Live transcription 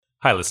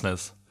Hi,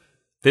 listeners.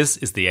 This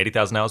is the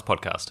 80,000 Hours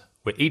podcast,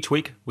 where each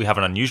week we have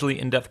an unusually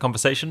in-depth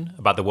conversation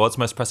about the world's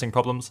most pressing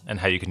problems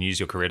and how you can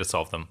use your career to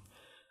solve them.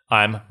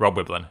 I'm Rob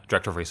Wiblin,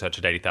 Director of Research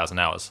at 80,000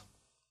 Hours.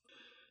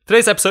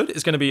 Today's episode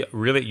is going to be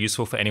really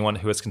useful for anyone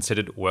who has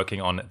considered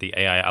working on the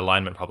AI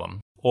alignment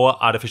problem, or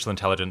artificial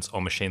intelligence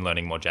or machine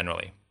learning more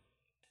generally.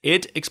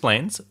 It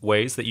explains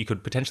ways that you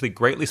could potentially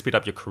greatly speed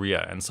up your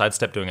career and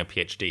sidestep doing a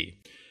PhD,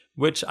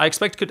 which I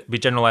expect could be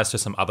generalized to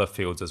some other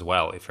fields as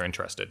well if you're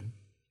interested.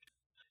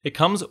 It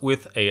comes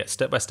with a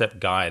step-by-step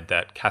guide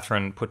that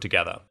Catherine put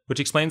together, which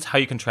explains how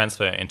you can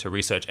transfer into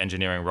research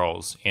engineering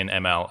roles in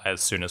ML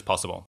as soon as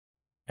possible.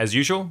 As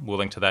usual, we'll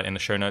link to that in the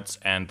show notes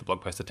and the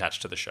blog post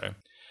attached to the show.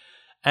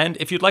 And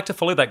if you'd like to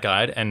follow that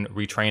guide and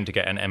retrain to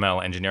get an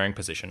ML engineering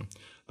position,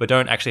 but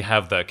don't actually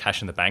have the cash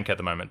in the bank at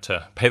the moment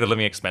to pay the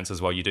living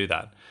expenses while you do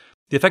that,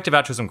 the Effective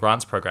Altruism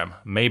Grants Program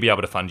may be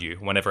able to fund you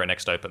whenever it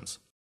next opens.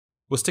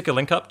 We'll stick a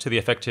link up to the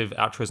Effective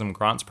Altruism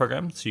Grants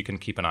Program so you can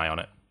keep an eye on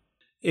it.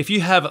 If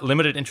you have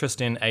limited interest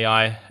in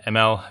AI,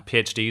 ML,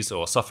 PhDs,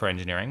 or software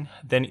engineering,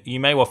 then you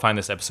may well find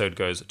this episode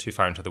goes too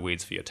far into the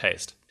weeds for your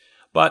taste.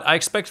 But I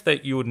expect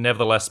that you would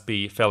nevertheless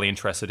be fairly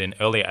interested in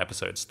earlier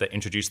episodes that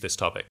introduce this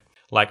topic,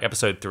 like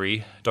Episode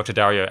 3, Dr.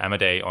 Dario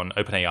Amodei on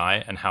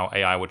OpenAI and how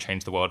AI will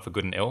change the world for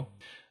good and ill,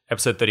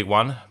 Episode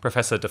 31,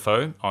 Professor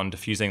Defoe on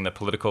diffusing the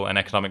political and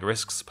economic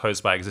risks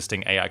posed by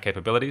existing AI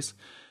capabilities,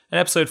 and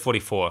Episode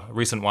 44, a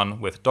recent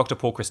one with Dr.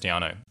 Paul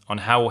Christiano, on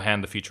how we'll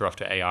hand the future off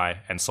to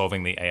AI and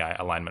solving the AI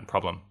alignment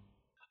problem.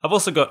 I've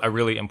also got a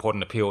really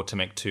important appeal to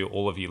make to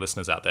all of you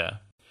listeners out there.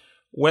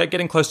 We're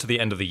getting close to the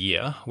end of the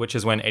year, which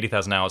is when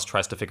 80,000 Hours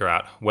tries to figure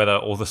out whether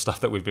all the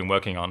stuff that we've been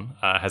working on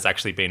has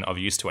actually been of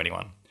use to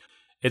anyone.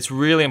 It's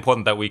really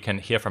important that we can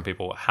hear from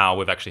people how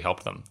we've actually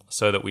helped them,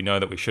 so that we know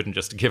that we shouldn't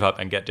just give up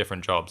and get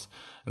different jobs,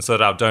 and so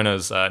that our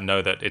donors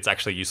know that it's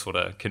actually useful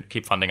to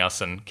keep funding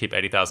us and keep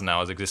 80,000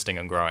 Hours existing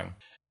and growing.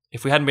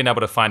 If we hadn't been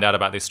able to find out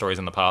about these stories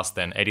in the past,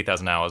 then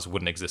 80,000 Hours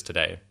wouldn't exist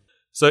today.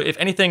 So if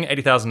anything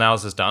 80,000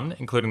 Hours has done,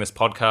 including this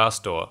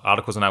podcast or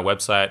articles on our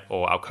website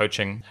or our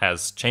coaching,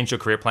 has changed your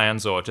career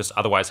plans or just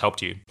otherwise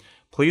helped you,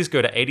 please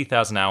go to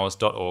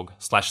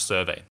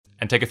 80,000hours.org/survey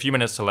and take a few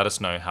minutes to let us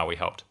know how we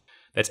helped.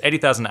 That's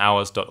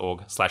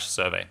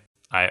 80,000hours.org/survey.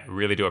 I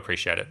really do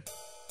appreciate it.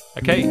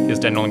 Okay, here's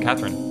Daniel and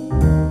Catherine.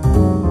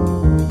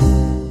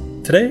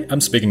 Today,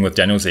 I'm speaking with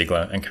Daniel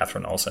Ziegler and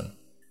Catherine Olsson.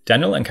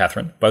 Daniel and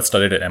Catherine both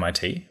studied at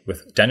MIT,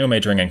 with Daniel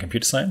majoring in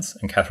computer science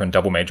and Catherine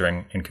double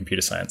majoring in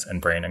computer science and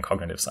brain and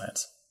cognitive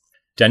science.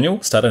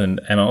 Daniel started an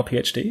ML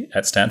PhD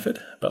at Stanford,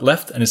 but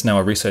left and is now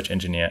a research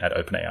engineer at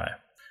OpenAI.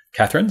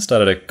 Catherine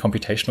started a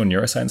computational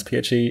neuroscience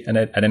PhD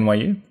at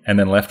NYU and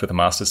then left with a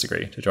master's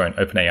degree to join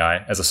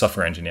OpenAI as a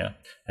software engineer.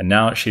 And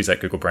now she's at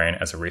Google Brain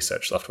as a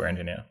research software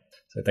engineer.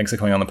 So thanks for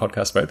coming on the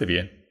podcast, both of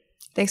you.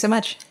 Thanks so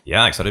much.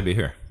 Yeah, excited to be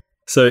here.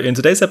 So in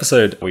today's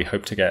episode, we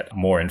hope to get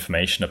more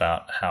information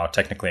about how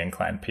technically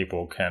inclined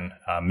people can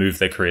move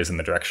their careers in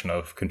the direction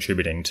of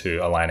contributing to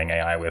aligning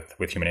AI with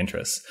human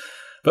interests.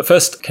 But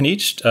first, can you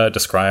each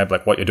describe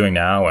what you're doing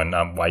now and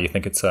why you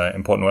think it's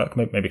important work?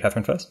 Maybe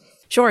Catherine first.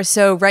 Sure.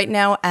 So right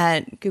now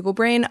at Google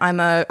Brain, I'm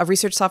a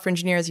research software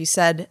engineer. As you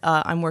said,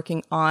 I'm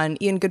working on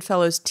Ian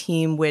Goodfellow's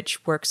team,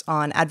 which works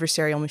on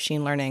adversarial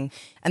machine learning.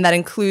 And that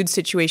includes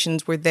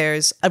situations where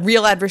there's a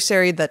real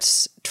adversary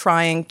that's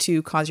trying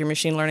to cause your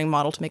machine learning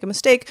model to make a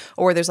mistake,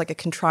 or there's a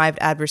contrived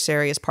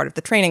adversary as part of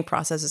the training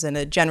processes in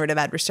a generative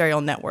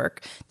adversarial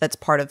network that's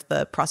part of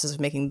the process of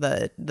making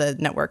the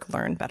network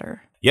learn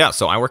better. Yeah,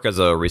 so I work as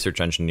a research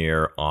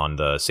engineer on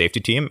the safety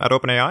team at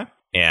OpenAI.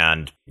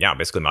 And yeah,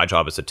 basically my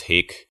job is to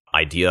take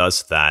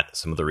ideas that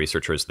some of the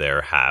researchers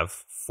there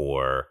have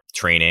for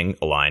training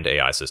aligned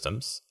AI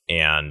systems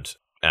and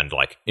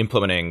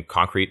implementing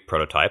concrete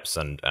prototypes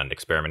and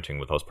experimenting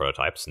with those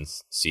prototypes and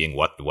seeing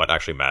what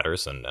actually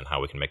matters and how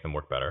we can make them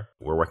work better.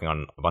 We're working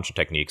on a bunch of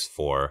techniques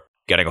for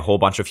getting a whole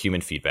bunch of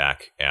human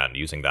feedback and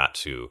using that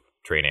to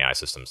train AI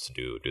systems to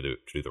do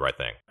the right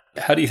thing.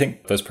 How do you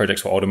think those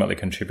projects will ultimately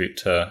contribute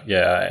to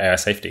AI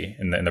safety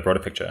in the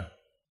broader picture?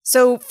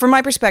 So from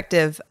my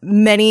perspective,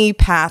 many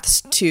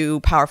paths to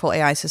powerful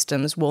AI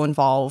systems will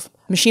involve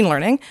machine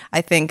learning. I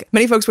think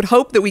many folks would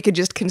hope that we could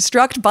just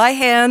construct by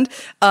hand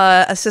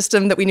a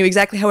system that we knew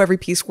exactly how every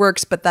piece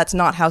works, but that's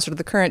not how sort of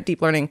the current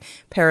deep learning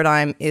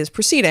paradigm is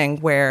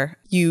proceeding, where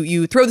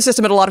you throw the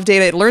system at a lot of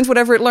data, it learns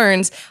whatever it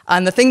learns,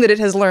 and the thing that it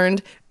has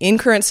learned in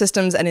current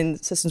systems and in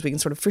systems we can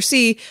sort of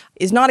foresee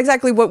is not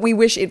exactly what we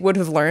wish it would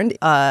have learned.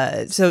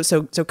 So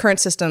current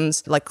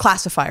systems like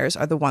classifiers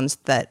are the ones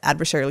that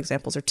adversarial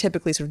examples are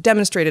typically sort of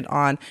demonstrated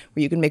on,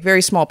 where you can make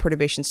very small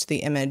perturbations to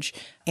the image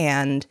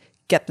and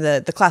get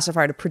the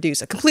classifier to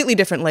produce a completely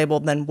different label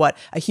than what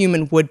a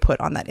human would put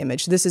on that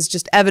image. This is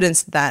just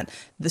evidence that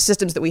the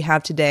systems that we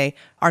have today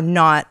are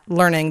not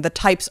learning the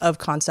types of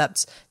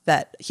concepts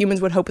that humans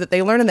would hope that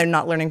they learn, and they're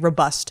not learning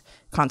robust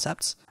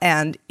concepts.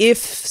 And if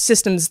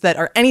systems that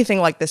are anything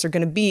like this are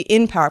going to be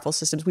in powerful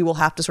systems, we will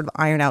have to sort of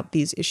iron out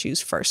these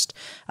issues first.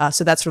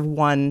 So that's sort of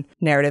one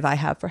narrative I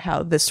have for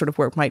how this sort of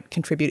work might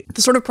contribute.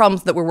 The sort of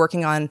problems that we're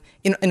working on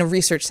in a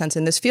research sense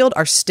in this field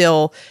are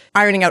still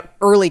ironing out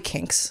early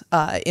kinks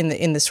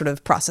in this sort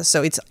of process.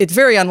 So it's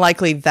very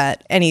unlikely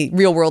that any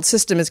real world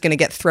system is going to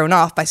get thrown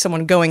off by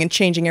someone going and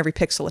changing every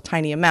pixel a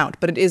tiny amount.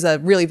 But it is a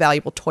really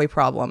valuable toy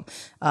problem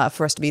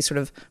for us to be sort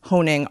of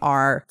honing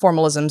our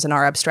formalisms and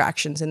our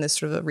abstractions in this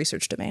sort of a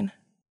research domain.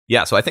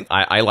 Yeah, so I think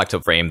I like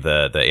to frame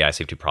the AI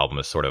safety problem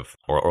as sort of,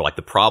 or like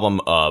the problem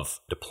of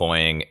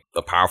deploying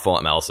a powerful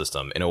ML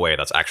system in a way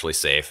that's actually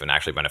safe and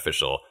actually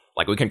beneficial.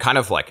 Like we can kind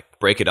of like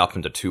break it up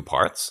into two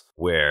parts,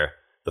 where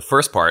the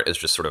first part is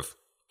just sort of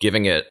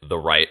giving it the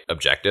right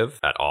objective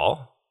at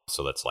all.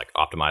 So that's like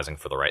optimizing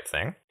for the right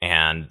thing.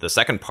 And the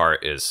second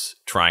part is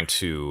trying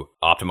to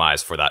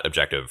optimize for that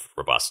objective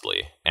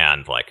robustly.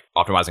 And like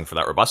optimizing for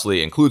that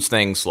robustly includes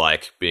things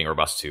like being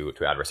robust to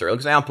adversarial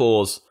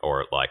examples,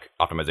 or like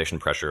optimization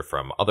pressure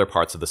from other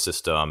parts of the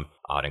system.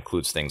 It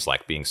includes things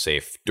like being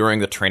safe during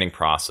the training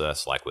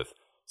process, like with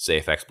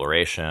safe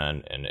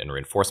exploration and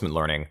reinforcement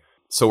learning.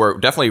 So we're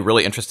definitely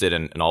really interested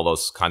in all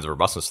those kinds of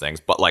robustness things.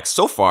 But like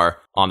so far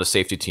on the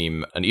safety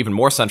team, an even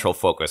more central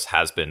focus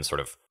has been sort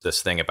of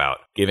this thing about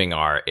giving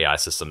our AI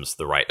systems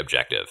the right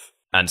objective.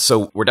 And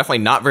so we're definitely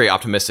not very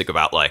optimistic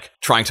about like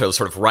trying to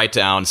sort of write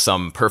down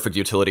some perfect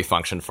utility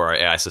function for our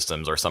AI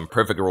systems or some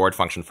perfect reward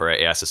function for our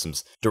AI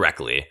systems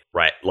directly,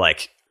 right?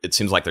 Like it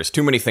seems like there's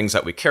too many things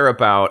that we care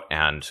about,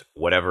 and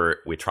whatever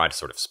we try to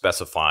sort of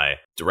specify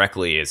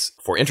directly is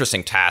for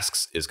interesting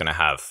tasks is going to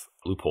have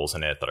loopholes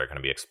in it that are going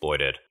to be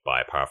exploited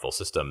by powerful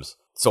systems.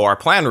 So our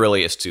plan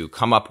really is to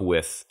come up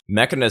with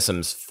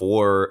mechanisms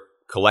for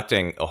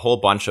collecting a whole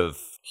bunch of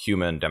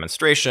human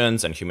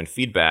demonstrations and human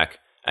feedback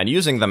and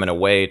using them in a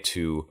way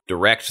to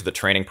direct the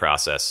training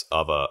process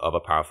of a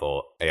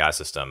powerful AI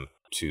system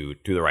to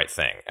do the right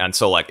thing. And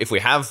so like if we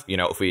have,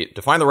 if we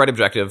define the right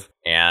objective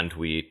and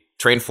we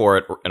train for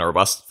it in a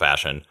robust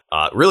fashion,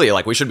 really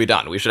like we should be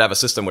done. We should have a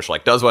system which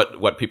like does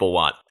what people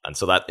want. And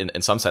so that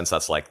in some sense,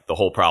 that's like the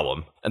whole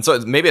problem. And so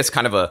maybe it's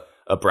kind of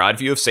a broad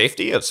view of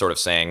safety, of sort of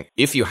saying,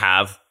 if you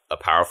have a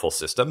powerful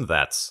system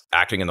that's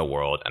acting in the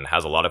world and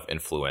has a lot of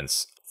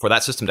influence, for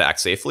that system to act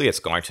safely, it's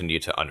going to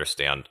need to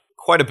understand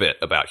quite a bit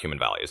about human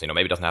values.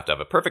 Maybe it doesn't have to have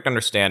a perfect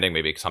understanding.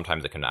 Maybe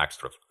sometimes it can act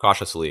sort of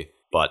cautiously,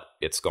 but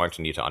it's going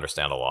to need to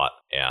understand a lot.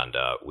 And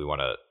we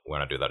want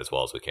to do that as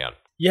well as we can.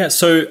 Yeah,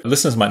 so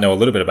listeners might know a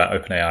little bit about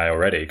OpenAI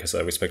already, because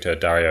we spoke to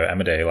Dario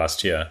Amodei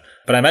last year.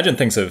 But I imagine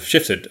things have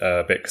shifted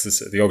a bit, because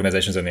the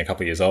organization's only a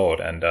couple of years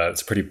old, and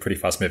it's a pretty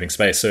fast-moving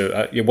space.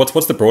 So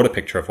what's the broader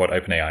picture of what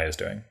OpenAI is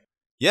doing?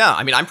 Yeah,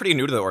 I'm pretty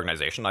new to the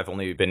organization. I've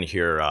only been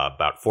here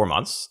about 4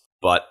 months.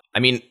 But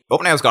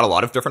OpenAI's got a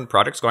lot of different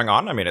projects going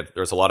on.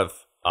 There's a lot of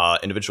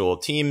individual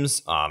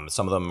teams.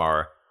 Some of them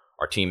are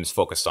teams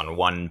focused on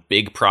one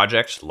big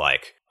project,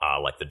 like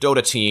the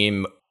Dota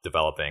team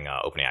developing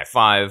OpenAI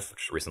 5,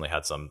 which recently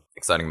had some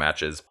exciting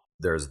matches.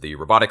 There's the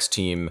robotics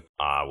team,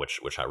 which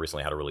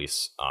recently had a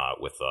release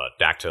with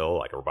Dactyl,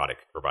 like a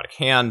robotic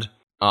hand.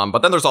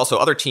 But then there's also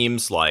other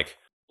teams like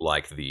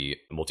the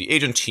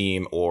multi-agent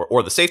team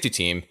or the safety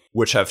team,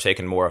 which have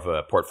taken more of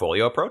a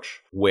portfolio approach,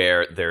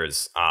 where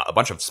there's a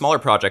bunch of smaller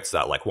projects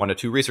that like 1 to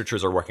 2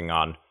 researchers are working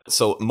on.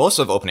 So most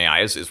of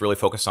OpenAI is really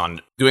focused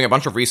on doing a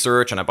bunch of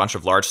research and a bunch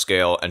of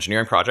large-scale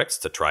engineering projects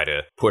to try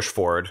to push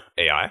forward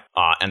AI.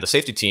 And the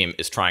safety team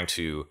is trying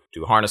to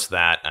harness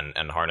that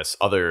and harness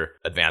other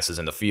advances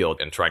in the field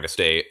and trying to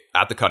stay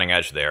at the cutting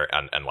edge there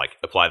and like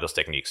apply those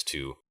techniques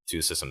to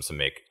systems to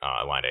make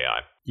aligned AI.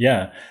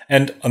 Yeah.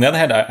 And on the other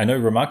hand, I know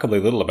remarkably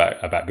little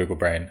about Google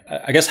Brain.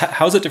 I guess,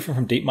 how is it different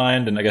from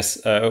DeepMind? And I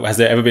guess, has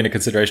there ever been a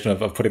consideration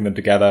of putting them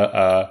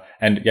together?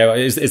 And yeah,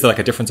 is there like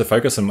a difference of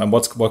focus? And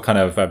what kind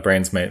of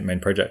Brain's main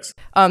projects?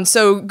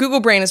 So Google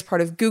Brain is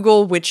part of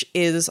Google, which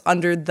is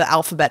under the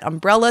Alphabet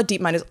umbrella.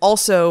 DeepMind is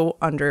also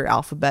under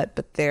Alphabet,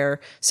 but they're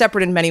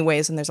separate in many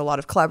ways, and there's a lot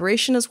of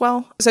collaboration as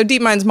well. So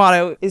DeepMind's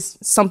motto is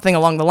something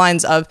along the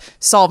lines of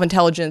solve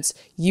intelligence,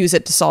 use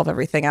it to solve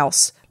everything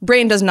else.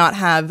 Brain does not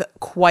have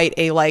quite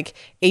a like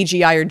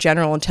AGI or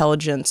general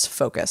intelligence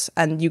focus.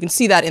 And you can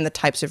see that in the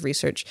types of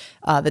research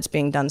that's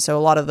being done. So a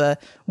lot of the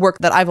work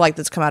that I've liked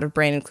that's come out of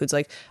Brain includes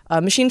like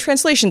machine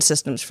translation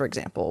systems, for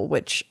example,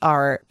 which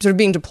are sort of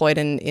being deployed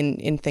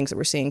in things that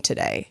we're seeing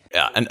today.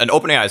 Yeah, and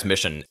OpenAI's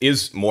mission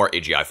is more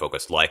AGI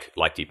focused, like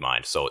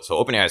DeepMind. So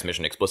OpenAI's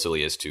mission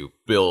explicitly is to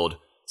build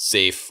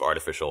safe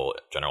artificial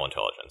general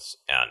intelligence.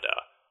 And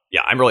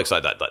yeah, I'm really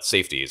excited that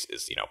safety is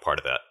part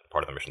of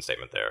the mission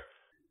statement there.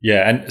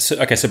 Yeah, and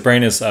so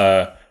Brain is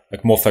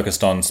like more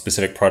focused on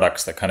specific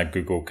products that kind of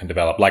Google can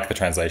develop, like the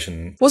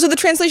translation. Well, so the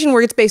translation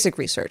work, it's basic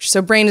research.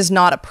 So Brain is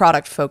not a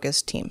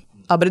product-focused team,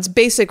 but it's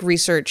basic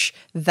research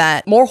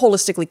that more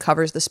holistically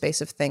covers the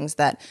space of things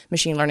that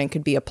machine learning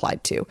could be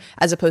applied to,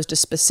 as opposed to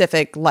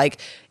specific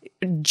like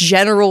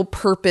general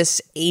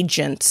purpose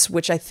agents,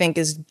 which I think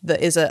is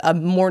a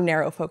more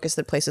narrow focus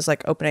that places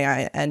like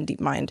OpenAI and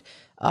DeepMind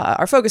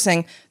are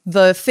focusing,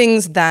 the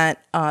things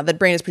that that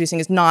Brain is producing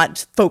is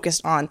not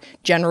focused on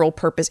general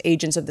purpose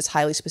agents of this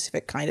highly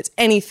specific kind. It's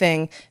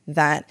anything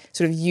that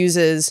sort of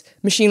uses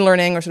machine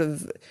learning or sort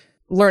of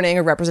learning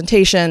or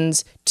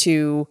representations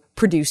to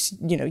produce,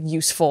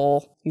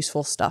 useful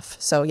stuff.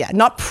 So yeah,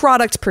 not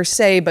product per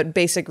se, but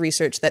basic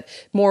research that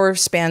more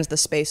spans the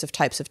space of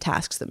types of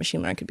tasks that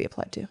machine learning could be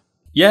applied to.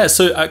 Yeah,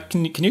 so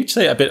can you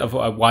say a bit of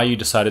why you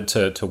decided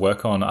to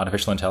work on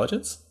artificial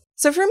intelligence?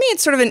 So for me,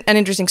 it's sort of an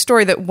interesting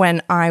story that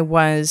when I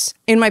was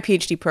in my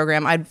PhD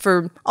program, I'd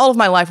for all of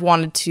my life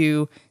wanted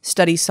to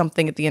study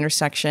something at the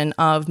intersection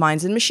of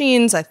minds and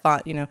machines. I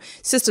thought,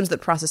 systems that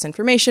process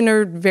information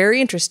are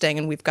very interesting,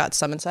 and we've got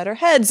some inside our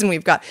heads, and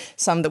we've got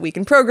some that we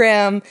can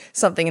program.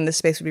 Something in this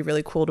space would be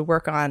really cool to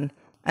work on.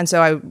 And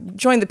so I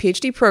joined the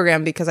PhD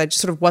program because I just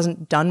sort of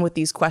wasn't done with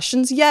these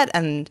questions yet.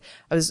 And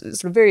I was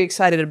sort of very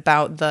excited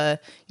about the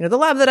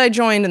lab that I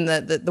joined and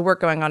the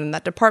work going on in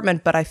that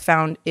department. But I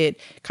found it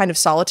kind of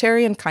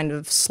solitary and kind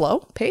of slow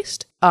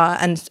paced.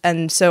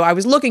 And so I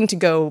was looking to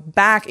go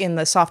back in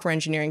the software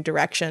engineering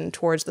direction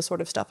towards the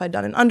sort of stuff I'd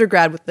done in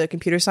undergrad with the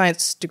computer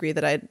science degree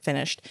that I had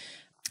finished.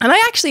 And I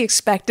actually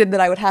expected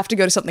that I would have to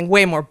go to something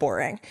way more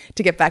boring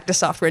to get back to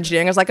software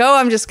engineering. I was like,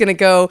 I'm just going to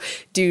go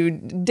do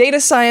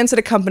data science at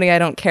a company I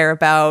don't care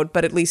about,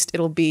 but at least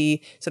it'll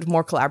be sort of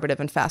more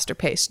collaborative and faster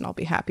paced, and I'll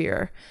be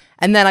happier.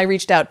 And then I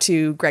reached out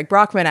to Greg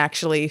Brockman,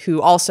 actually,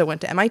 who also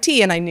went to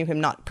MIT, and I knew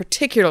him not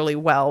particularly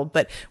well,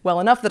 but well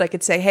enough that I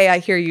could say, hey, I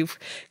hear you've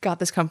got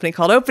this company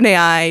called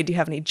OpenAI. Do you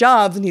have any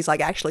jobs? And he's like,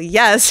 actually,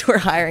 yes, we're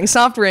hiring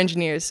software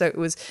engineers. So it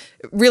was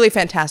really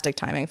fantastic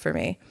timing for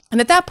me.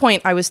 And at that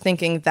point, I was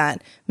thinking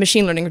that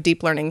machine learning or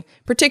deep learning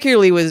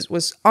particularly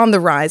was on the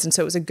rise. And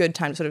so it was a good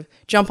time to sort of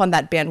jump on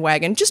that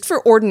bandwagon just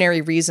for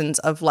ordinary reasons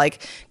of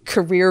like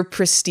career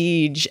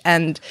prestige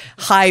and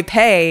high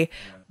pay.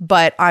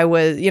 But I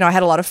was, I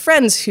had a lot of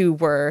friends who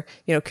were,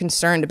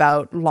 concerned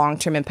about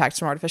long-term impacts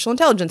from artificial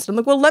intelligence. And I'm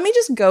like, well, let me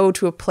just go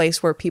to a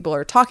place where people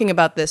are talking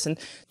about this and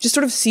just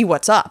sort of see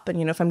what's up.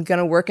 And, if I'm going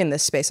to work in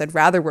this space, I'd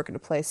rather work in a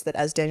place that,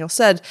 as Daniel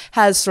said,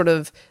 has sort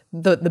of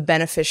the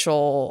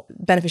beneficial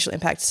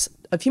impacts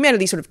of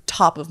humanity sort of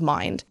top of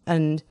mind.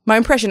 And my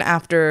impression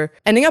after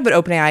ending up at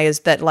OpenAI is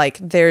that like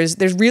there's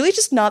really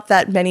just not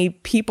that many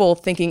people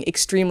thinking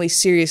extremely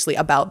seriously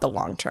about the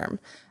long term.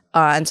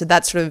 And so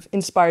that sort of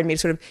inspired me to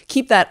sort of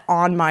keep that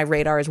on my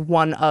radar as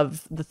one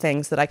of the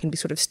things that I can be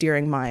sort of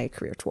steering my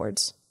career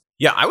towards.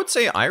 Yeah, I would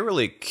say I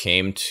really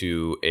came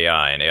to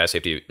AI and AI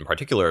safety in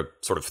particular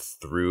sort of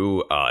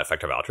through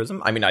effective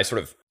altruism. I mean, I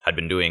sort of had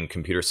been doing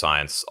computer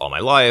science all my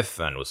life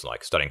and was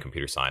like studying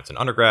computer science in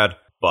undergrad.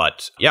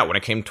 But yeah, when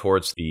it came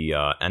towards the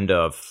end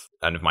of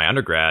my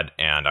undergrad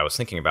and I was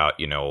thinking about,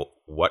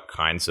 what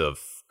kinds of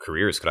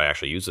careers could I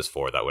actually use this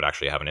for that would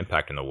actually have an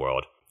impact in the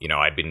world?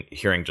 I'd been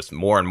hearing just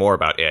more and more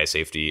about AI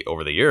safety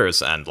over the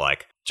years and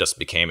like just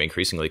became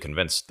increasingly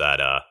convinced that,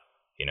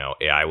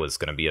 AI was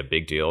going to be a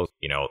big deal,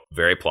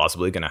 very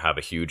plausibly going to have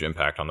a huge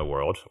impact on the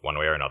world one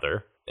way or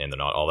another in the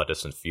not all that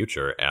distant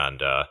future.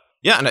 And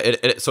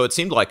so it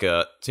seemed like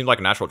a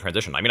natural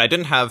transition. I mean, I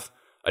didn't have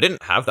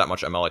that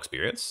much ML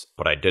experience,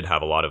 but I did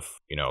have a lot of,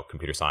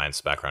 computer science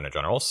background in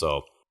general.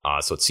 So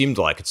it seemed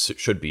like it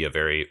should be a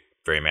very,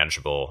 very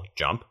manageable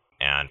jump.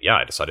 And yeah,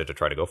 I decided to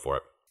try to go for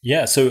it.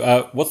 Yeah.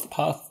 So what's the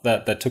path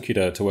that took you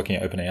to working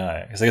at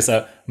OpenAI? Because I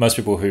guess most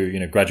people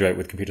who graduate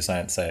with computer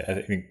science,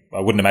 I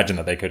wouldn't imagine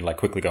that they could like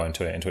quickly go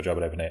into a job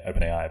at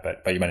OpenAI,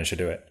 but you managed to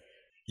do it.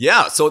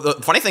 Yeah. So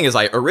the funny thing is,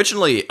 I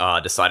originally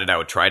decided I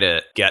would try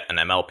to get an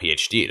ML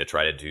PhD to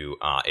try to do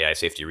AI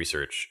safety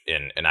research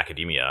in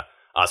academia.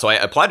 So I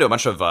applied to a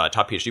bunch of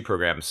top PhD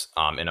programs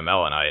in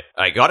ML, and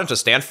I got into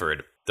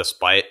Stanford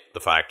despite the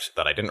fact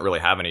that I didn't really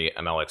have any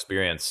ML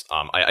experience.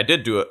 I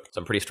did do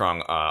some pretty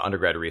strong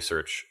undergrad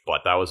research,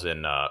 but that was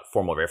in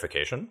formal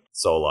verification.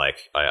 So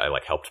like I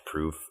helped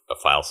prove a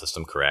file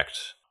system correct,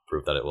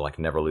 prove that it will like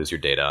never lose your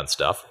data and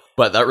stuff.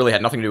 But that really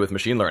had nothing to do with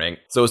machine learning.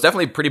 So it was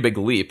definitely a pretty big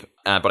leap.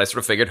 But I sort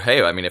of figured,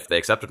 hey, I mean, if they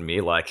accepted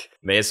me, like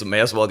may as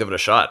well give it a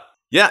shot.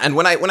 Yeah, and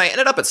when I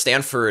ended up at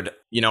Stanford,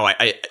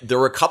 there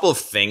were a couple of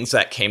things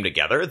that came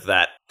together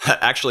that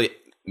actually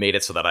made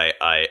it so that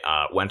I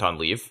went on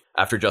leave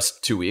after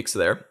just 2 weeks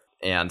there.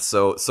 And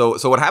so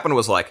what happened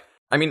was like,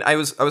 I mean, I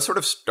was sort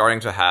of starting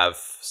to have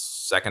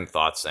second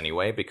thoughts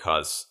anyway,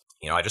 because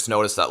I just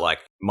noticed that like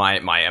my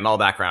ML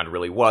background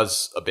really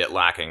was a bit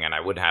lacking, and I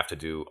would have to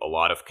do a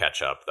lot of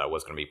catch up. That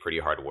was going to be pretty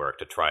hard work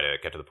to try to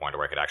get to the point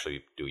where I could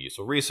actually do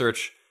useful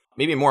research.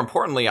 Maybe more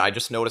importantly, I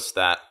just noticed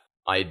that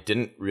I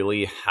didn't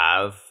really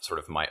have sort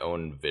of my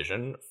own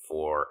vision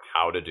for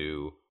how to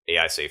do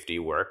AI safety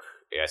work,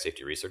 AI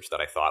safety research that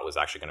I thought was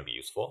actually going to be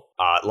useful.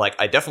 Like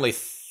I definitely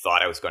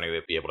thought I was going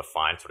to be able to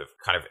find sort of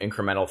kind of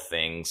incremental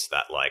things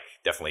that like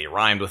definitely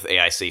rhymed with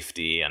AI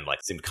safety and like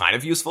seemed kind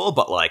of useful,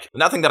 but like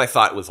nothing that I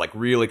thought was like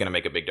really going to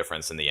make a big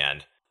difference in the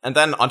end. And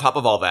then on top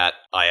of all that,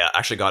 I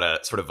actually got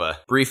a sort of a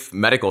brief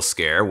medical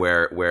scare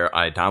where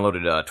I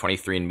downloaded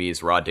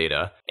 23andMe's raw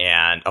data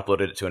and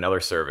uploaded it to another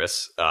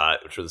service,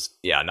 which was,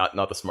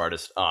 not the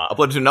smartest.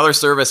 Uploaded to another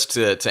service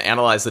to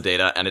analyze the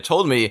data, and it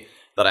told me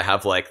that I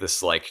have like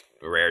this like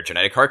rare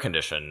genetic heart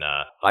condition,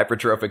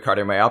 hypertrophic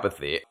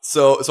cardiomyopathy.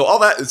 So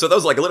that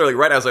was like literally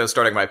right as I was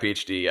starting my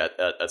PhD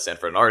at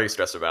Stanford and already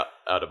stressed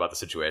out about the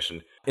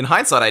situation. In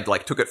hindsight, I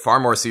like took it far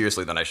more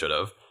seriously than I should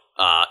have.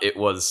 It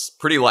was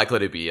pretty likely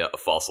to be a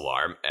false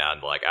alarm,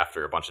 and like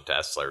after a bunch of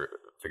tests, I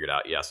figured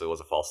out yes, it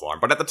was a false alarm.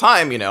 But at the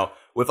time,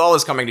 with all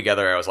this coming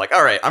together, I was like,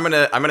 all right, I'm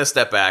gonna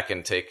step back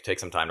and take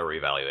some time to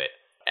reevaluate,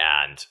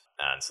 and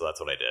so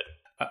that's what I did.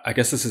 I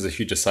guess this is a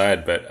huge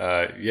aside, but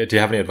do you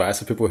have any advice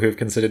for people who've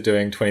considered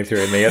doing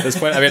 23andMe at this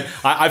point? I mean,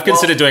 I've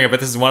considered doing it,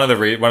 but this is one of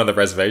the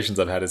reservations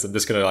I've had is I'm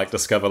just going to like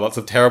discover lots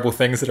of terrible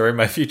things that are in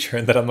my future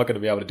and that I'm not going to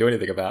be able to do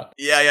anything about.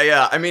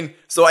 Yeah. I mean,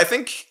 so I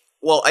think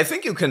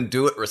you can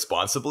do it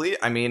responsibly.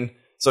 I mean,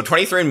 so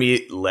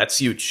 23andMe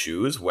lets you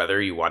choose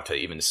whether you want to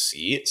even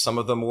see some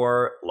of the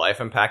more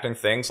life-impacting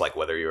things, like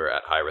whether you're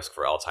at high risk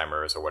for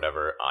Alzheimer's or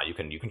whatever. You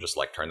can just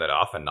like turn that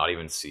off and not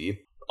even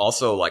see.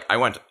 Also, like I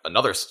went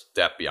another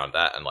step beyond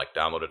that and like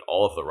downloaded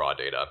all of the raw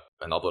data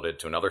and uploaded it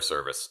to another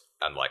service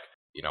and like,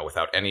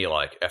 without any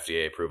like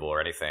FDA approval or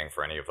anything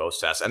for any of those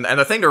tests. And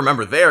the thing to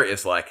remember there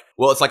is like,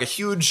 well, it's like a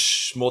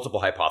huge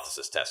multiple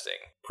hypothesis testing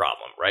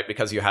problem, right?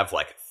 Because you have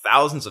like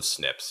thousands of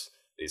SNPs,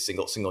 these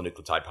single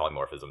nucleotide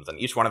polymorphisms, and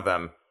each one of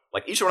them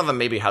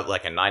maybe has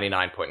like a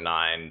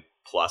 99.9+%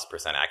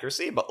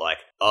 accuracy, but like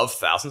of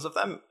thousands of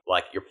them,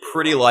 like you're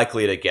pretty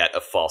likely to get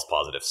a false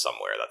positive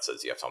somewhere that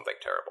says you have something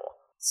terrible.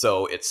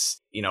 So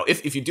it's,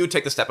 if you do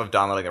take the step of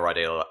downloading the raw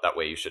data that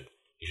way, you should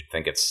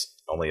think it's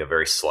only a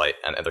very slight,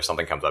 and if there's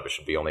something comes up, it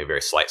should be only a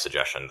very slight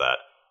suggestion that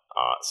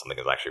something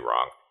is actually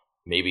wrong.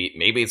 Maybe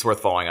it's worth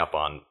following up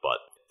on, but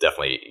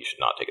definitely you should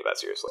not take it that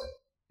seriously.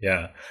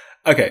 Yeah.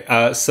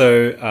 Okay.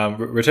 So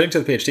returning to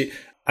the PhD,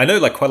 I know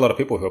like quite a lot of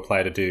people who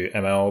apply to do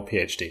ML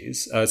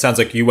PhDs. It sounds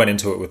like you went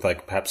into it with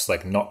like perhaps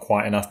like not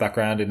quite enough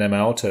background in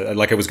ML to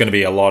like it was going to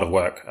be a lot of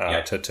work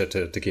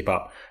to keep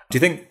up. Do you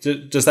think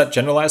does that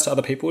generalize to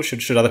other people?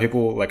 Should other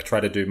people like try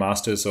to do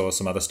masters or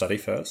some other study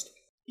first?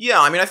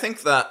 Yeah, I mean, I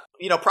think that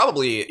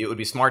probably it would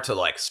be smart to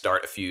like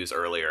start a few years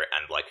earlier,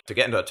 and like to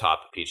get into a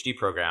top PhD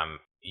program,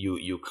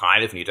 you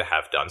kind of need to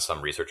have done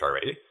some research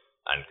already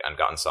and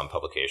gotten some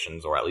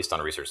publications, or at least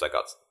done research that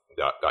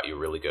got you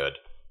really good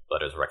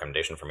letters of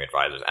recommendation from your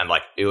advisors. And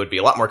like it would be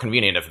a lot more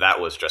convenient if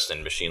that was just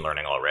in machine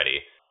learning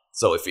already.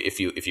 So if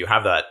you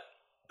have that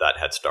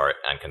head start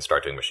and can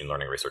start doing machine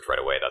learning research right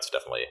away, that's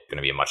definitely going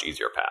to be a much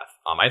easier path.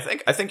 I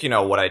think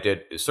what I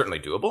did is certainly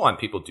doable, and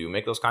people do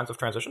make those kinds of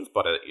transitions,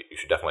 but you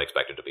should definitely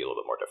expect it to be a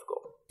little bit more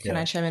difficult. Can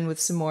I chime in with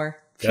some more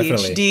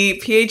Definitely.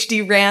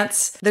 PhD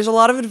rants? There's a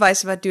lot of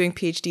advice about doing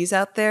PhDs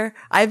out there.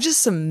 I have just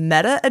some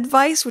meta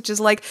advice, which is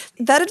like,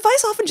 that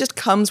advice often just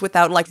comes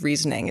without like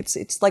reasoning.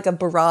 It's like a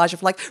barrage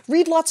of like,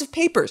 read lots of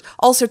papers.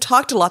 Also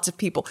talk to lots of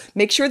people.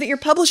 Make sure that you're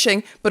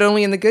publishing, but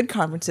only in the good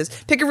conferences.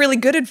 Pick a really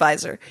good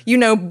advisor.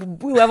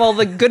 Who have all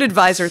the good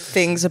advisor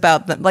things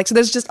about them. Like, so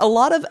there's just a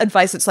lot of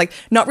advice that's like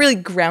not really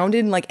grounded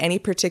in like any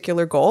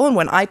particular goal. And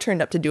when I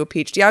turned up to do a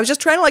PhD, I was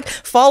just trying to like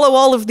follow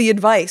all of the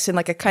advice in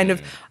like a kind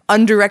of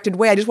undirected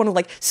way. I just want to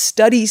like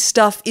study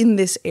stuff in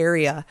this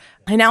area.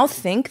 I now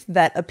think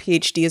that a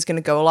PhD is going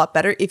to go a lot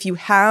better if you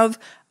have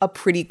a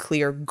pretty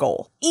clear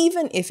goal,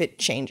 even if it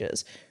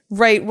changes.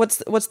 Right? What's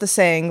the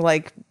saying?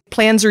 Like,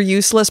 plans are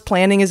useless,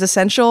 planning is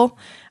essential.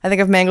 I think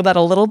I've mangled that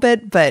a little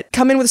bit, but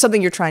come in with something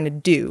you're trying to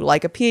do.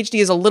 Like a PhD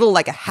is a little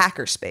like a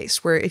hackerspace,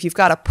 where if you've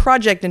got a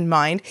project in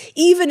mind,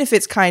 even if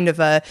it's kind of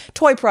a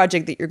toy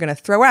project that you're going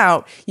to throw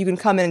out, you can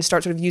come in and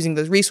start sort of using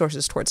those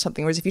resources towards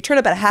something. Whereas if you turn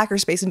up at a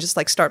hackerspace and just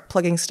like start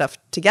plugging stuff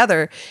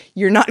together,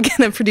 you're not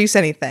going to produce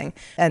anything.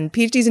 And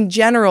PhDs in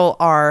general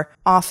are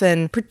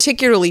often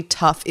particularly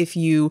tough if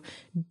you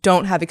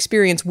don't have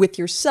experience with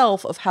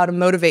yourself of how to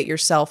motivate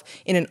yourself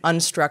in an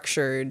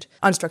unstructured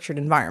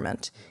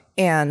environment.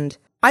 And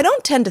I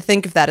don't tend to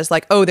think of that as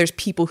like, oh, there's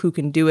people who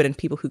can do it and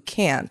people who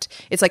can't.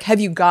 It's like, have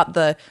you got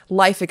the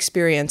life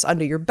experience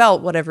under your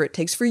belt, whatever it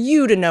takes for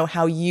you to know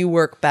how you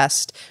work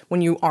best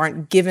when you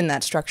aren't given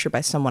that structure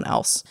by someone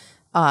else.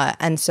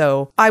 And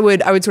so I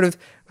would sort of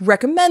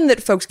recommend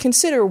that folks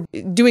consider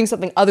doing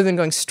something other than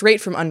going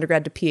straight from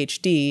undergrad to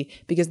PhD,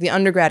 because the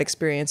undergrad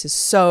experience is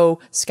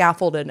so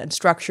scaffolded and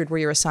structured where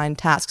you're assigned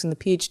tasks, and the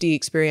PhD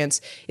experience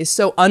is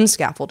so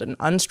unscaffolded and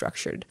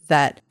unstructured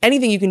that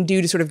anything you can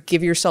do to sort of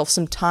give yourself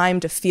some time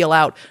to feel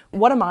out,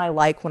 what am I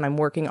like when I'm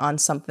working on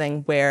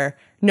something where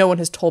no one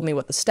has told me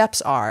what the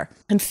steps are,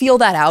 and feel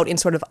that out in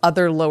sort of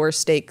other lower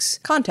stakes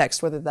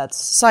contexts, whether that's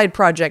side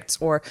projects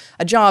or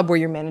a job where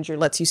your manager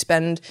lets you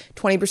spend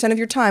 20% of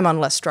your time on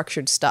less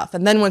structured stuff.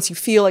 And then once you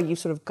feel like you've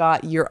sort of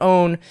got your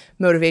own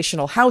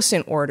motivational house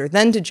in order,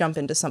 then to jump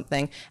into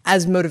something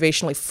as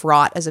motivationally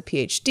fraught as a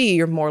PhD,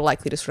 you're more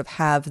likely to sort of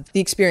have the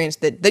experience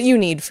that you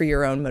need for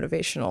your own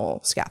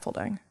motivational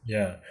scaffolding.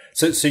 Yeah.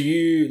 So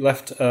you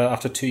left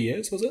after 2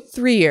 years, was it?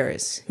 3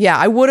 years. Yeah,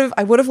 I would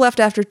have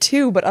left after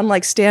 2, but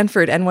unlike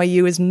Stanford,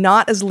 NYU is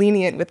not as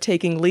lenient with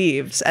taking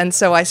leaves. And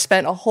so I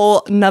spent a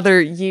whole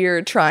another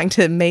year trying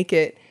to make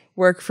it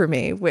work for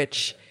me,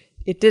 which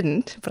it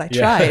didn't, but I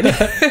tried.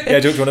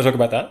 Yeah, do you want to talk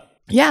about that?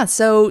 Yeah,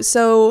 so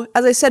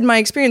as I said, my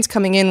experience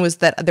coming in was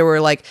that there were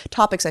like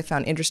topics I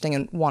found interesting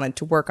and wanted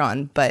to work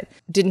on, but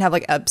didn't have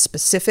like a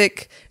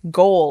specific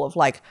goal of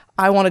like,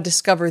 I want to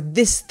discover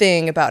this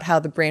thing about how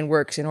the brain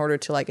works in order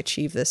to like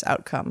achieve this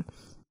outcome.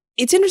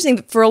 It's interesting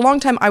that for a long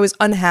time I was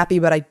unhappy,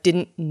 but I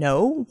didn't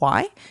know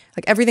why.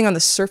 Like everything on the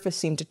surface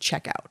seemed to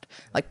check out.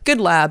 Like good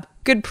lab,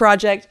 good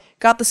project,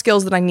 got the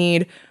skills that I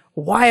need.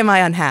 Why am I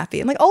unhappy?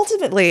 And like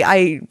ultimately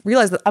I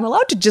realized that I'm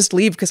allowed to just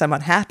leave because I'm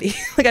unhappy.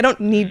 Like I don't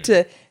need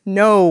to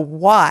know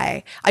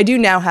why. I do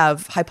now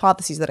have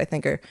hypotheses that I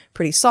think are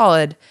pretty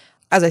solid.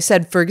 As I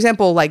said, for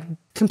example, like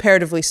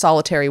comparatively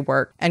solitary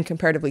work and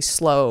comparatively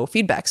slow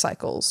feedback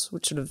cycles,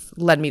 which sort of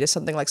led me to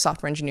something like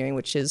software engineering,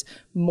 which is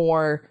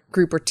more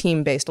group or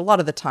team based a lot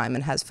of the time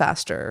and has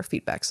faster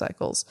feedback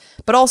cycles.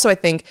 But also I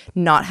think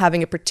not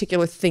having a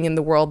particular thing in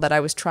the world that I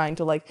was trying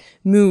to like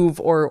move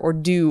or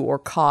do or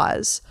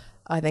cause,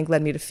 I think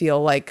led me to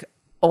feel like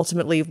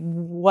ultimately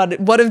what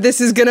if this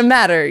is going to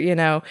matter, you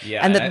know?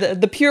 Yeah, and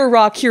the pure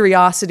raw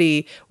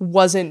curiosity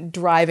wasn't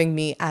driving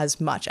me as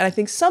much. And I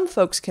think some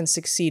folks can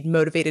succeed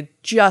motivated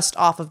just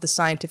off of the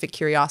scientific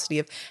curiosity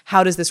of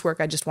how does this work?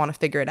 I just want to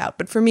figure it out.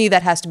 But for me,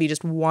 that has to be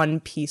just one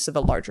piece of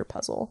a larger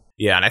puzzle.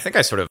 Yeah, and I think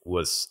I sort of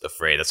was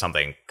afraid that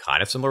something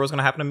kind of similar was going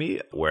to happen to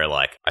me, where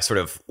like I sort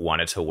of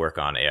wanted to work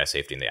on AI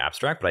safety in the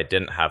abstract, but I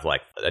didn't have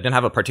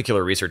a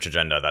particular research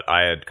agenda that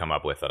I had come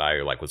up with that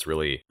I like was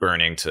really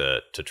burning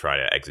to try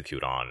to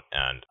execute on,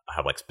 and I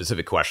have like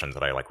specific questions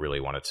that I like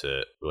really wanted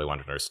to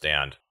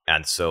understand.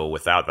 And so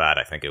without that,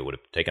 I think it would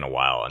have taken a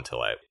while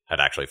until I had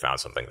actually found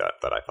something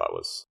that I thought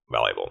was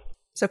valuable.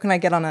 So can I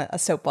get on a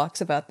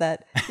soapbox about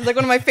that? It's like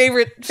one of my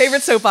favorite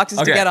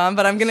soapboxes to get on,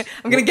 but I'm gonna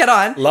get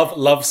on. Love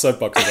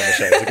soapboxes on the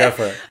show, so go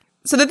for it.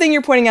 So the thing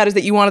you're pointing out is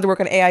that you wanted to work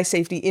on AI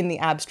safety in the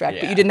abstract,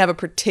 Yeah. but you didn't have a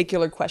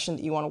particular question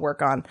that you want to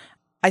work on.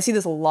 I see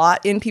this a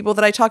lot in people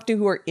that I talk to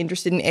who are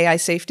interested in AI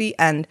safety,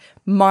 and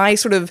my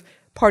sort of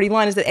party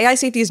line is that AI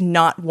safety is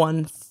not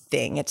one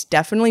thing. It's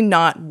definitely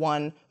not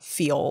one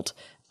field.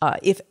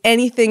 If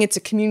anything, it's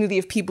a community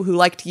of people who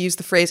like to use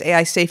the phrase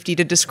AI safety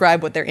to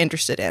describe what they're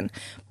interested in.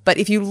 But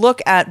if you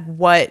look at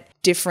what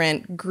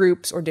different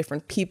groups or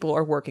different people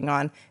are working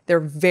on, they're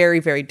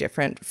very, very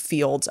different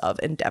fields of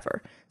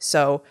endeavor.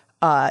 So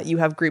you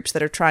have groups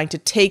that are trying to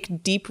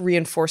take deep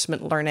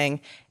reinforcement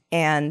learning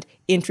and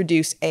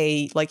introduce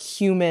a like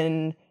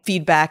human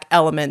feedback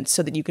element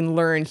so that you can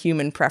learn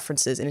human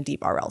preferences in a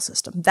deep RL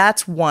system.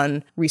 That's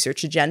one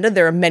research agenda.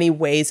 There are many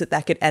ways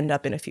that could end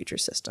up in a future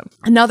system.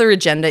 Another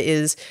agenda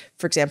is,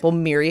 for example,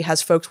 MIRI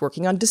has folks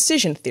working on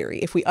decision theory.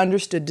 If we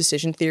understood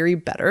decision theory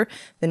better,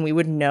 then we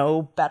would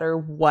know better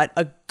what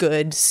a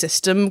good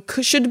system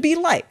should be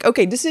like.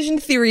 Okay, decision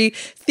theory,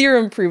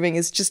 theorem proving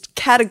is just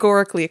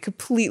categorically a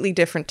completely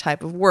different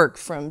type of work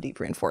from deep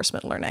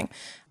reinforcement learning.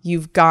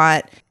 You've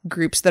got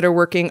groups that are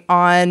working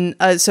on,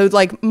 so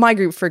like my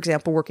group, for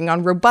example, working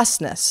on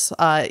robustness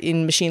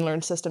in machine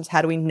learned systems.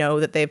 How do we know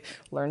that they've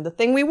learned the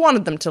thing we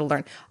wanted them to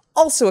learn?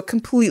 Also a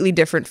completely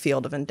different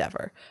field of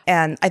endeavor.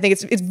 And I think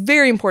it's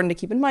very important to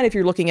keep in mind if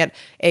you're looking at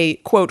a,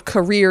 quote,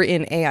 career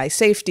in AI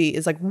safety,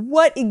 is like,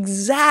 what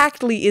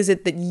exactly is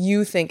it that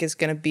you think is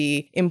going to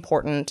be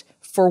important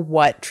for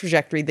what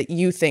trajectory that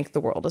you think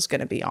the world is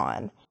going to be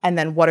on? And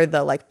then what are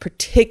the like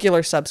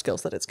particular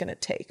subskills that it's going to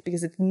take?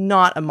 Because it's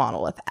not a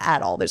monolith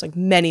at all. There's like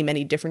many,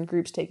 many different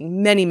groups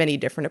taking many, many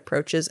different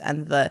approaches,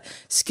 and the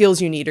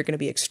skills you need are going to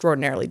be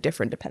extraordinarily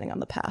different depending on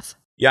the path.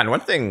 Yeah, and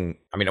one thing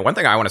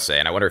I want to say,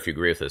 and I wonder if you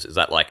agree with this, is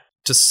that like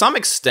to some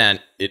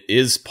extent it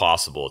is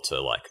possible to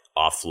like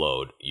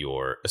offload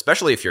your,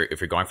 especially if you're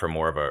going for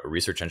more of a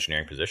research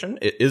engineering position,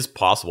 it is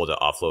possible to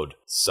offload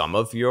some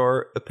of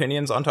your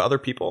opinions onto other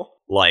people.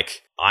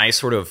 Like I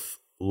sort of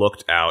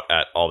looked out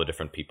at all the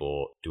different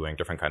people doing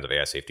different kinds of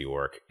AI safety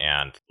work,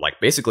 and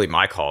like basically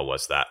my call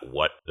was that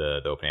what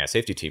the OpenAI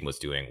safety team was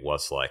doing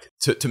was like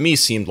to me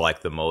seemed like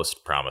the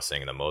most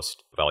promising and the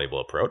most valuable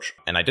approach.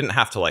 And I did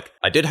have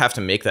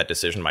to make that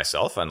decision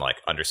myself and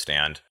like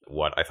understand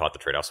what I thought the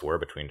trade-offs were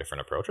between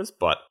different approaches,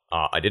 but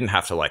I didn't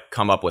have to like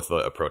come up with the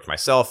approach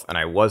myself, and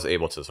I was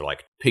able to sort of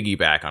like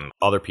piggyback on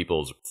other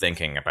people's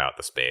thinking about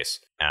the space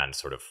and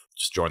sort of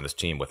just join this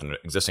team with an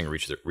existing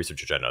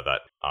research agenda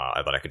that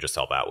I could just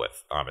help out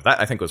with. That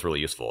I think was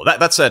really useful.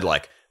 That said,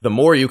 like the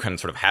more you can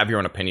sort of have your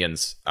own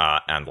opinions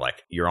and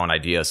like your own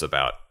ideas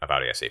about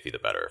AI safety, the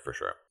better, for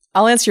sure.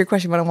 I'll answer your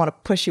question, but I want to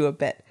push you a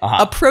bit.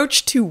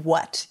 Approach to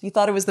what? You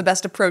thought it was the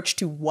best approach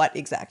to what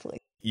exactly?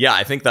 Yeah,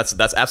 I think that's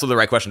absolutely the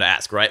right question to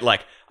ask, right?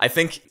 Like, I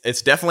think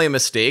it's definitely a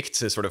mistake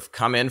to sort of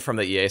come in from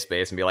the EA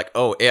space and be like,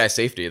 oh, AI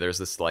safety, there's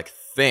this like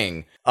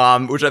thing,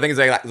 which I think is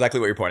exactly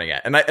what you're pointing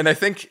at. And I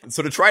think,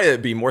 so to try to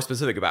be more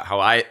specific about how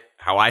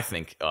I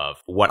think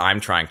of what I'm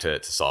trying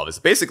to solve is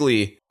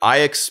basically, I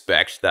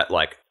expect that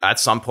like at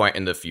some point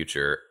in the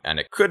future, and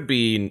it could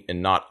be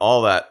in not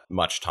all that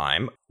much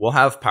time, we'll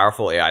have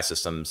powerful AI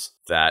systems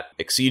that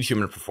exceed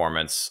human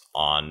performance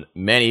on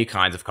many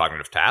kinds of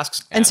cognitive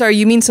tasks. And sorry,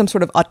 you mean some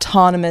sort of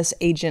autonomous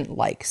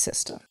agent-like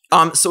system?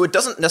 So it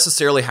doesn't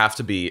necessarily have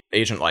to be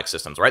agent-like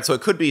systems, right? So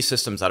it could be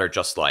systems that are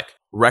just like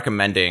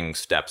recommending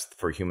steps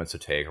for humans to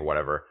take or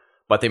whatever.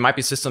 But they might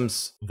be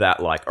systems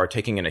that like are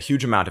taking in a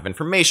huge amount of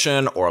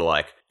information or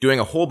like doing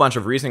a whole bunch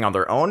of reasoning on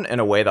their own in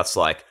a way that's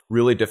like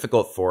really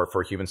difficult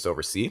for humans to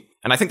oversee.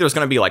 And I think there's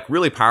going to be like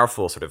really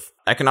powerful sort of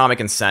economic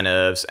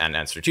incentives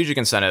and strategic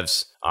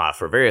incentives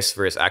for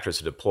various actors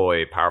to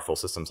deploy powerful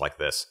systems like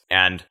this.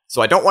 And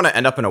so I don't want to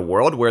end up in a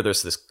world where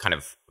there's this kind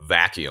of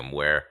vacuum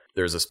where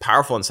there's this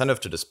powerful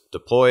incentive to just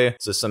deploy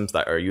systems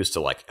that are used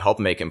to like help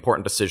make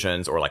important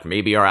decisions or like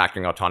maybe are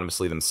acting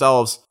autonomously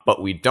themselves,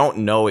 but we don't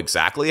know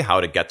exactly how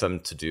to get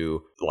them to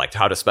do, like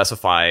how to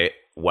specify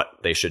what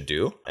they should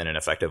do in an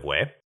effective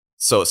way.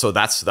 So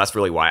that's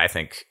really why I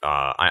think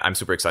I'm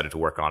super excited to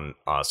work on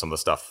some of the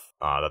stuff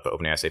that the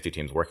OpenAI safety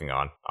team is working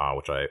on,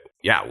 which I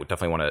would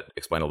definitely want to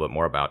explain a little bit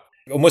more about.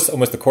 Almost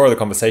the core of the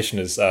conversation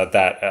is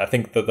that I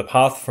think that the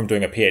path from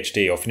doing a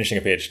PhD or finishing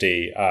a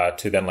PhD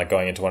to then like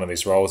going into one of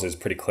these roles is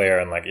pretty clear,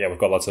 and like we've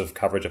got lots of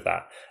coverage of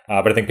that.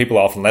 But I think people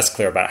are often less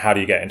clear about how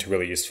do you get into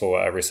really useful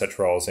research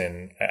roles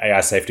in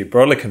AI safety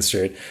broadly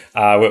construed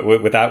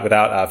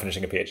without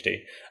finishing a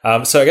PhD.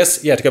 So I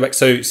guess to go back.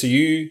 So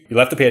you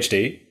left the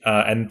PhD,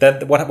 and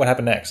then what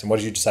happened next, and what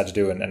did you decide to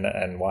do,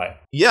 and why?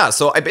 Yeah,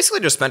 so I basically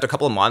just spent a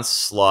couple of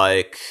months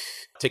like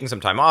taking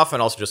some time off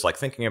and also just like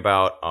thinking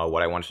about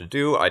what I wanted to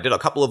do. I did a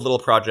couple of little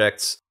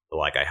projects.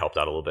 Like I helped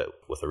out a little bit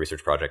with a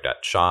research project at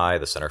SHI,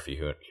 the Center for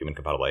Human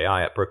Compatible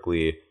AI at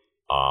Berkeley.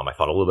 I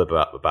thought a little bit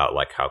about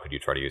like how could you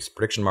try to use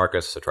prediction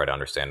markets to try to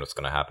understand what's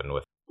going to happen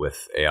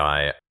with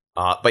AI.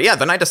 But yeah,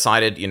 then I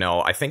decided,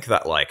 I think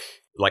that like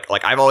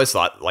I've always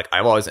thought, like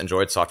I've always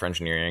enjoyed software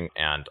engineering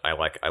and I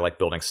like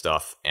building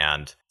stuff.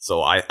 And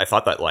so I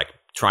thought that like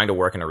trying to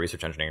work in a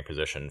research engineering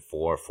position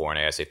for an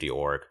AI safety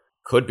org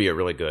could be a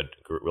really good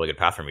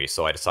path for me.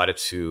 So I decided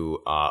to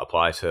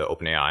apply to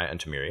OpenAI and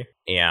to Miri.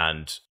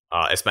 And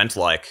I spent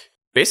like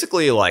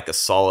basically like a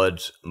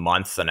solid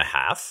month and a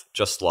half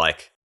just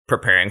like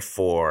preparing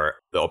for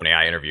the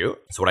OpenAI interview.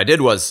 So what I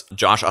did was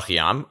Josh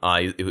Achiam,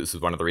 who's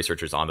one of the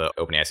researchers on the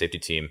OpenAI safety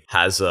team,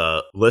 has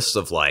a list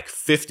of like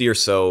 50 or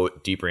so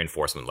deep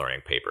reinforcement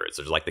learning papers.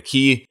 There's like the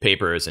key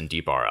papers in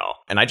DeepRL.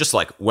 And I just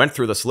like went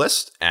through this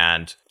list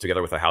and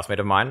together with a housemate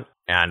of mine,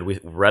 and we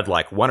read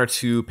like 1 or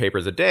 2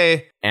 papers a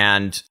day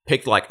and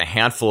picked like a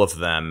handful of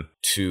them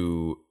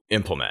to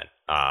implement.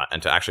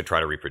 And to actually try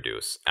to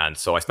reproduce. And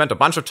so I spent a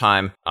bunch of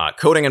time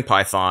coding in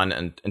Python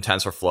and in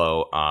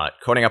TensorFlow,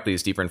 coding up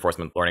these deep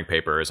reinforcement learning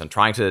papers and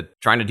trying to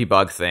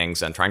debug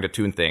things and trying to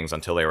tune things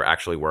until they were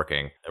actually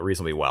working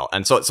reasonably well.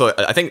 And so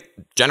I think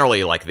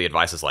generally like the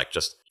advice is like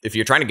just if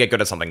you're trying to get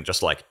good at something,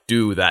 just like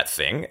do that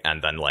thing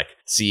and then like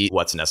see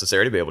what's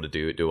necessary to be able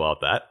to do well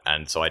at that.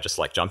 And so I just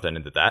like jumped in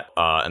and did that.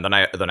 And then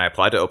I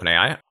applied to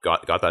OpenAI,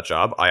 got that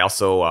job. I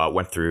also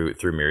went through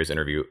Miri's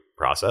interview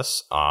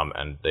process,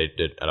 and they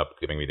did end up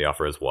giving me the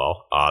offer as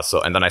well.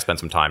 And then I spent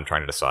some time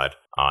trying to decide,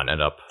 and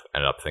ended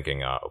up thinking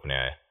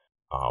OpenAI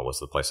was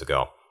the place to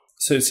go.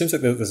 So it seems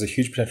like there's a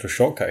huge potential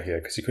shortcut here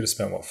because you could have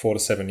spent 4 to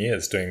 7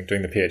 years doing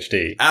the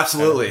PhD.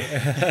 Absolutely.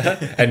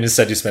 And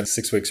instead you spent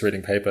 6 weeks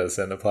reading papers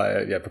and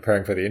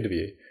preparing for the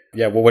interview.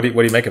 Yeah. Well, what do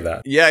you make of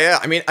that? Yeah.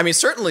 I mean,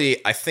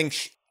 certainly, I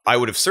think I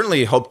would have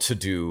certainly hoped to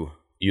do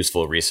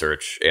useful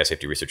research, AI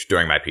safety research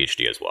during my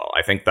PhD as well.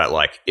 I think that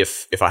like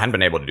if I hadn't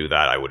been able to do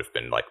that, I would have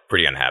been like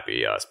pretty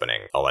unhappy spending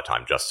all that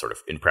time just sort of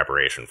in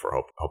preparation for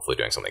hopefully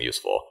doing something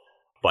useful.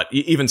 But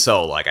even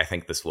so, like I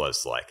think this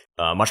was like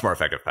a much more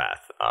effective path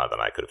than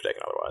I could have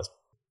taken otherwise.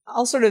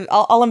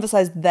 I'll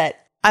emphasize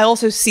that I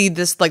also see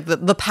this like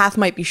the path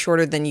might be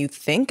shorter than you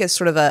think as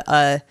sort of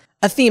a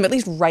theme, at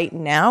least right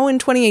now in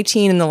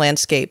 2018 in the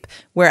landscape,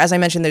 where as I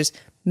mentioned, there's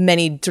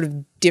many sort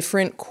of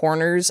different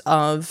corners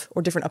of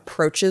or different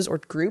approaches or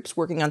groups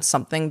working on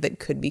something that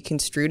could be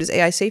construed as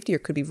AI safety or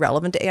could be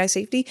relevant to AI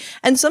safety.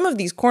 And some of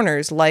these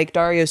corners, like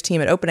Dario's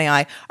team at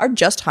OpenAI, are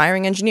just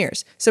hiring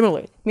engineers.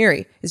 Similarly,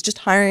 Miri is just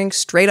hiring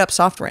straight up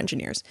software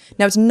engineers.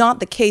 Now, it's not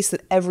the case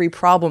that every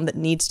problem that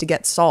needs to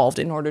get solved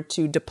in order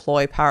to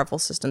deploy powerful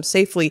systems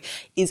safely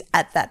is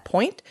at that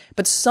point,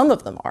 but some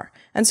of them are.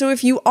 And so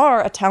if you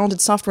are a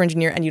talented software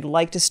engineer and you'd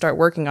like to start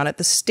working on it,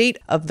 the state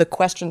of the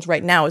questions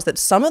right now is that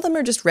some of them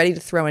are just ready to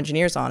throw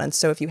engineers on. And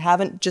so if you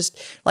haven't just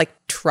like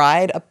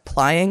tried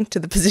applying to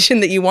the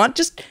position that you want,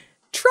 just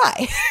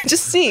try,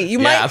 just see. You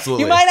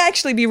might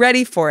actually be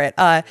ready for it.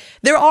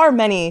 There are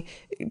many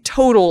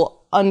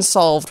total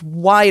unsolved,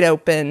 wide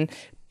open,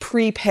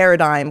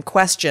 pre-paradigm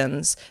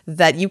questions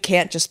that you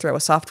can't just throw a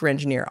software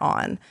engineer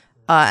on.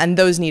 And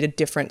those need a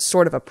different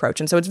sort of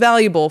approach. And so it's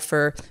valuable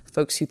for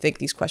folks who think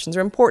these questions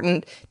are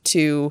important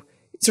to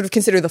sort of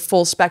consider the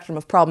full spectrum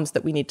of problems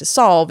that we need to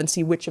solve and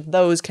see which of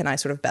those can I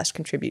sort of best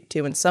contribute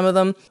to. And some of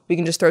them we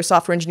can just throw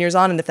software engineers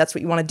on, and if that's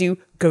what you want to do,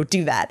 go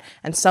do that.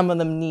 And some of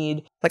them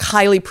need like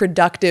highly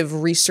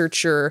productive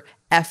researcher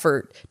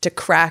effort to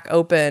crack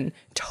open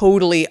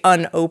totally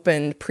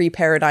unopened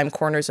pre-paradigm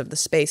corners of the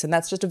space. And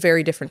that's just a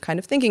very different kind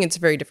of thinking. It's a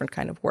very different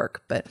kind of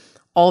work. But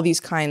all these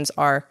kinds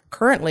are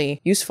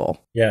currently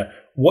useful. Yeah.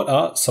 What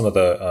are some of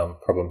the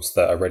problems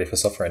that are ready for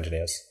software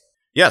engineers?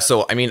 Yeah,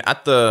 so I mean, on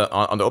the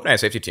OpenAI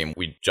safety team,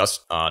 we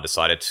just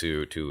decided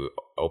to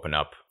open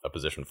up a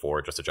position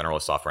for just a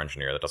generalist software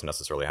engineer that doesn't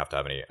necessarily have to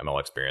have any ML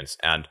experience.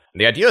 And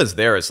the idea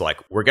is like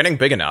we're getting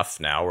big enough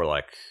now. We're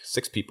like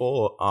 6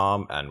 people,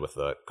 and with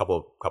a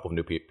couple of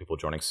new people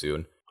joining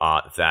soon,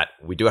 that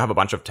we do have a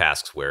bunch of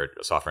tasks where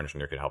a software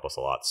engineer can help us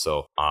a lot.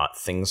 So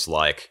things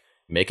like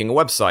making a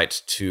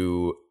website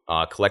to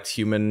collect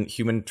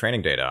human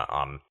training data,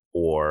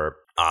 or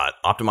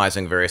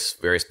optimizing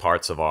various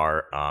parts of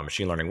our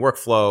machine learning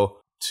workflow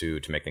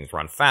to make things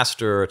run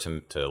faster,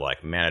 to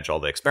like manage all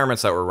the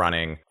experiments that we're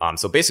running.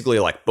 So basically,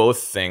 like both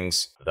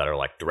things that are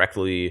like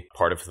directly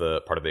part of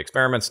the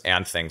experiments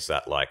and things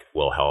that like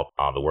will help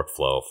the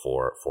workflow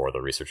for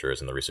the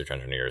researchers and the research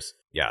engineers.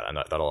 Yeah, and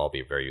that'll all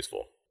be very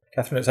useful.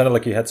 Catherine, it sounded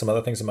like you had some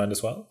other things in mind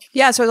as well.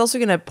 Yeah, so I was also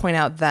going to point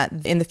out that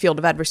in the field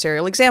of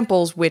adversarial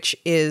examples, which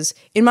is,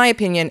 in my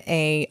opinion,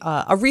 a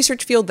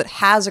research field that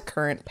has a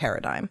current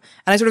paradigm.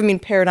 And I sort of mean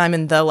paradigm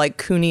in the like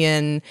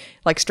Kuhnian,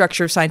 like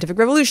structure of scientific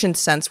revolution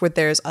sense, where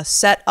there's a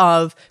set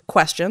of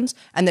questions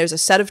and there's a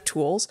set of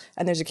tools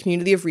and there's a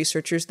community of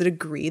researchers that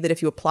agree that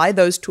if you apply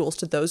those tools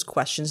to those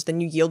questions, then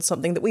you yield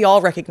something that we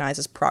all recognize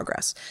as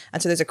progress.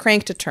 And so there's a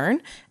crank to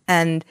turn.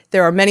 And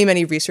there are many,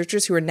 many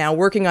researchers who are now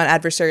working on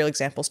adversarial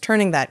examples,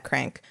 turning that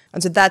crank.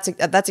 And so that's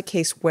a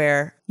case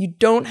where you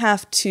don't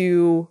have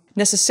to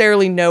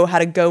necessarily know how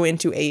to go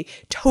into a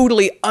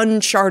totally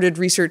uncharted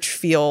research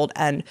field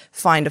and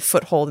find a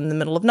foothold in the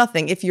middle of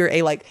nothing. If you're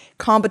a like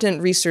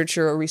competent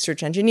researcher or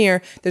research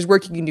engineer, there's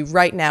work you can do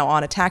right now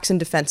on attacks and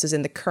defenses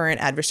in the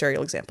current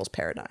adversarial examples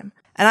paradigm.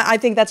 And I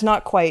think that's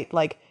not quite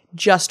like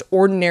just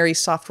ordinary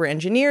software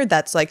engineer.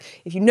 That's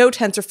like, if you know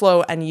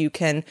TensorFlow and you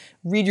can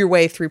read your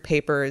way through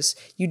papers,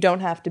 you don't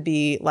have to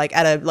be like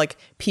at a like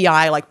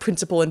PI, like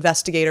principal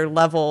investigator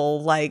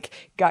level, like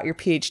got your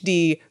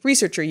PhD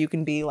researcher. You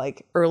can be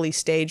like early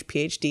stage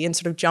PhD and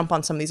sort of jump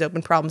on some of these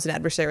open problems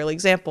and adversarial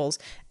examples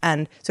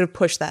and sort of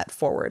push that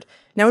forward.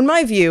 Now, in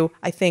my view,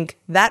 I think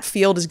that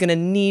field is going to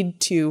need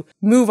to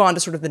move on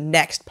to sort of the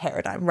next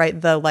paradigm, right?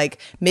 The like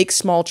make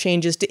small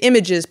changes to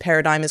images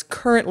paradigm is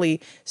currently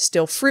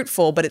still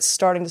fruitful, but it's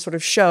starting to sort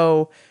of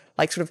show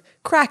like sort of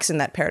cracks in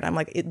that paradigm.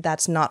 Like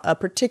that's not a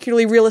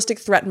particularly realistic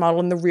threat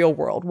model in the real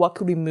world. What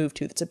could we move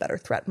to that's a better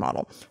threat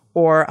model?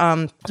 Or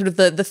sort of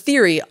the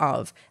theory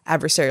of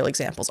adversarial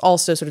examples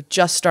also sort of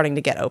just starting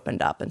to get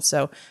opened up. And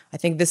so I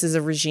think this is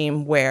a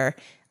regime where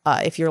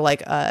if you're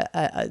like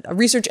a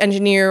research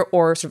engineer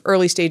or sort of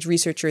early stage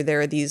researcher,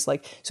 there are these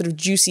like sort of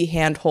juicy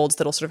handholds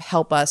that'll sort of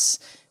help us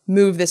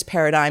move this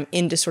paradigm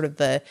into sort of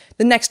the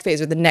next phase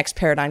or the next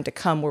paradigm to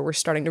come, where we're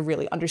starting to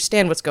really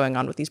understand what's going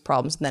on with these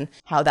problems and then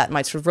how that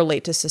might sort of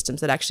relate to systems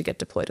that actually get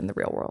deployed in the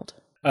real world.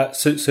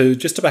 So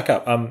just to back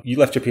up, you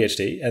left your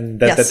PhD and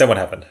then what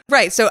happened?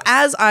 Right. So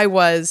as I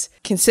was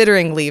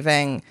considering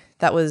leaving,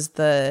 that was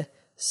the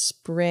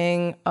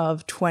spring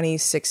of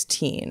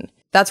 2016.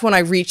 That's when I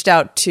reached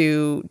out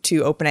to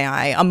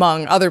OpenAI,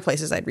 among other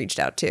places I'd reached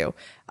out to,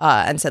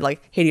 and said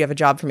like, hey, do you have a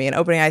job for me? And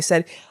OpenAI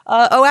said,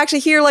 oh, actually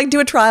here, like do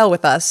a trial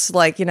with us.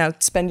 Like, you know,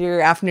 spend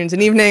your afternoons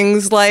and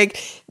evenings, like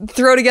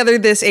throw together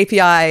this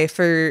API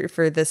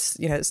for this,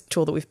 you know,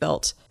 tool that we've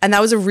built. And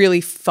that was a really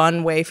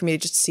fun way for me to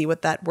just see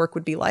what that work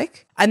would be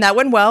like. And that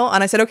went well.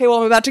 And I said, okay, well,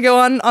 I'm about to go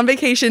on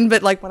vacation,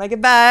 but like when I get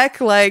back,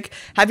 like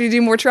happy to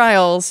do more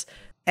trials.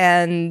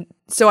 And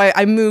so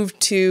I moved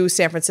to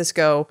San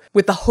Francisco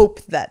with the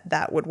hope that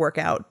that would work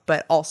out,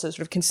 but also sort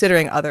of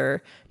considering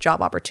other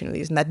job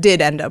opportunities. And that did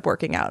end up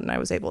working out. And I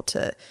was able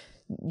to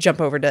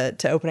jump over to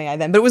OpenAI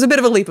then. But it was a bit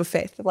of a leap of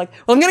faith. I'm like,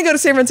 well, I'm going to go to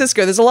San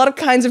Francisco. There's a lot of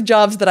kinds of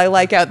jobs that I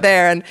like out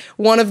there. And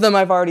one of them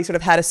I've already sort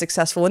of had a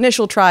successful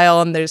initial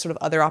trial. And there's sort of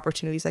other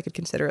opportunities I could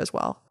consider as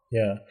well.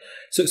 Yeah.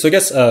 So I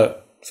guess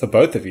for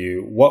both of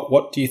you,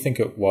 what do you think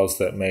it was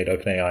that made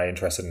OpenAI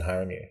interested in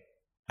hiring you?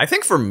 I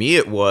think for me,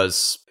 it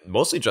was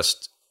mostly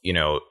just, you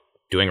know,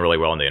 doing really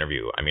well in the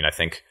interview. I mean, I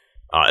think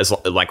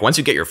like once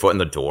you get your foot in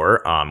the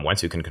door,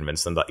 once you can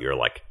convince them that you're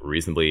like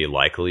reasonably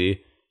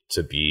likely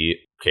to be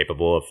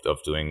capable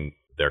of doing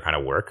their kind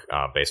of work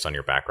based on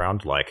your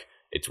background, like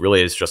it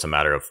really is just a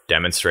matter of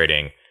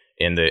demonstrating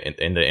in the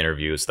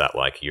interviews that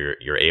like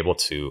you're able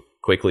to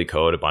quickly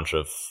code a bunch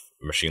of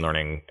machine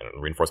learning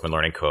and reinforcement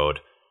learning code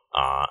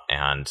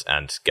and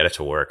get it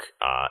to work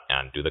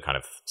and do the kind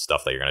of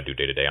stuff that you're going to do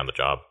day to day on the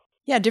job.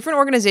 Yeah, different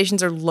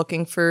organizations are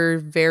looking for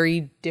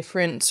very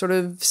different sort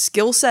of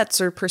skill sets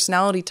or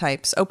personality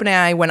types.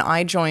 OpenAI, when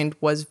I joined,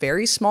 was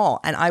very small,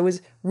 and I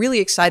was really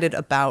excited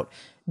about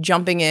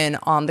jumping in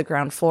on the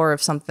ground floor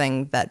of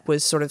something that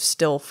was sort of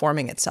still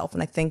forming itself.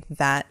 And I think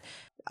that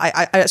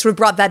I sort of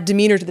brought that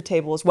demeanor to the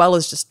table, as well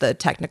as just the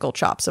technical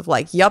chops of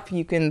like, yup,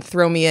 you can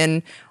throw me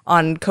in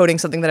on coding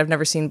something that I've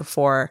never seen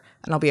before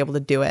and I'll be able to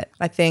do it.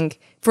 I think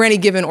for any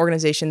given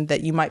organization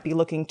that you might be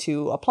looking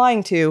to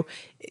applying to,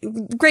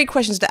 great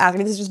questions to ask. I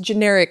mean, this is just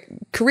generic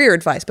career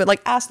advice, but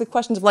like ask the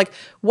questions of like,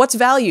 what's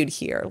valued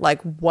here?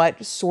 Like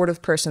what sort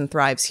of person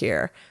thrives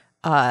here?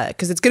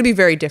 Because it's going to be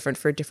very different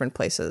for different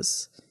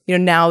places.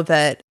 now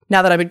that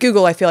I'm at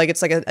Google, I feel like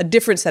it's like a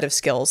different set of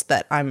skills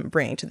that I'm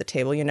bringing to the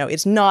table.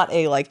 It's not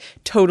a like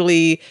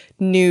totally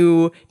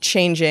new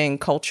changing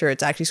culture.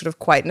 It's actually sort of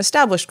quite an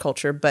established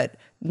culture. But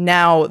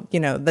now,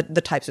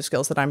 the types of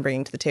skills that I'm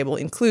bringing to the table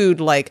include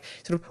like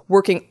sort of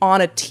working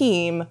on a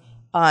team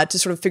to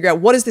sort of figure out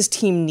what does this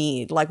team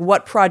need? Like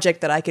what project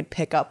that I could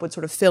pick up would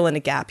sort of fill in a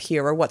gap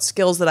here, or what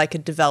skills that I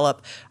could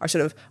develop are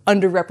sort of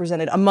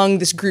underrepresented among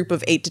this group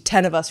of 8 to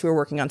 10 of us who are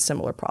working on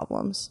similar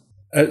problems.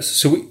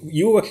 So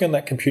you were working on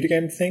that computer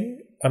game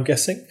thing, I'm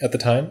guessing, at the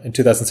time, in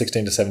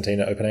 2016 to 17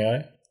 at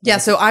OpenAI? Yeah,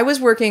 so I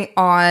was working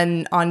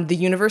on the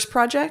Universe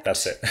project.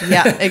 That's it.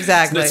 Yeah,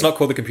 exactly. It's not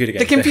called the computer game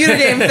thing. The computer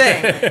game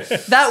thing.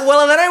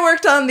 Then I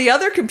worked on the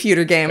other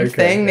computer game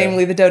thing,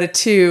 namely the Dota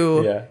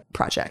 2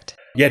 project.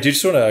 Yeah, do you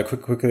just want to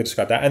quickly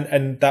describe that?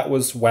 And that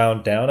was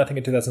wound down, I think,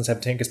 in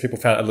 2017, because people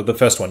found the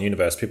first one,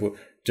 Universe, people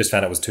just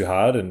found it was too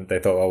hard, and they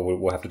thought,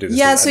 we'll have to do this.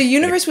 Yeah, so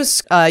Universe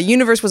was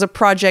a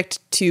project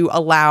to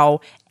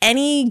allow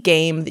any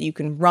game that you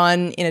can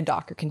run in a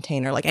Docker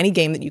container, like any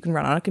game that you can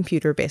run on a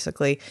computer,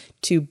 basically,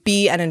 to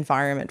be an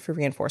environment for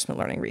reinforcement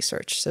learning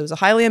research. So it was a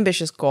highly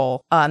ambitious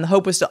goal, and the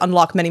hope was to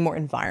unlock many more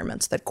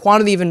environments. That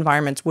quantity of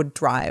environments would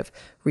drive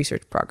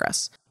research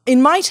progress. In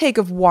my take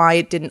of why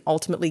it didn't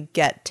ultimately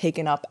get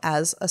taken up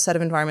as a set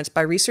of environments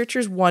by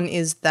researchers, one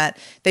is that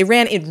they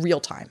ran in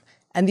real time.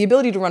 And the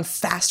ability to run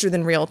faster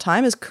than real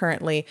time is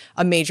currently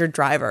a major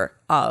driver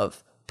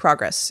of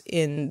progress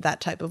in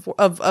that type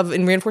of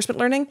in reinforcement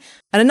learning.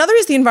 And another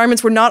is the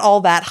environments were not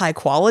all that high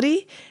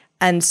quality.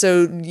 And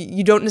so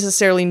you don't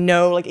necessarily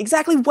know like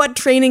exactly what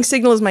training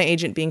signal is my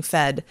agent being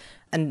fed.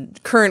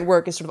 And current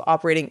work is sort of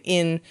operating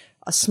in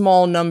a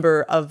small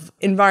number of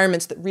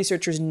environments that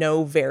researchers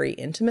know very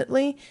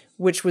intimately,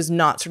 which was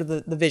not sort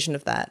of the vision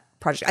of that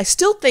project. I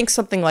still think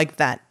something like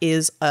that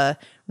is a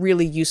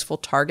really useful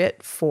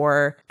target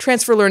for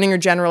transfer learning or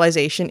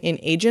generalization in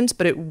agents,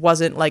 but it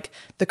wasn't like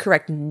the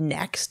correct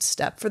next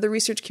step for the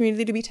research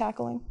community to be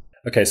tackling.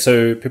 Okay,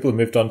 so people have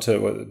moved on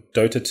to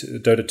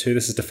Dota 2.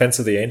 This is Defense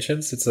of the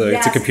Ancients. It's a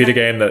computer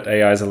game that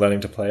AIs are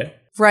learning to play.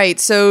 Right.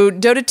 So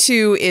Dota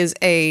 2 is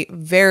a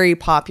very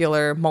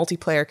popular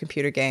multiplayer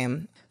computer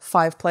game.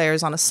 5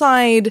 players on a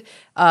side,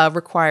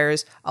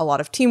 requires a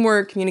lot of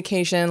teamwork,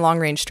 communication,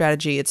 long-range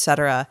strategy,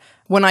 etc.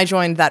 When I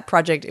joined that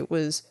project, it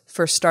was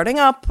first starting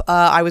up.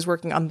 I was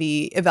working on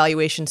the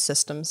evaluation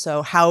system.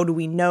 So how do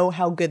we know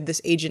how good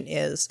this agent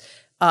is?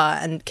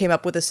 And came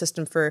up with a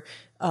system for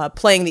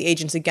playing the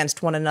agents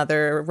against one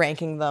another,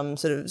 ranking them,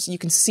 sort of so you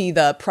can see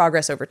the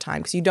progress over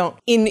time. Because you don't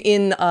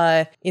in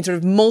sort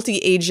of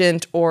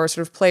multi-agent or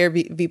sort of player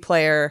v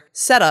player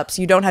setups,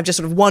 you don't have just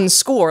sort of one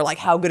score like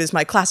how good is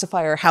my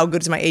classifier, how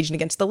good is my agent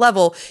against the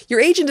level. Your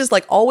agent is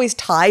like always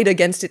tied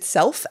against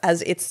itself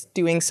as it's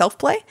doing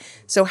self-play.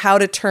 So how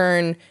to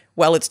turn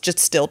it's just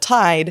still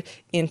tied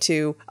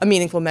into a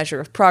meaningful measure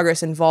of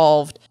progress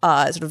involved,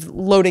 sort of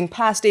loading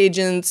past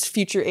agents,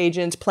 future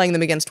agents, playing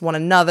them against one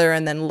another,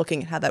 and then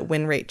looking at how that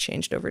win rate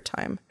changed over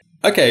time.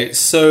 Okay,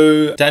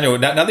 so Daniel,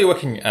 now that you're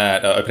working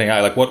at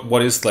OpenAI, like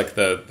what is like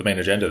the main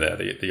agenda there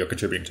that you're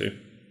contributing to?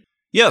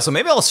 Yeah, so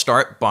maybe I'll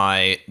start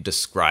by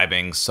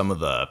describing some of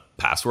the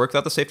past work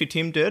that the safety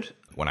team did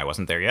when I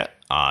wasn't there yet.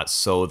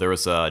 So there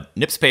was a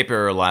NIPS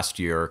paper last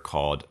year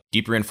called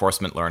Deep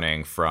Reinforcement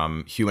Learning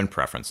from Human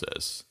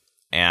Preferences.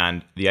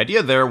 And the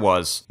idea there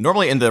was,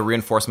 normally in the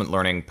reinforcement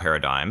learning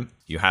paradigm,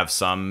 you have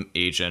some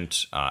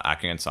agent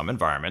acting in some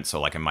environment. So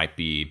like it might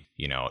be,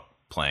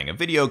 playing a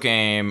video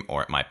game,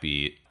 or it might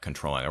be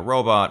controlling a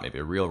robot, maybe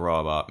a real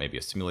robot, maybe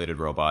a simulated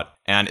robot.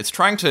 And it's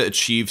trying to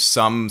achieve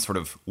some sort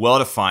of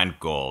well-defined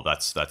goal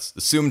that's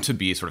assumed to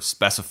be sort of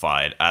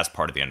specified as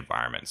part of the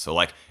environment. So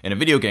like in a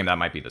video game, that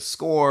might be the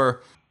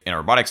score. In a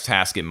robotics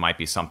task, it might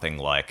be something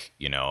like,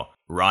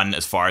 run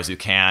as far as you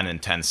can in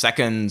 10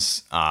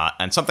 seconds,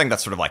 and something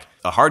that's sort of like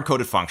a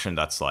hard-coded function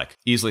that's like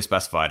easily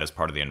specified as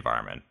part of the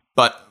environment.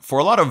 But for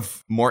a lot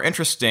of more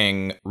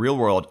interesting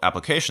real-world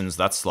applications,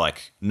 that's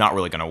like not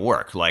really going to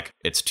work. Like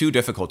it's too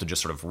difficult to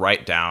just sort of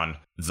write down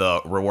the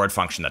reward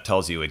function that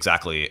tells you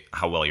exactly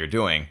how well you're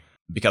doing,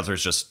 because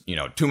there's just,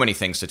 too many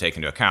things to take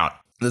into account.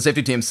 The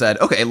safety team said,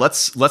 okay,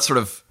 let's sort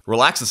of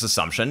relax this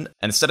assumption.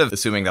 And instead of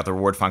assuming that the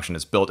reward function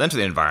is built into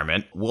the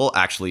environment, we'll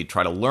actually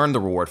try to learn the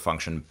reward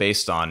function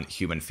based on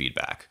human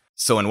feedback.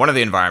 So in one of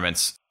the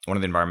environments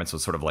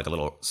was sort of like a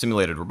little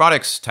simulated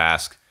robotics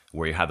task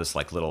where you had this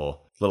like little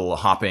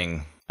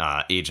hopping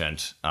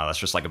agent that's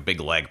just like a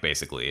big leg,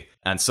 basically.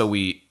 And so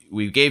we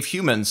gave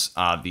humans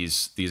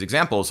these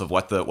examples of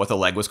what the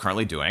leg was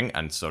currently doing,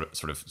 and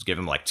sort of gave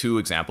them like 2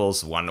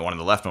 examples, one on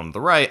the left, one on the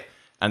right.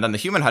 And then the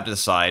human had to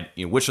decide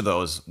which of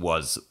those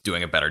was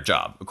doing a better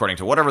job, according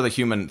to whatever the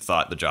human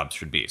thought the job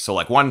should be. So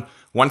like one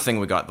thing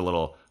we got the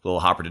little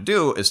hopper to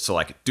do is to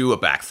like do a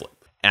backflip.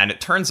 And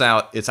it turns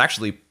out it's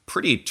actually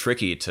pretty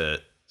tricky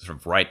to sort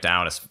of write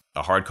down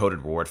a hard-coded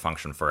reward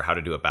function for how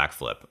to do a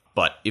backflip.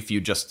 But if you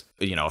just,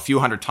 a few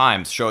hundred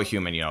times show a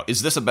human,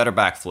 is this a better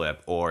backflip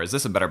or is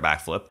this a better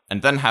backflip?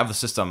 And then have the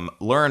system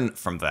learn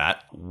from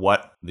that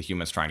what the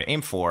human's trying to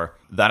aim for,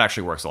 that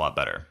actually works a lot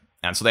better.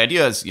 And so the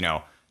idea is,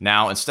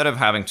 now instead of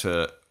having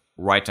to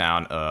write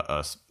down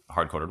a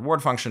hard-coded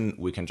reward function,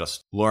 we can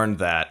just learn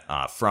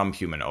that from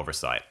human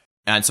oversight.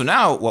 And so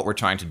now what we're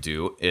trying to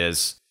do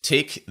is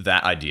take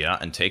that idea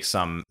and take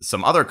some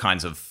other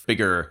kinds of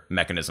bigger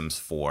mechanisms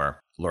for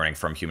learning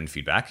from human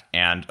feedback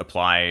and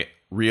apply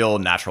real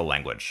natural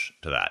language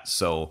to that.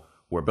 So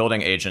we're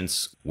building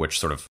agents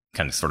which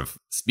can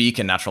speak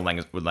in natural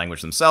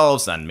language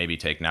themselves and maybe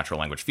take natural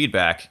language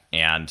feedback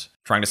and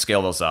trying to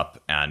scale those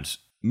up and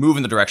move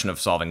in the direction of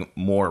solving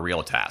more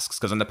real tasks.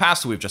 Because in the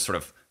past, we've just sort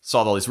of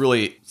solved all these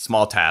really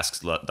small tasks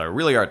that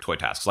really are toy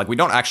tasks. Like, we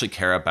don't actually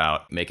care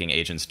about making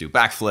agents do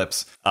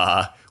backflips.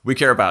 We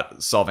care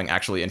about solving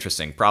actually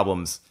interesting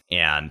problems,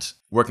 and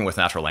working with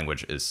natural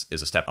language is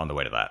a step on the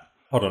way to that.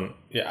 Hold on.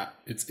 Yeah,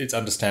 it's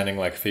understanding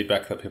like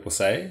feedback that people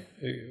say.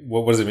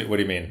 What does it mean? What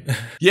do you mean?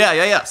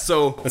 Yeah.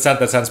 So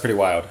that sounds pretty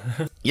wild.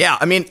 Yeah,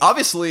 I mean,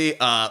 obviously,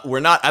 we're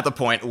not at the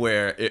point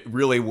where it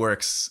really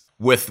works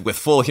with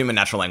full human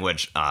natural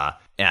language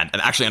and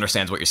actually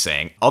understands what you're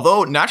saying.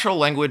 Although natural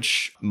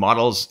language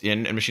models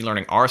in machine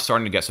learning are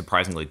starting to get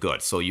surprisingly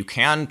good. So you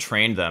can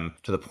train them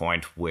to the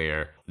point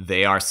where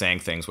they are saying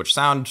things which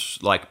sound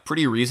like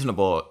pretty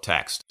reasonable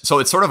text. So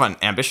it's sort of an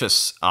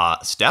ambitious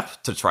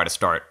step to try to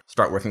start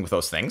working with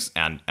those things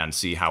and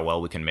see how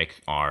well we can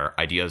make our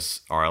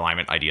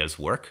alignment ideas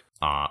work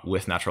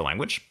with natural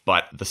language.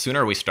 But the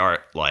sooner we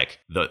start, like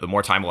the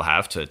more time we'll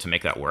have to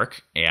make that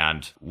work.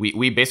 And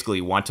we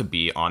basically want to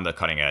be on the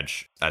cutting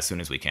edge as soon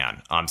as we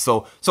can.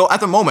 So at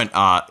the moment,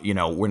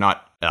 we're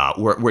not.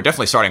 We're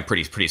definitely starting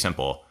pretty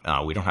simple.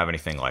 We don't have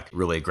anything like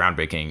really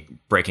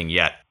breaking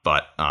yet,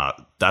 but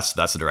that's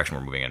the direction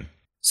we're moving in.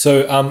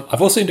 So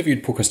I've also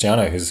interviewed Paul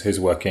Cristiano, who's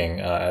working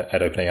at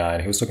OpenAI,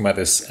 and he was talking about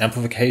this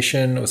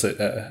amplification. Was it?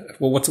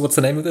 What's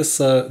the name of this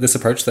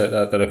approach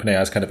that OpenAI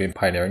has kind of been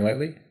pioneering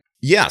lately?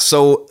 Yeah.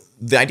 So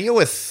the idea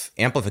with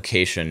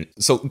amplification.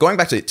 So going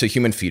back to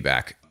human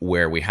feedback,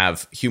 where we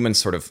have humans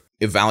sort of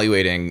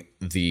evaluating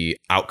the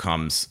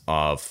outcomes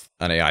of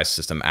an AI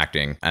system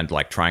acting and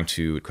like trying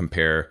to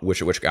compare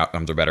which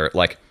outcomes are better.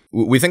 Like,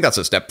 we think that's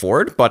a step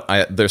forward, but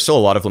there's still a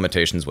lot of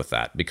limitations with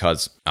that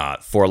because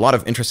for a lot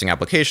of interesting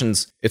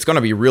applications, it's going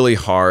to be really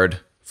hard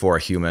for a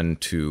human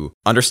to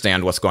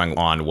understand what's going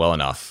on well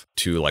enough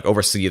to like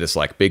oversee this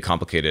like big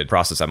complicated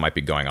process that might be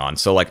going on.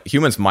 So like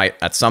humans might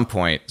at some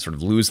point sort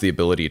of lose the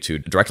ability to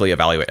directly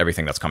evaluate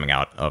everything that's coming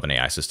out of an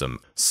AI system.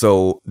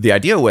 So the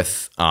idea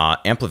with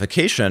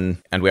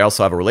amplification, and we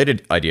also have a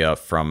related idea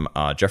from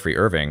Jeffrey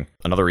Irving,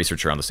 another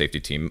researcher on the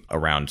safety team,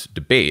 around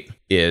debate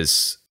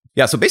is,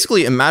 so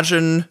basically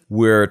imagine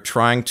we're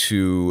trying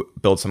to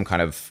build some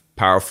kind of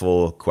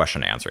powerful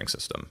question answering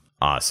system.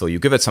 So you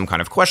give it some kind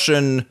of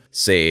question,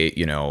 say,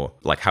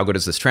 like, how good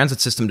is this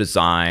transit system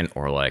design?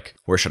 Or like,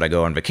 where should I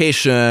go on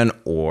vacation?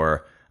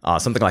 Or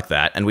something like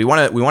that. And we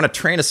want to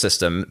train a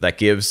system that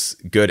gives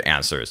good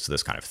answers to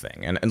this kind of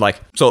thing. And like,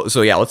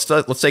 so yeah, let's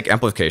take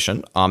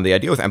amplification. The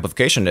idea with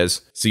amplification is,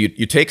 so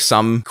you take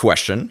some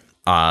question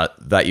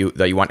that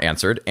you want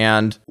answered.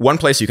 And one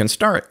place you can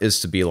start is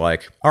to be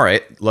like, all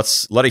right,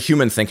 let's let a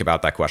human think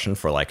about that question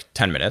for like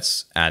 10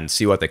 minutes and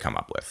see what they come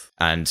up with.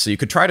 And so you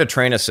could try to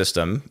train a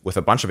system with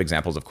a bunch of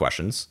examples of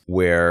questions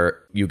where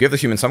you give the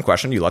human some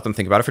question, you let them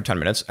think about it for 10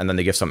 minutes, and then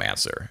they give some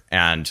answer.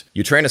 And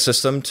you train a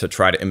system to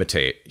try to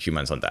imitate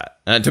humans on that.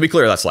 And to be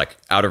clear, that's like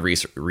out of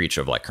reach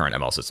of like current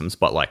ML systems.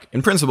 But like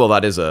in principle,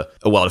 that is a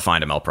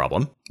well-defined ML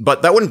problem.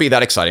 But that wouldn't be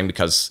that exciting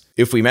because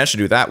if we managed to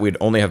do that, we'd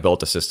only have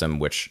built a system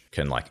which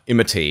can like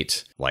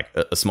imitate like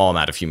a small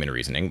amount of human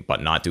reasoning,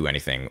 but not do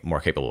anything more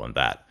capable than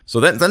that. So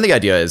then the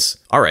idea is,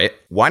 all right,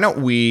 why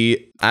don't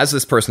we, as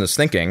this person is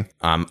thinking,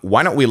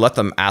 why don't we let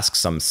them ask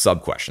some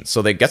sub-questions?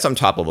 So they get some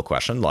top-level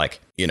question like,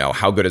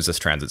 how good is this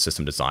transit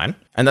system design?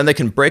 And then they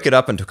can break it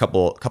up into a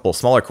couple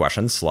smaller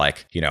questions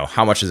like,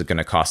 how much is it going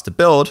to cost to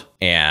build?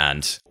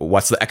 And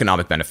what's the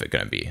economic benefit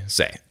going to be,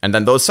 say? And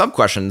then those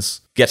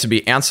sub-questions get to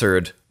be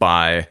answered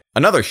by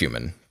another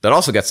human that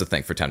also gets to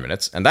think for 10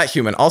 minutes. And that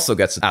human also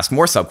gets to ask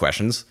more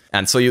sub-questions.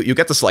 And so you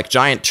get this like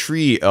giant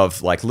tree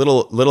of like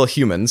little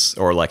humans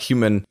or like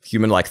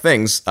human-like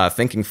things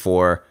thinking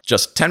for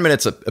just 10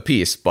 minutes a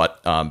piece,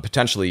 but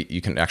potentially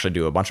you can actually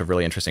do a bunch of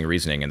really interesting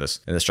reasoning in this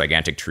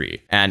gigantic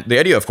tree. And the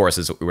idea, of course,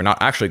 is we're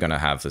not actually going to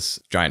have this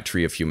giant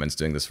tree of humans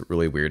doing this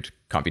really weird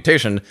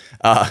computation.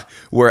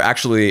 We're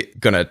actually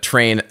going to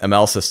train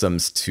ML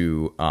systems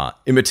to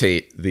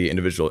imitate the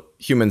individual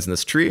humans in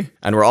this tree.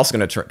 And we're also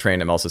going to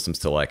train ML systems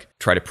to like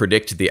try to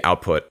predict the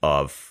output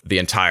of the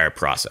entire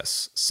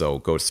process. So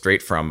go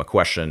straight from a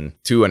question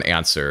to an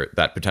answer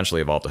that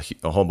potentially evolved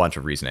a whole bunch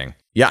of reasoning.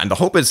 Yeah, and the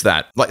hope is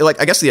that, like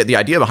I guess the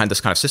idea behind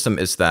this kind of system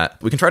is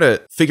that we can try to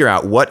figure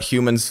out what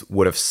humans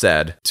would have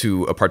said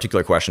to a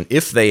particular question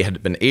if they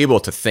had been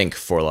able to think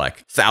for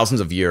like thousands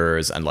of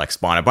years and like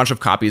spawn a bunch of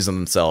copies of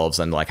themselves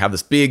and like have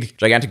this big,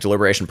 gigantic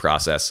deliberation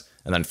process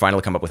and then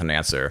finally come up with an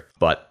answer.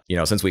 But,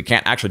 since we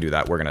can't actually do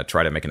that, we're going to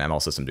try to make an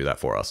ML system do that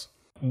for us.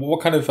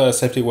 What kind of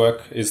safety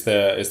work is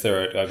there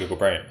at Google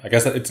Brain? I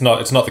guess it's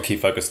not the key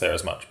focus there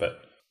as much,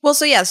 but... Well,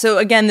 so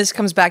again, this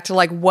comes back to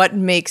like what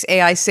makes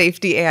AI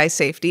safety.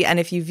 And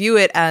if you view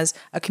it as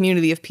a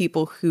community of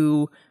people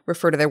who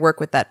refer to their work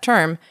with that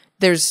term,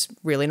 there's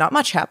really not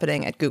much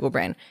happening at Google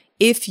Brain.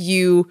 If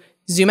you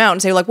zoom out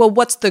and say like, well,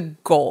 what's the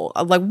goal?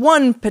 Like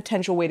one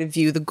potential way to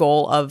view the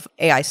goal of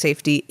AI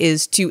safety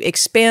is to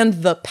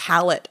expand the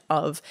palette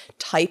of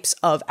types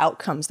of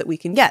outcomes that we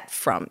can get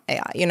from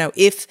AI. You know,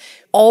 if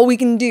all we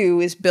can do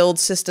is build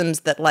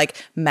systems that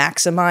like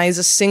maximize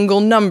a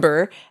single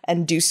number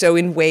and do so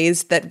in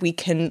ways that we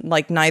can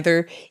like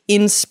neither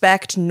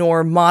inspect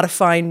nor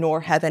modify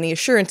nor have any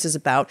assurances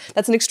about,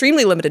 that's an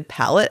extremely limited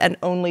palette and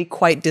only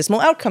quite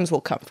dismal outcomes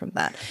will come from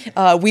that.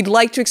 We'd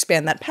like to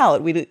expand that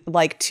palette. We'd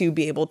like to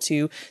be able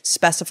to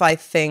specify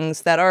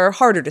things that are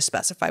harder to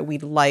specify.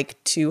 We'd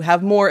like to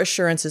have more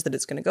assurances that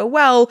it's going to go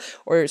well,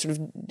 or sort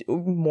of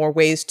more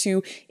ways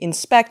to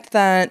inspect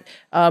that,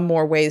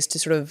 more ways to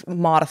sort of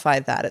modify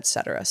that, et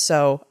cetera.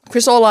 So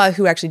Chris Olah,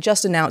 who actually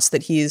just announced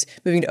that he's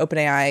moving to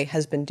OpenAI,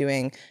 has been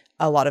doing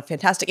a lot of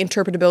fantastic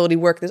interpretability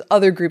work. There's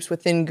other groups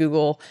within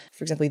Google,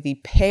 for example, the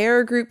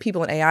PAIR group,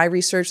 People in AI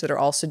Research, that are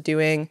also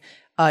doing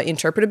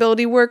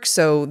interpretability work.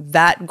 So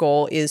that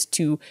goal is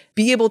to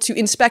be able to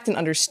inspect and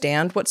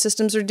understand what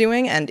systems are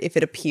doing. And if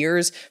it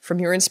appears from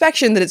your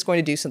inspection that it's going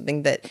to do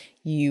something that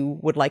you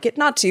would like it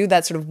not to,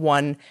 that's sort of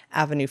one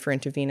avenue for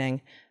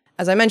intervening.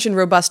 As I mentioned,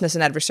 robustness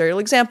and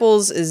adversarial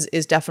examples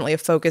is definitely a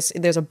focus.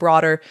 There's a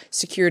broader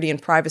security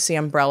and privacy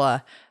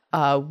umbrella,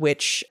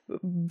 which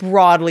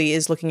broadly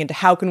is looking into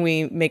how can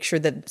we make sure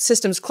that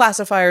systems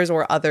classifiers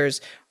or others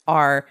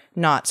are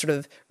not sort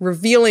of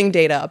revealing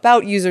data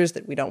about users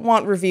that we don't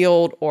want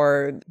revealed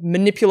or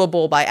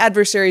manipulable by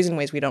adversaries in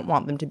ways we don't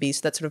want them to be. So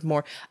that's sort of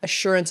more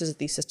assurances that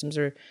these systems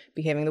are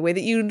behaving the way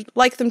that you'd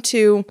like them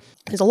to.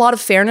 There's a lot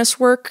of fairness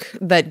work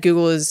that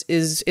Google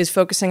is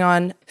focusing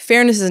on.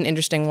 Fairness is an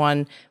interesting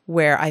one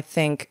where I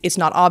think it's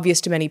not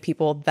obvious to many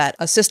people that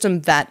a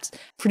system that's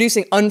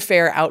producing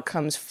unfair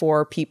outcomes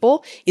for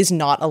people is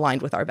not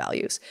aligned with our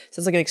values. So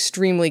it's like an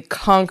extremely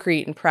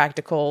concrete and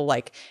practical,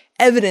 like,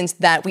 evidence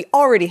that we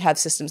already have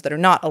systems that are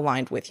not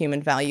aligned with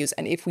human values.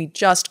 And if we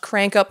just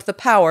crank up the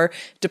power,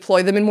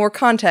 deploy them in more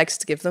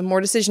context, give them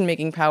more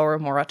decision-making power,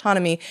 more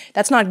autonomy,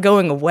 that's not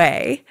going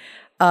away.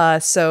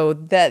 So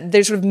that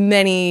there's sort of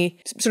many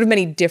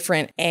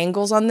different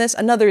angles on this.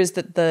 Another is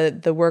that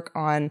the work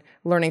on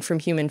learning from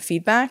human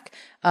feedback.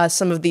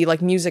 Some of the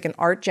like music and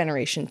art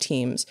generation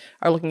teams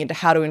are looking into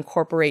how to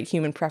incorporate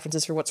human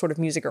preferences for what sort of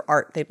music or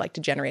art they'd like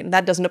to generate. And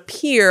that doesn't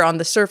appear on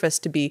the surface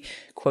to be,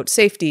 quote,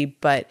 safety.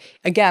 But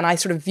again, I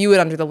sort of view it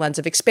under the lens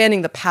of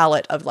expanding the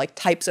palette of like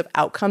types of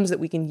outcomes that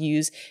we can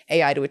use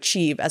AI to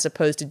achieve, as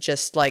opposed to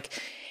just like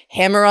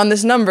hammer on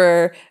this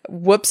number.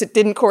 Whoops, it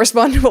didn't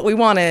correspond to what we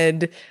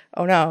wanted.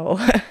 Oh no.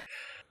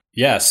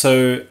 Yeah.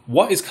 So,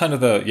 what is kind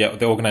of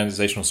the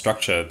organizational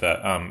structure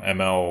that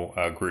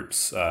ML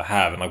groups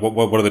have, and like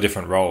what are the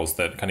different roles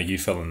that kind of you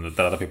fill and that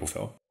other people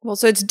fill? Well,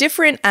 so it's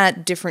different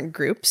at different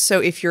groups. So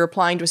if you're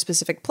applying to a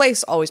specific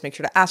place, always make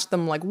sure to ask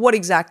them, like, what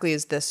exactly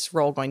is this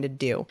role going to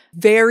do?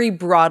 Very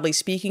broadly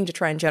speaking, to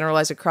try and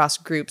generalize across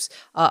groups,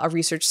 a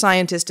research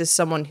scientist is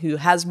someone who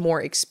has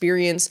more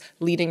experience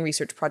leading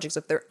research projects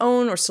of their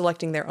own or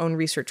selecting their own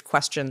research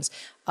questions,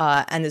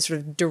 and is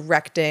sort of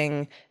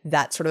directing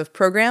that sort of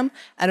program.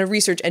 And a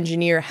research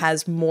engineer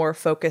has more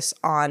focus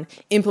on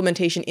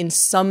implementation in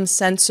some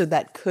sense, so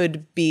that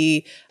could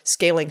be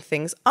scaling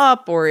things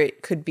up, or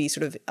it could be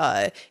sort of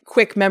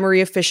quick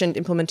memory efficient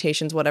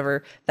implementations,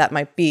 whatever that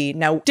might be.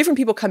 Now, different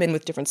people come in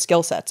with different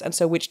skill sets, and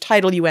so which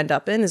title you end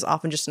up in is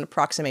often just an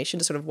approximation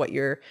to sort of what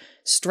your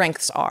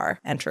strengths are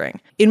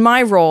entering. In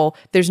my role,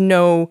 there's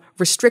no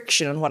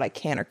restriction on what I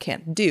can or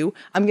can't do.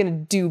 I'm going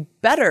to do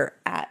better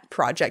at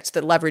projects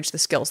that leverage the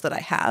skills that I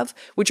have,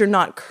 which are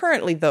not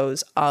currently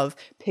those of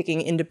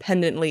picking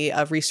independently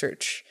of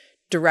research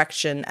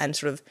direction and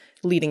sort of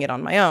leading it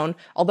on my own,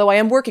 although I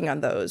am working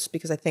on those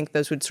because I think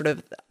those would sort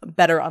of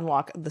better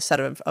unlock the set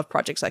of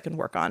projects I can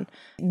work on.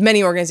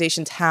 Many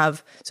organizations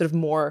have sort of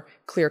more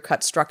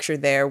clear-cut structure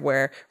there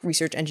where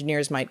research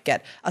engineers might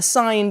get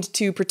assigned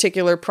to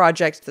particular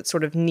projects that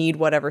sort of need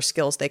whatever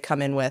skills they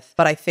come in with.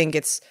 But I think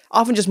it's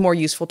often just more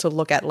useful to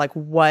look at like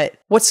what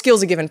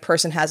skills a given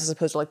person has as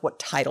opposed to like what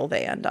title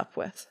they end up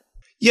with.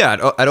 Yeah,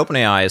 at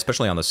OpenAI,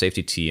 especially on the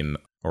safety team,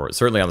 or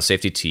certainly on the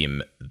safety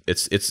team,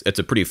 it's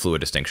a pretty fluid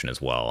distinction as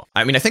well.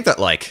 I mean, I think that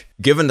like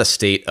given the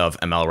state of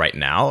ML right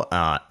now,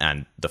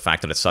 and the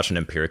fact that it's such an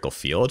empirical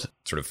field,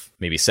 sort of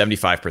maybe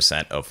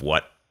 75% of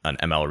what an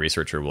ML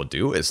researcher will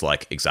do is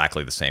like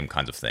exactly the same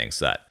kinds of things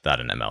that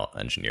an ML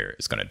engineer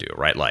is going to do,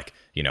 right? Like,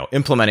 you know,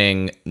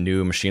 implementing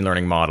new machine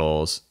learning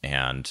models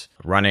and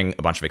running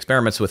a bunch of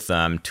experiments with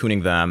them,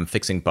 tuning them,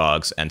 fixing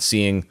bugs, and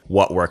seeing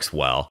what works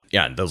well.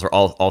 Yeah, those are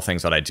all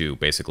things that I do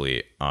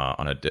basically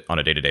on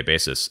a day-to-day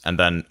basis. And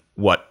then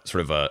what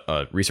sort of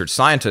a research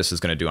scientist is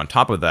going to do on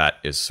top of that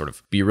is sort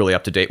of be really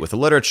up to date with the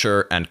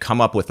literature and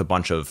come up with a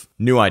bunch of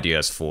new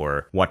ideas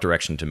for what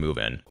direction to move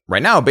in.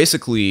 Right now,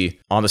 basically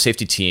on the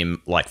safety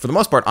team, like for the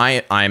most part,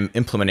 I'm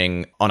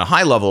implementing on a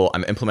high level,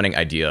 I'm implementing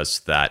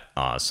ideas that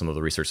some of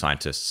the research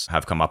scientists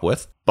have come up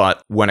with.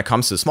 But when it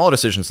comes to smaller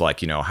decisions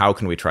like, how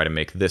can we try to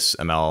make this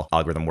ML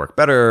algorithm work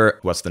better?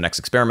 What's the next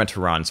experiment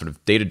to run? Sort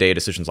of day-to-day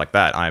decisions like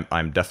that.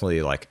 I'm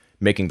definitely like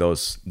making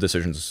those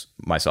decisions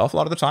myself a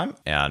lot of the time,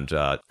 and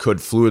could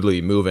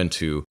fluidly move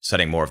into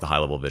setting more of the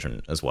high-level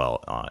vision as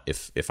well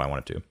if I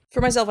wanted to. For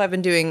myself, I've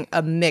been doing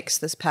a mix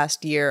this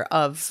past year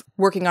of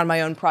working on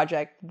my own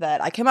project that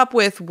I came up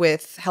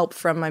with help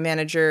from my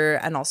manager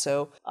and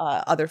also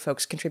other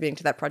folks contributing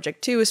to that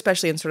project too,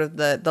 especially in sort of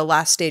the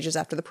last stages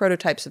after the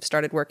prototypes have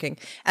started working,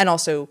 and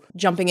also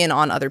jumping in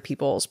on other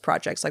people's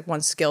projects. Like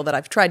one skill that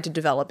I've tried to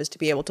develop is to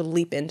be able to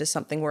leap into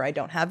something where I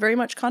don't have very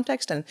much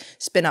context and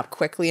spin up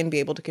quickly and be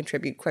able to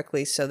contribute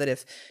quickly, so that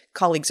if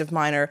colleagues of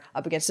mine are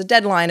up against a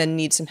deadline and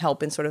need some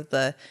help in sort of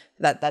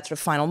that sort of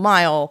final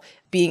mile,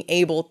 being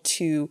able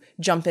to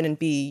jump in and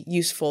be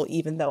useful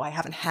even though I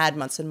haven't had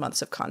months and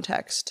months of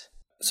context.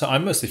 So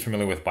I'm mostly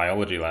familiar with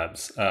biology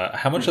labs.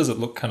 How much does it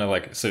look kind of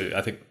like, so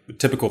I think a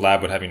typical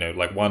lab would have,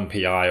 like one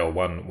PI or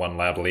one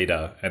lab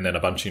leader, and then a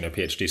bunch,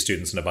 PhD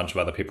students and a bunch of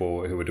other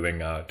people who were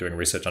doing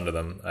research under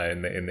them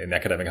in the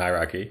academic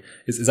hierarchy.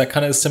 Is that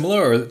kind of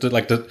similar, or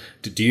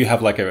do you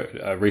have like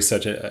a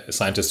research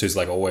scientist who's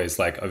like always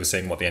like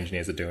overseeing what the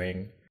engineers are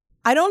doing?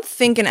 I don't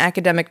think an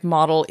academic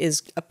model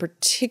is a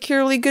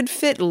particularly good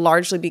fit,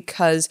 largely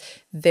because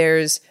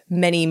there's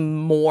many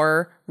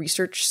more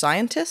research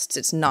scientists.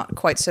 It's not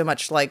quite so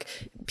much like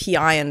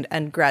PI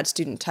and grad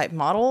student type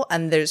model.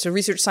 And there's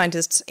research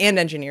scientists and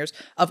engineers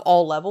of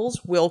all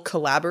levels will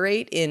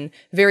collaborate in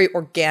very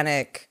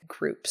organic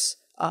groups.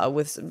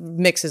 With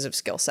mixes of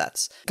skill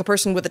sets. A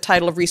person with the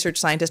title of research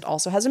scientist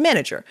also has a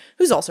manager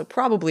who's also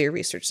probably a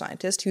research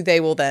scientist who they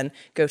will then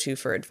go to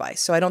for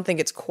advice. So I don't think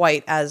it's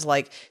quite as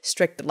like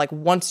strict, like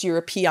once you're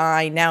a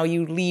PI, now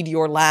you lead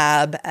your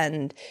lab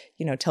and,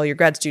 tell your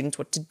grad students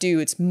what to do.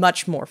 It's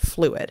much more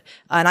fluid.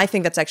 And I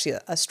think that's actually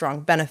a strong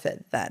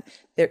benefit, that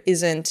there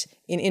isn't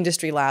in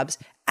industry labs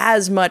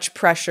as much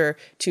pressure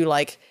to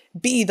like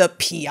be the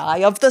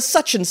PI of the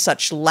such and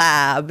such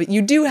lab.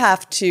 You do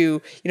have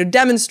to,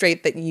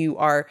 demonstrate that you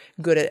are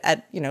good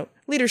at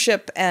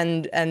leadership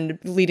and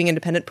leading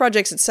independent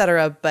projects,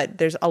 etc. But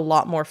there's a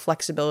lot more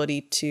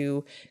flexibility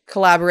to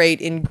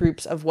collaborate in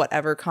groups of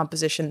whatever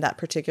composition that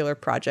particular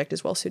project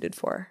is well suited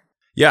for.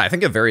 Yeah, I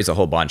think it varies a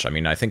whole bunch. I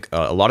mean, I think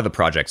a lot of the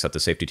projects that the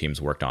safety teams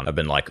worked on have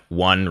been like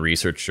one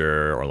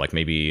researcher or like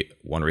maybe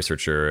one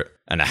researcher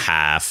and a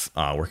half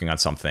working on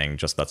something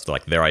just that's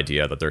like their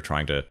idea that they're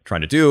trying to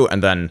do.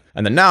 And then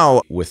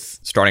now with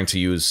starting to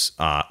use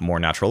more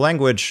natural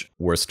language,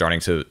 we're starting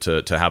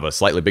to have a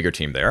slightly bigger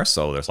team there.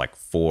 So there's like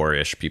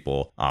 4-ish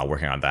people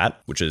working on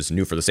that, which is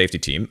new for the safety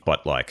team.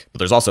 But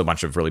there's also a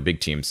bunch of really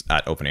big teams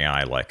at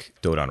OpenAI, like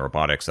Doda and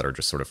Robotics, that are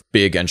just sort of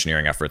big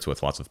engineering efforts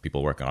with lots of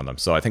people working on them.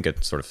 So I think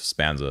it sort of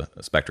spans a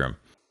spectrum.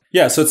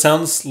 Yeah, so it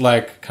sounds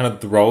like kind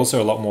of the roles are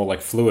a lot more like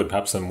fluid,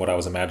 perhaps, than what I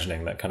was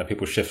imagining, that kind of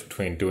people shift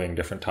between doing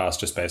different tasks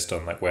just based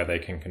on like where they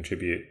can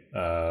contribute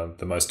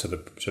the most to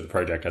the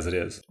project as it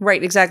is.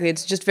 Right, exactly.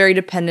 It's just very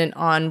dependent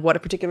on what a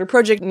particular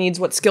project needs,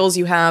 what skills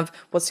you have,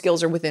 what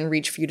skills are within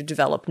reach for you to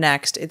develop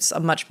next. It's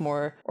a much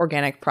more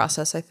organic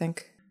process, I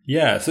think.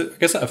 Yeah, so I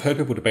guess I've heard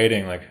people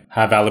debating like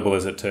how valuable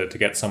is it to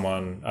get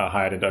someone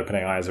hired into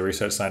OpenAI as a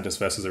research scientist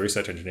versus a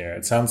research engineer.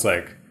 It sounds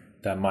like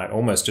that might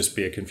almost just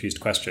be a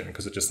confused question,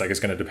 because it just like is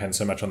going to depend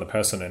so much on the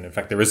person, and in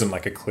fact there isn't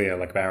like a clear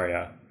like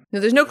barrier. No,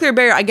 there's no clear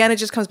barrier. Again, it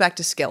just comes back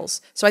to skills.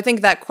 So I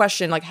think that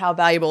question, like how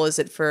valuable is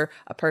it for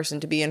a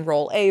person to be in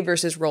role A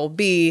versus role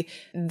B,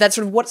 that's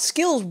sort of what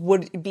skills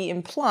would be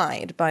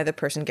implied by the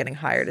person getting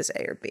hired as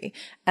A or B.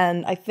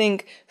 And I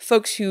think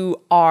folks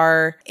who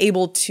are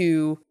able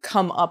to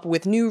come up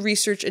with new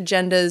research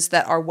agendas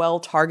that are well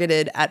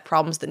targeted at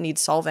problems that need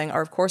solving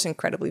are, of course,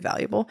 incredibly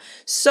valuable.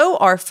 So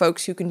are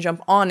folks who can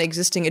jump on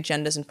existing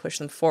agendas and push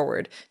them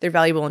forward. They're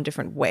valuable in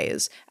different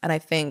ways. And I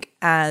think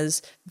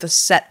as the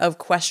set of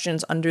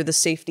questions under the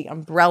safety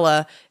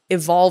umbrella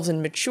evolves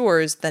and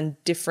matures, then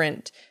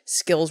different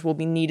skills will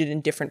be needed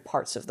in different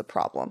parts of the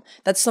problem.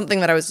 That's something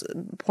that I was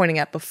pointing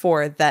at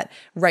before, that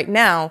right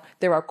now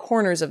there are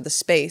corners of the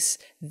space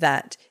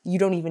that you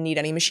don't even need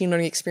any machine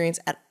learning experience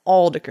at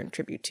all to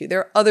contribute to. There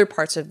are other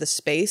parts of the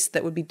space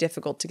that would be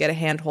difficult to get a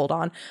handhold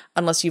on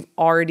unless you've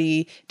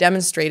already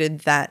demonstrated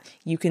that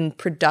you can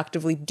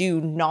productively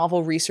do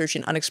novel research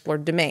in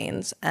unexplored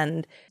domains.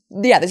 And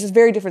yeah, there's just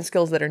very different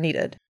skills that are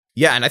needed.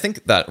 Yeah, and I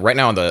think that right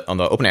now on the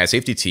OpenAI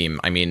safety team,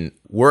 I mean,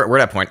 we're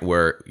at a point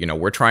where,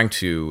 we're trying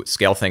to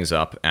scale things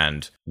up,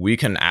 and we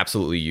can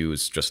absolutely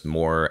use just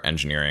more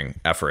engineering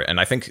effort. And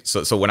I think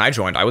so when I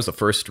joined, I was the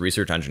first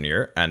research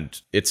engineer,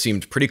 and it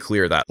seemed pretty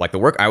clear that like the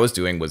work I was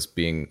doing was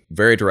being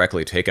very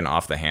directly taken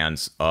off the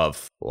hands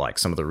of like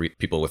some of the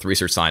people with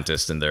research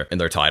scientists in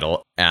their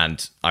title,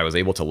 and I was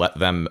able to let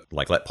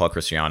Paul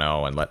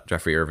Cristiano and let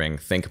Jeffrey Irving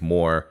think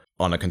more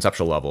on a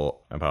conceptual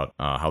level about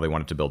how they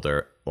wanted to build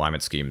their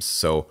alignment schemes.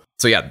 So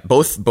yeah,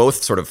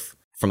 both sort of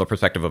from the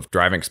perspective of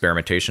driving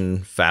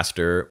experimentation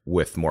faster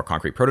with more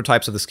concrete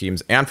prototypes of the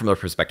schemes, and from the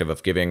perspective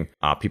of giving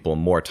people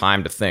more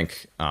time to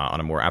think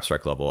on a more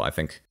abstract level, I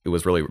think it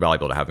was really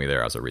valuable to have me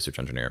there as a research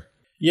engineer.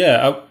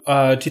 Yeah.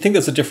 Do you think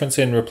there's a difference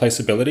in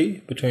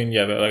replaceability between,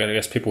 I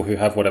guess people who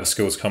have whatever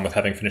skills come with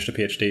having finished a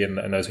PhD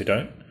and those who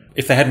don't?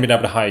 If they hadn't been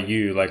able to hire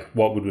you, like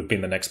what would have been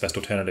the next best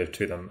alternative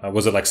to them?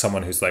 Was it like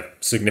someone who's like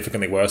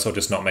significantly worse or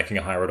just not making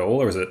a hire at all?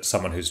 Or is it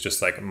someone who's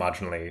just like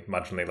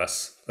marginally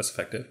less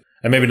effective?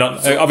 And maybe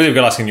not, obviously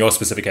we're asking your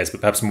specific case, but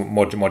perhaps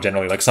more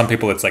generally, like some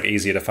people it's like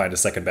easier to find a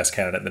second best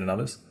candidate than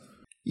others.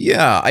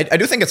 Yeah, I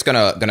do think it's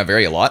gonna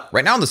vary a lot.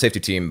 Right now on the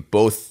safety team,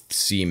 both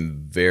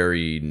seem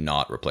very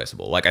not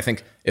replaceable. Like I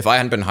think if I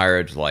hadn't been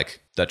hired,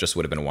 like that just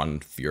would have been one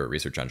fewer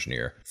research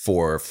engineer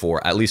for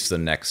at least the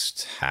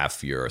next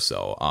half year or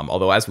so.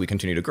 Although as we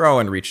continue to grow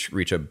and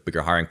reach a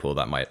bigger hiring pool,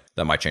 that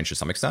might change to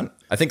some extent.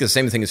 I think the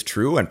same thing is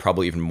true, and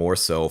probably even more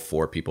so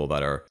for people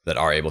that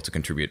are able to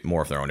contribute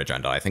more of their own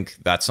agenda. I think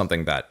that's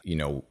something that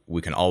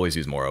we can always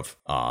use more of,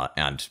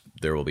 and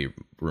there will be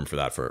room for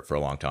that for a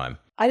long time.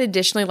 I'd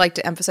additionally like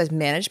to emphasize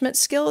management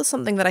skills,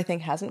 something that I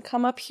think hasn't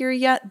come up here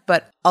yet,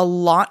 but a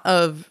lot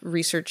of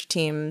research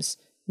teams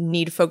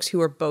need folks who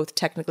are both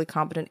technically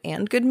competent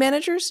and good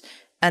managers.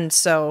 And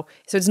so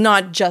it's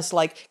not just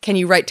like, can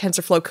you write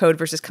TensorFlow code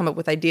versus come up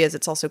with ideas?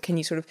 It's also, can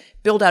you sort of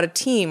build out a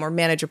team or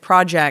manage a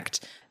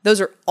project?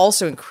 Those are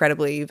also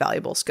incredibly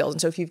valuable skills.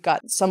 And so if you've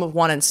got some of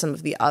one and some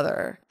of the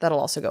other, that'll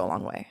also go a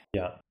long way.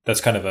 Yeah,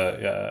 that's kind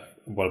of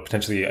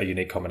potentially a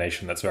unique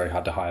combination that's very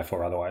hard to hire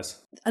for otherwise.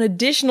 An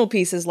additional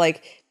piece is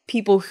like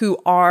people who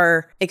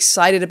are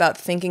excited about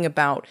thinking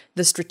about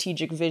the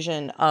strategic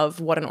vision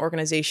of what an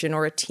organization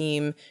or a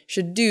team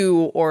should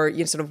do, or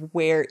sort of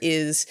where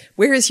is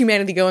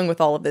humanity going with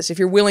all of this. If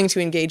you're willing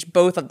to engage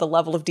both at the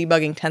level of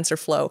debugging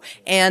TensorFlow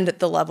and at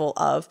the level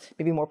of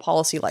maybe more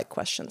policy-like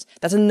questions,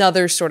 that's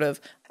another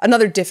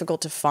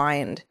difficult to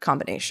find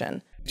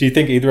combination. Do you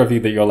think either of you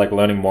that you're like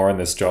learning more in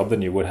this job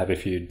than you would have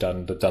if you'd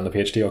done the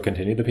PhD or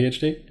continued the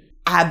PhD?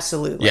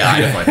 Absolutely. Yeah, I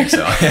definitely think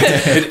so.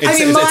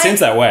 It seems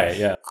that way,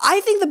 yeah.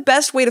 I think the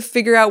best way to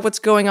figure out what's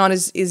going on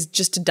is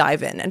just to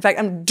dive in. In fact,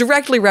 I'm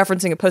directly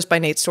referencing a post by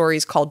Nate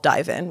Stories called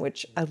Dive In,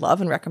 which I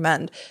love and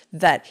recommend,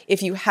 that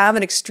if you have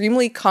an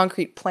extremely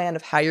concrete plan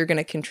of how you're going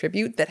to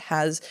contribute that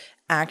has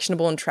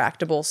actionable and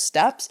tractable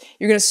steps,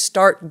 you're going to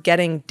start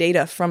getting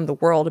data from the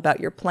world about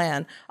your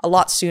plan a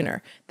lot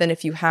sooner than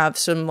if you have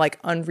some like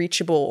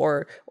unreachable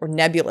or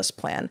nebulous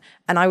plan.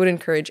 And I would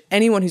encourage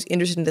anyone who's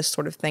interested in this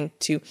sort of thing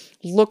to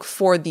look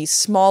for the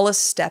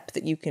smallest step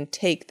that you can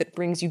take that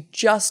brings you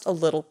just a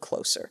little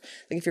closer.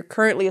 Like if you're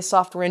currently a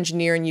software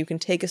engineer and you can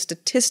take a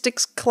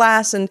statistics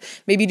class and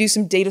maybe do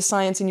some data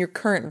science in your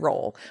current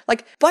role,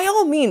 like by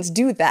all means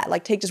do that.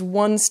 Like take just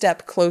one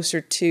step closer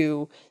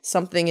to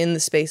something in the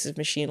space of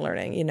machine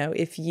learning.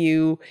 If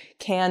you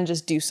can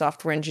just do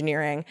software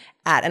engineering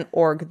at an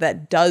org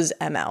that does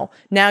ML,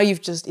 now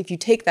if you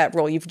take that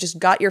role, you've just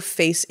got your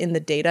face in the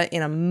data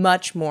in a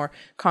much more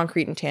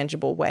concrete and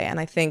tangible way.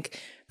 And I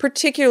think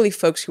particularly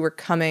folks who are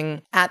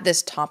coming at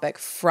this topic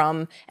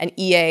from an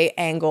EA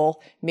angle,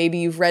 maybe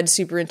you've read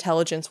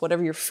Superintelligence,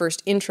 whatever your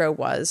first intro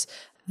was,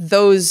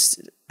 those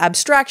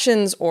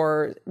abstractions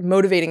or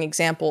motivating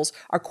examples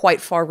are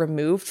quite far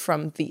removed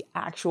from the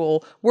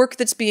actual work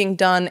that's being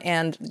done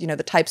and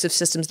the types of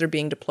systems that are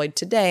being deployed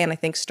today. And I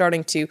think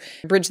starting to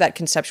bridge that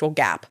conceptual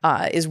gap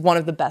is one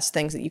of the best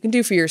things that you can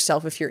do for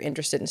yourself if you're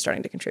interested in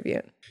starting to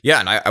contribute. Yeah,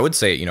 and I would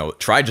say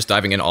try just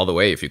diving in all the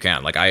way if you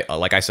can. Like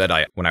I said,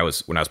 when I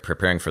was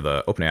preparing for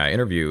the OpenAI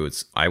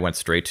interviews, I went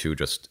straight to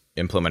just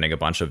implementing a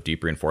bunch of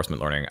deep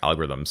reinforcement learning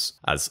algorithms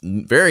as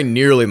very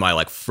nearly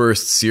my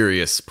first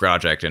serious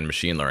project in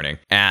machine learning.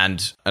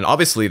 And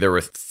obviously there were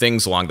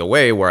things along the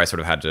way where I sort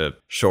of had to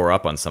shore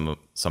up on some of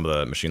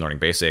the machine learning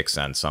basics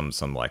and some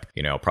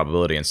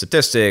probability and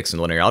statistics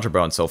and linear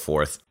algebra and so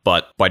forth.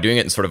 But by doing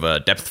it in sort of a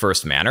depth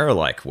first manner,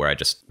 where I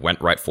just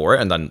went right for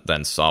it and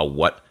then saw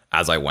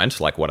as I went,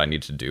 what I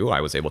needed to do,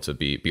 I was able to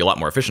be a lot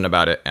more efficient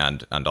about it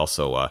and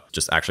also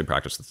just actually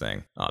practice the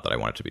thing that I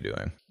wanted to be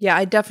doing. Yeah,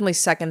 I definitely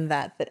second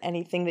that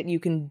anything that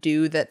you can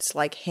do that's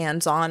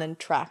hands-on and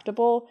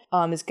tractable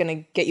is going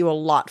to get you a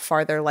lot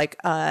farther.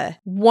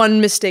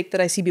 One mistake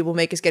that I see people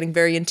make is getting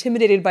very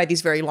intimidated by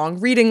these very long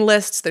reading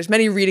lists. There's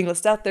many reading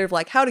lists out there of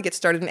how to get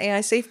started in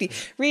AI safety.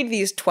 Read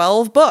these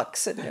 12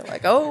 books. And you're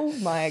like, oh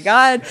my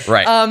God.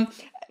 Right.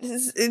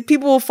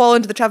 people will fall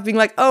into the trap of being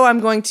like, oh, I'm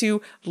going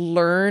to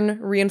learn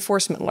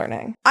reinforcement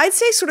learning. I'd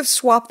say sort of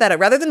swap that out.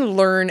 Rather than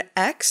learn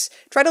X,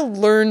 try to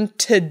learn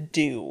to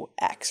do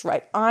X,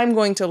 right? I'm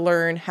going to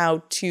learn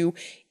how to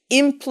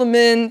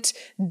implement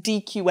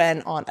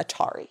DQN on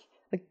Atari.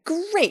 Like,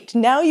 great.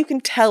 Now you can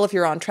tell if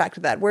you're on track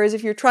with that. Whereas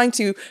if you're trying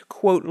to,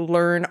 quote,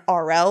 learn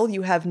RL,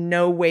 you have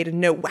no way to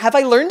know, have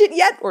I learned it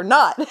yet or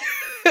not?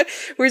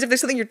 Whereas if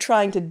there's something you're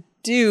trying to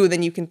do,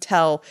 then you can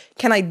tell,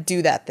 can I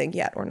do that thing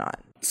yet or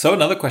not? So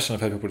another question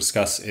I've heard people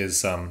discuss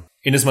is,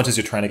 in as much as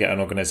you're trying to get an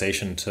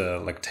organization to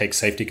like take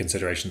safety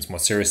considerations more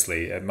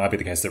seriously, it might be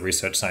the case that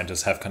research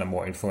scientists have kind of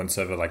more influence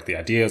over like the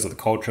ideas or the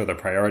culture, or the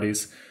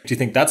priorities. Do you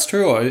think that's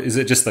true, or is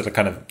it just that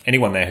kind of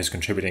anyone there who's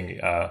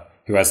contributing,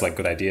 who has like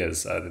good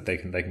ideas, that they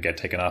can get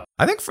taken up?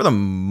 I think for the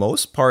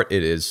most part,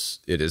 it is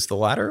the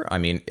latter. I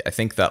mean, I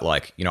think that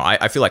like,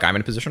 I feel like I'm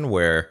in a position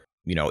where,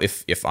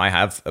 if I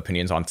have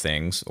opinions on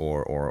things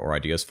or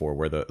ideas for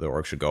where the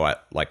org should go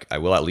at, like I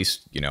will at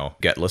least,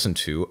 get listened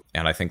to.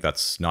 And I think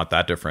that's not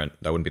that different.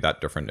 That wouldn't be that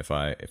different if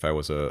I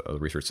was a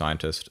research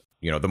scientist.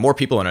 The more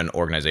people in an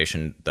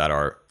organization that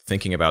are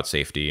thinking about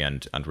safety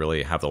and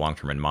really have the long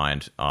term in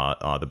mind,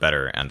 the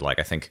better. And like,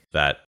 I think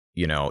that,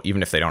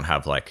 even if they don't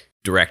have like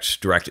direct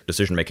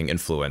decision making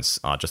influence,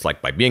 just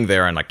like by being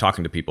there and like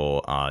talking to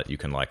people, you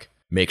can like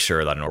make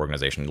sure that an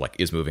organization like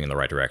is moving in the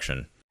right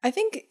direction. I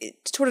think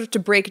sort of to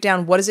break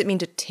down, what does it mean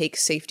to take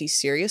safety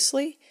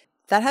seriously?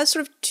 That has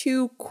sort of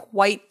two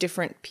quite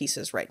different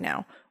pieces right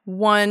now.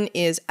 One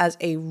is as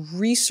a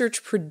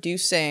research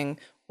producing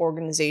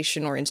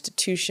organization or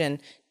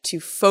institution to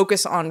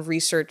focus on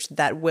research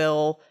that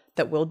will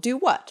do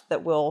what?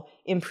 That will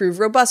improve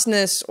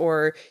robustness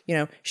or,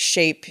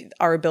 shape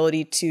our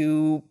ability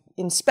to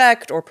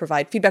inspect or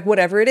provide feedback,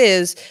 whatever it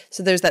is.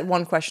 So there's that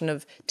one question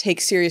of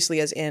take seriously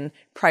as in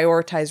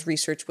prioritize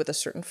research with a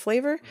certain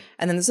flavor.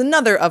 And then there's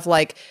another of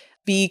like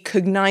be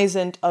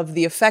cognizant of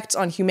the effects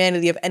on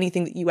humanity of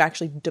anything that you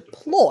actually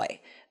deploy.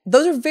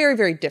 Those are very,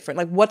 very different,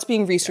 like what's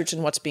being researched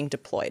and what's being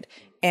deployed.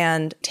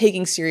 And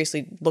taking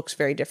seriously looks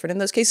very different in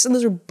those cases. And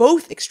those are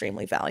both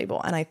extremely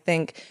valuable. And I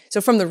think, so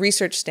from the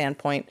research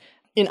standpoint,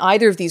 in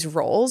either of these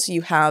roles,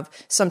 you have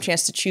some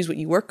chance to choose what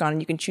you work on, and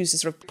you can choose to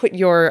sort of put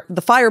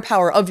the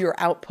firepower of your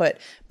output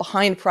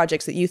behind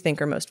projects that you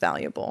think are most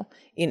valuable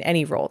in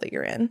any role that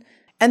you're in.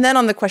 And then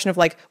on the question of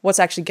like what's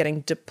actually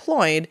getting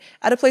deployed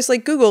at a place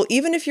like Google,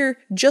 even if you're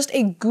just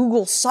a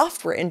Google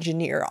software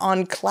engineer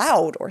on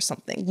cloud or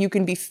something, you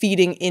can be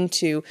feeding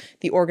into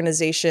the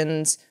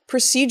organization's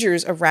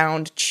procedures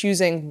around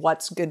choosing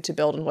what's good to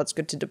build and what's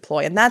good to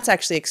deploy. And that's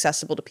actually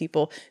accessible to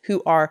people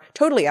who are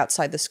totally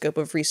outside the scope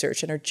of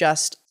research and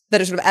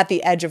that are sort of at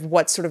the edge of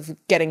what's sort of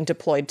getting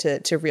deployed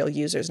to real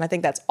users. And I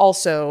think that's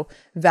also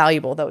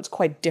valuable, though it's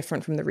quite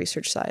different from the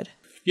research side.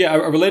 Yeah,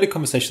 a related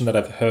conversation that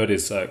I've heard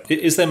is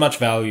there much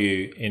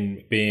value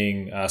in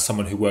being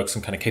someone who works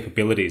on kind of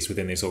capabilities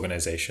within these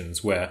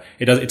organizations where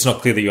it's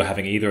not clear that you're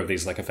having either of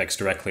these like effects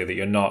directly, that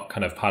you're not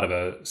kind of part of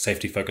a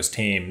safety-focused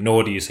team,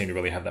 nor do you seem to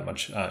really have that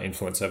much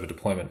influence over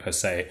deployment per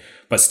se,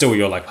 but still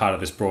you're like part of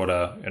this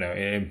broader,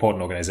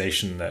 important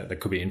organization that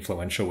could be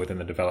influential within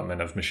the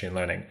development of machine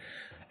learning.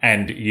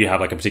 And you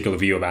have like a particular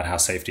view about how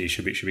safety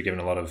should be given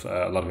a lot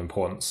of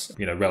importance,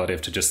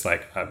 relative to just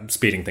like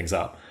speeding things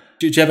up.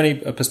 Do you have any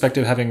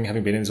perspective, having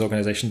been in these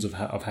organizations, of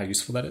how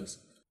useful that is?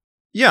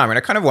 Yeah, I mean, I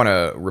kind of want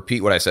to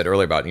repeat what I said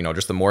earlier about,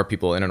 just the more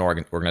people in an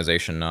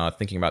organization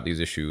thinking about these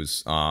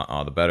issues,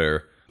 the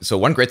better. So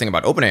one great thing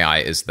about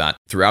OpenAI is that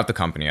throughout the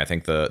company, I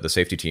think the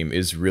safety team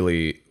is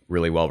really,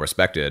 really well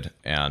respected.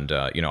 And,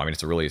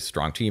 it's a really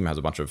strong team, has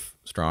a bunch of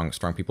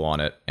strong people on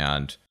it.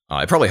 And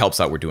it probably helps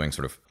that we're doing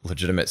sort of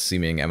legitimate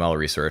seeming ML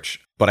research.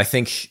 But I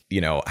think,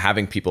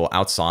 having people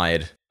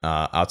outside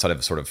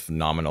of sort of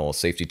nominal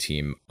safety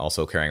team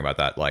also caring about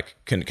that, like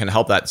can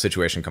help that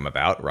situation come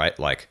about, right?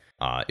 Like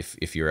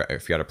if you're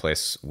at a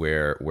place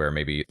where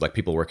maybe like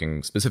people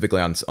working specifically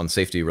on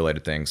safety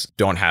related things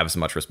don't have as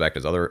much respect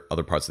as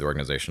other parts of the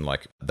organization,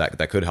 like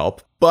that could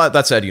help. But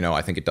that said,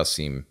 I think it does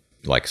seem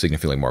like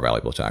significantly more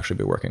valuable to actually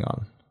be working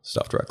on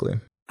stuff directly.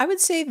 I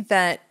would say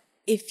that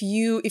if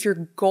your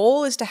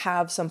goal is to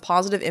have some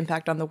positive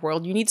impact on the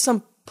world, you need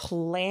some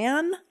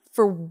plan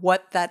for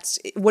what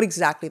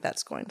exactly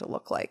that's going to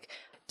look like.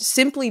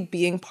 Simply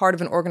being part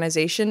of an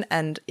organization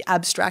and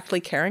abstractly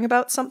caring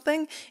about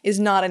something is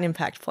not an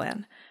impact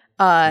plan.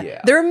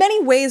 There are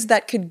many ways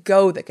that could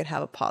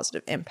have a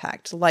positive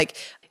impact, like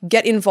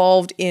get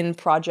involved in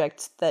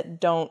projects that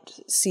don't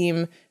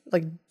seem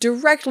like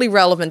directly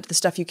relevant to the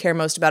stuff you care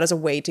most about as a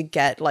way to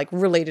get like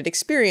related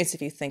experience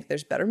if you think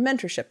there's better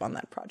mentorship on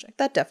that project.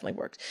 That definitely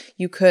works.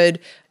 You could,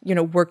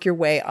 work your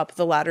way up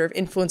the ladder of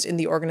influence in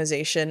the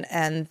organization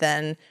and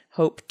then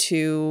hope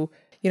to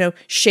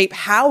shape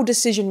how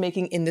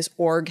decision-making in this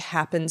org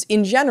happens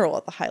in general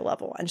at the high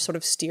level and sort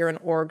of steer an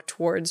org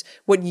towards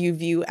what you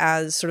view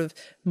as sort of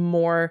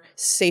more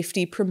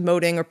safety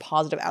promoting or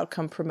positive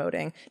outcome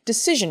promoting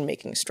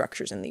decision-making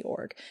structures in the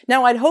org.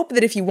 Now, I'd hope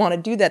that if you want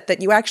to do that,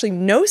 that you actually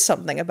know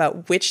something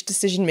about which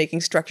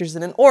decision-making structures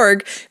in an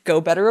org go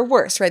better or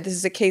worse, right? This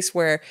is a case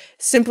where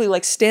simply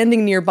like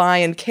standing nearby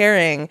and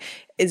caring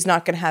is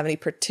not going to have any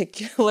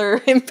particular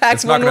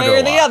impact one way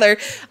or the other.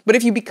 But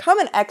if you become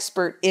an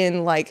expert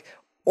in like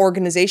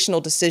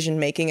organizational decision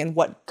making and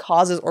what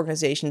causes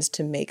organizations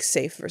to make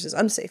safe versus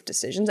unsafe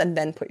decisions and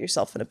then put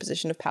yourself in a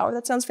position of power,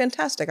 that sounds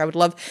fantastic. I would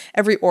love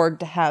every org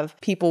to have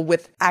people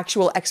with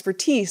actual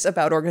expertise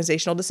about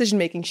organizational decision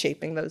making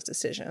shaping those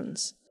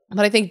decisions.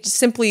 But I think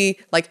simply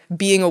like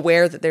being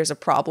aware that there's a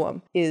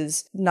problem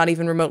is not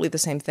even remotely the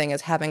same thing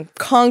as having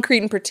concrete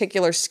and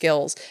particular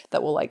skills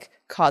that will like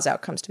cause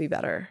outcomes to be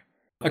better.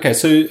 Okay,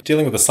 so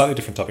dealing with a slightly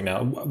different topic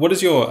now, what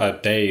does your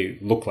day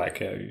look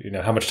like?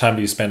 How much time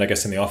do you spend, I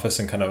guess, in the office,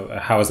 and kind of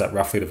how is that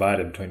roughly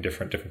divided between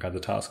different kinds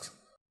of tasks?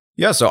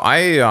 Yeah, so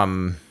I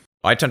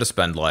tend to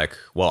spend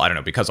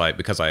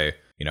because I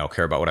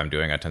care about what I'm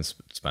doing. I tend to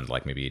spend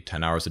like maybe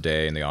 10 hours a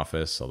day in the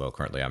office, although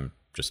currently I'm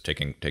just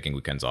taking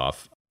weekends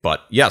off.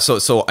 But yeah,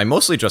 so I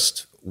mostly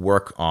just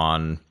work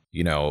on,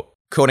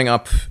 coding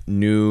up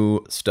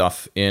new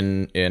stuff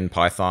in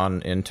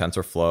Python, in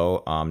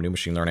TensorFlow, new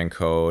machine learning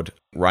code,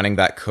 running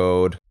that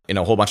code in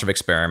a whole bunch of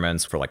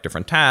experiments for like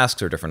different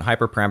tasks or different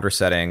hyperparameter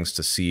settings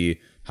to see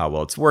how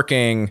well it's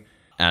working.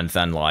 And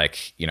then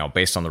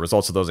based on the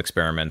results of those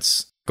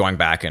experiments, going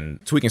back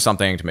and tweaking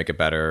something to make it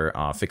better,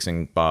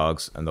 fixing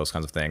bugs and those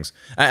kinds of things.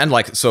 And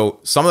so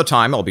some of the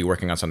time I'll be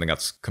working on something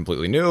that's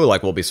completely new,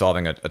 like we'll be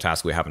solving a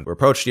task we haven't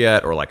approached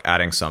yet, or like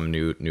adding some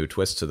new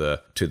twist to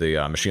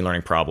the machine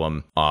learning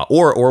problem,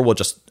 or we'll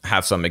just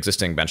have some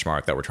existing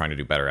benchmark that we're trying to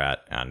do better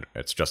at, and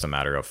it's just a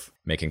matter of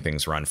making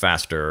things run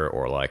faster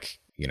or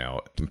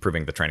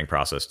improving the training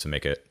process to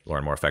make it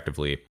learn more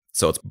effectively.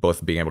 So it's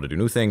both being able to do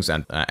new things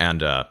and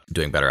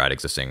doing better at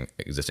existing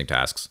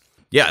tasks.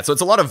 Yeah, so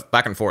it's a lot of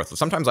back and forth.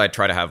 Sometimes I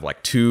try to have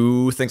like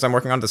two things I'm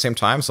working on at the same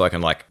time, so I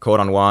can like code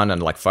on one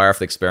and like fire off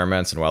the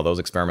experiments, and while those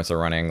experiments are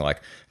running,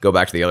 like go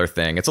back to the other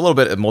thing. It's a little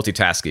bit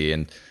multitasky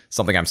and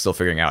something I'm still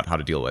figuring out how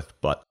to deal with.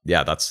 But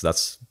yeah, that's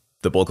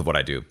the bulk of what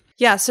I do.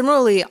 Yeah,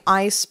 similarly,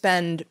 I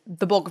spend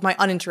the bulk of my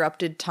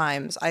uninterrupted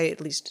times, I at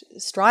least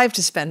strive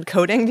to spend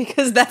coding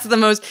because that's the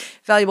most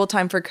valuable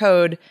time for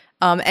code.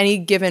 Any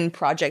given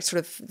project sort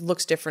of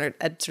looks different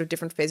at sort of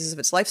different phases of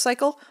its life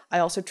cycle. I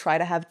also try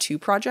to have two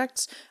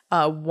projects,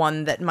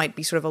 one that might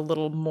be sort of a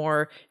little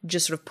more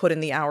just sort of put in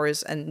the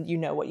hours and you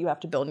know what you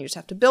have to build and you just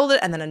have to build it,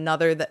 and then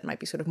another that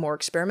might be sort of more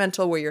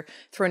experimental where you're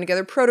throwing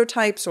together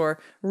prototypes or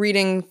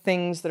reading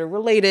things that are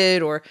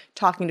related or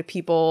talking to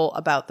people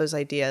about those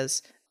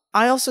ideas.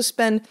 I also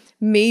spend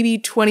maybe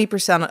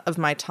 20% of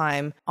my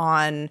time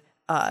on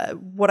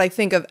what I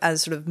think of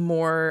as sort of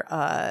more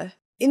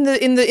in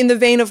the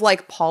vein of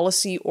like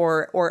policy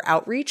or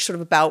outreach, sort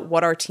of about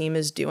what our team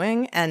is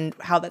doing and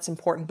how that's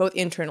important both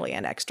internally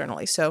and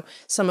externally. So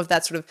some of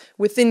that sort of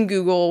within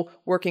Google,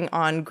 working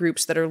on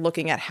groups that are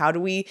looking at how do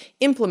we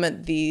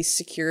implement the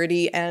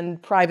security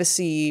and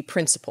privacy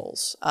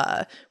principles?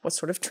 What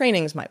sort of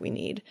trainings might we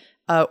need?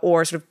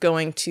 Or sort of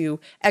going to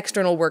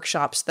external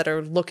workshops that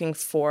are looking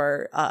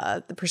for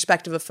the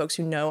perspective of folks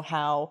who know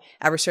how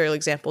adversarial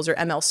examples or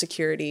ML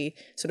security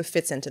sort of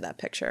fits into that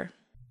picture.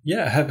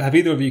 Yeah, have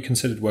either of you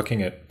considered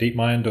working at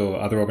DeepMind or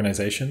other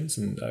organizations,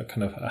 and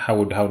kind of how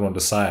would one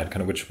decide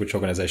kind of which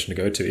organization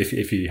to go to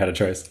if you had a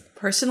choice?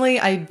 Personally,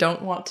 I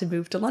don't want to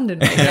move to London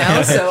right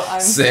now, so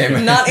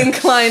I'm not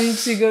inclined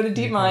to go to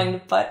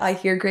DeepMind, but I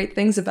hear great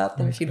things about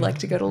them if you'd like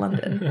to go to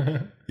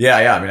London.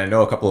 Yeah. I mean, I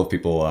know a couple of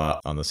people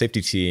on the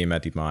safety team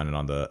at DeepMind and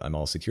on the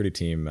ML security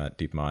team at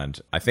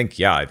DeepMind. I think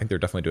they're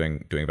definitely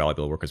doing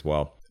valuable work as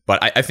well. But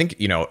I think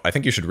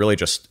you should really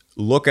just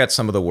look at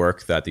some of the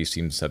work that these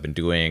teams have been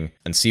doing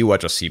and see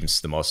what just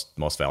seems the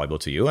most valuable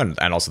to you and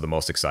also the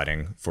most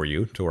exciting for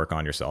you to work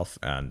on yourself,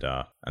 and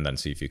then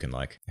see if you can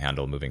like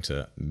handle moving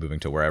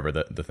to wherever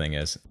the thing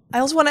is. I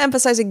also want to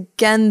emphasize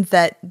again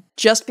that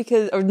just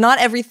because, or not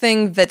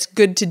everything that's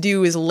good to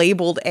do is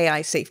labeled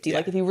AI safety. Yeah.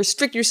 Like if you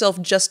restrict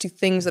yourself just to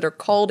things that are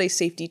called a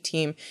safety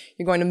team,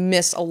 you're going to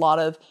miss a lot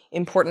of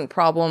important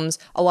problems,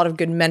 a lot of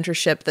good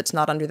mentorship that's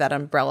not under that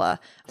umbrella.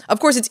 Of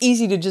course, it's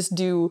easy to just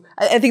do,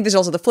 I think there's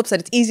also the flip side,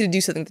 it's easy to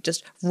do something that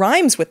just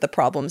rhymes with the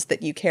problems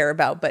that you care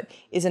about, but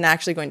isn't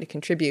actually going to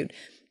contribute.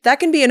 That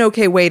can be an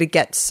okay way to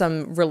get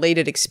some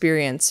related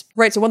experience.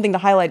 Right, so one thing to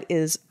highlight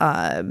is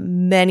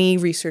many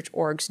research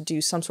orgs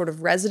do some sort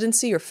of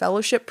residency or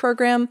fellowship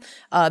program.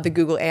 The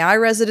Google AI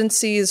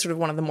residency is sort of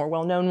one of the more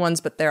well-known ones,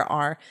 but there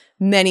are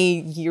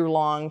many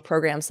year-long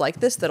programs like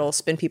this that'll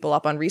spin people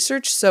up on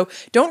research. So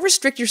don't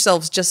restrict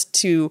yourselves just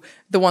to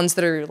the ones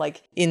that are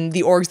like in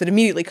the orgs that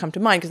immediately come to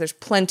mind, because there's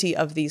plenty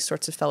of these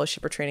sorts of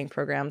fellowship or training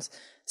programs.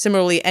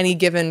 Similarly, any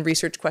given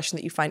research question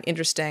that you find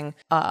interesting,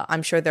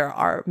 I'm sure there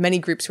are many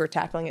groups who are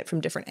tackling it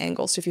from different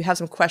angles. So if you have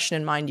some question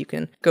in mind, you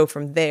can go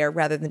from there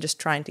rather than just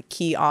trying to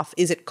key off,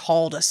 is it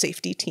called a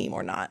safety team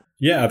or not?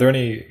 Yeah, are there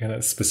any kind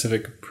of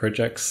specific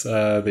projects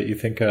that you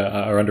think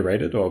are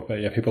underrated or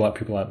people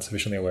aren't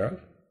sufficiently aware of?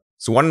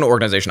 So one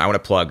organization I want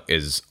to plug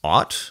is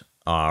OUGHT,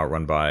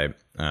 run by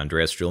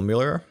Andreas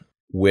Strelmuller,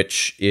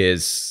 which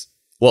is,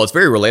 well, it's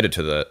very related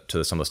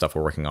to some of the stuff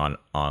we're working on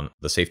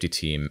the safety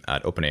team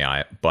at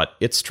OpenAI, but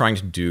it's trying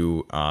to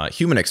do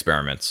human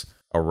experiments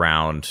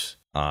around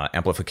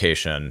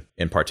amplification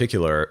in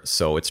particular.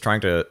 So it's trying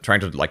to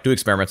like do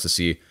experiments to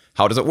see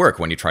how does it work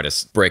when you try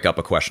to break up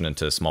a question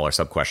into smaller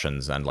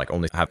sub-questions and like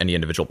only have any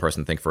individual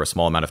person think for a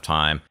small amount of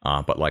time,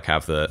 but like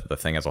have the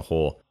thing as a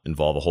whole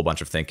involve a whole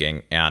bunch of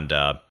thinking. And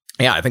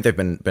yeah, I think they've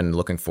been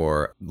looking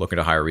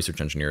to hire research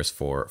engineers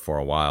for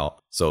a while.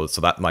 So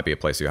that might be a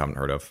place you haven't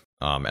heard of.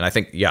 And I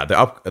think, yeah, the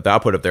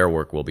output of their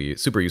work will be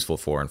super useful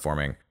for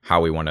informing how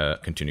we want to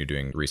continue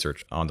doing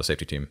research on the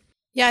safety team.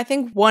 Yeah, I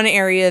think one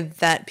area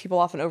that people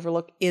often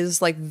overlook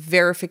is like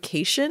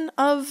verification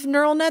of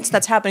neural nets.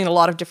 That's happening in a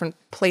lot of different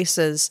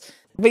places.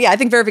 But yeah, I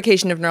think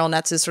verification of neural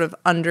nets is sort of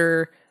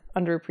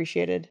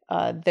underappreciated.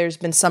 There's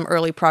been some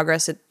early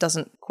progress. It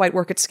doesn't quite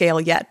work at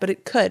scale yet, but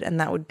it could, and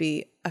that would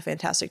be a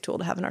fantastic tool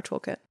to have in our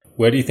toolkit.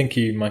 Where do you think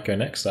you might go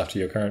next after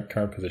your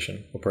current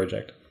position or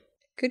project?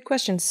 Good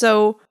question.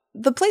 So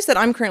the place that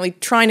I'm currently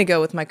trying to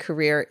go with my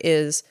career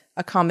is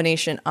a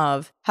combination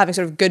of having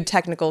sort of good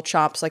technical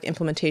chops, like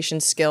implementation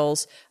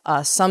skills,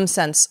 some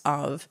sense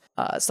of,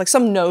 it's like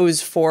some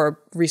nose for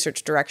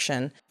research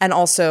direction, and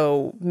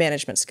also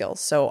management skills.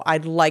 So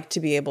I'd like to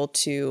be able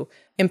to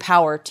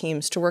empower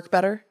teams to work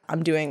better.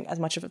 I'm doing as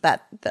much of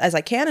that as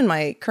I can in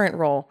my current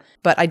role,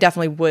 but I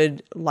definitely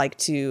would like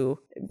to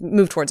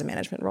move towards a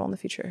management role in the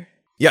future.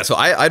 Yeah, so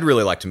I'd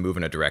really like to move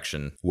in a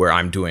direction where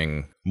I'm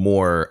doing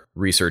more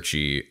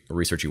researchy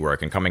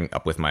work and coming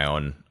up with my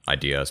own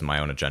ideas and my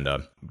own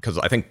agenda. Because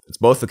I think it's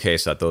both the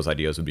case that those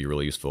ideas would be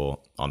really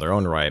useful on their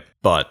own right,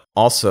 but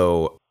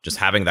also just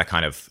having that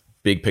kind of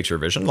big picture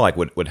vision like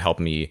would help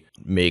me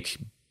make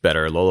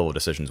better low-level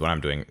decisions when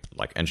I'm doing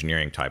like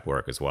engineering type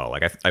work as well.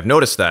 Like I've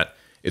noticed that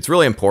it's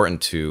really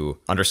important to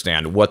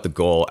understand what the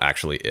goal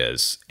actually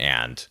is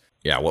and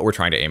what we're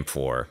trying to aim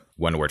for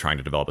when we're trying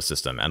to develop a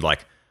system. And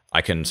like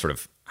I can sort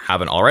of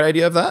have an all right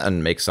idea of that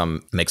and make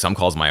some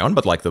calls my own,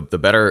 but like the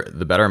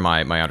better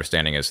my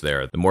understanding is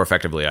there, the more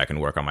effectively I can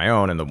work on my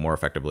own and the more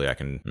effectively I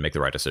can make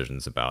the right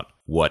decisions about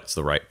what's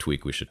the right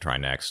tweak we should try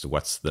next,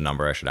 what's the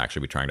number I should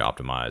actually be trying to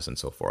optimize, and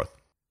so forth.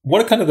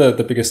 What are kind of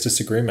the biggest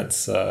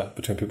disagreements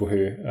between people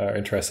who are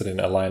interested in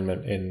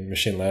alignment in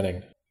machine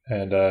learning?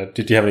 And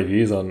did you have any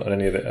views on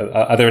any of it?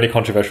 Are there any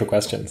controversial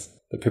questions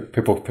that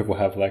people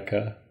have like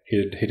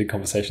heated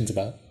conversations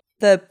about?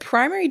 The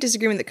primary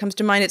disagreement that comes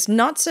to mind, it's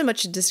not so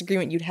much a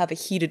disagreement you'd have a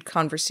heated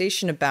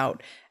conversation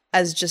about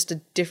as just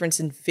a difference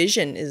in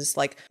vision, is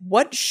like,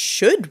 what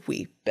should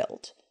we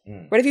build?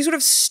 Right? If you sort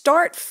of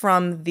start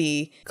from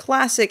the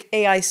classic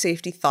AI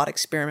safety thought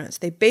experiments,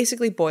 they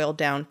basically boil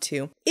down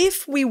to,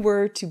 if we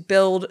were to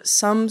build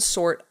some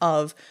sort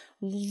of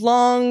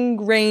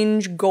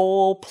long-range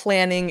goal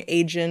planning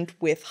agent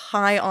with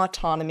high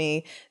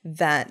autonomy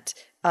that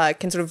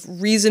can sort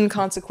of reason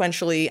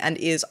consequentially and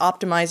is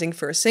optimizing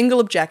for a single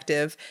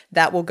objective,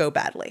 that will go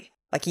badly.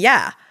 Like,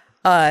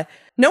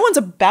 no one's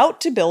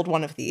about to build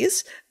one of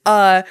these.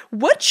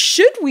 What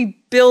should we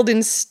build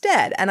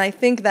instead? And I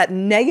think that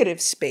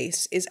negative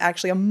space is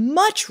actually a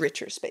much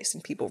richer space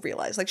than people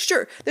realize. Like,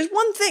 sure, there's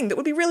one thing that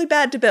would be really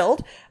bad to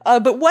build,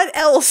 but what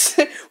else?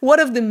 What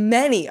of the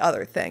many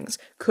other things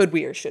could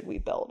we or should we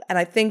build? And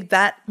I think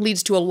that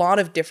leads to a lot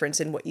of difference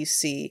in what you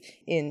see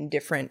in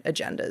different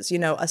agendas. You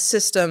know, a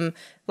system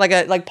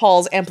like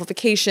Paul's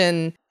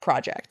amplification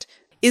project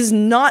is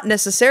not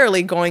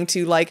necessarily going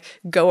to like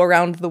go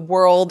around the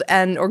world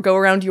or go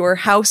around your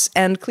house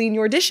and clean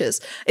your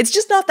dishes. It's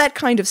just not that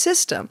kind of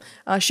system.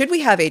 Should we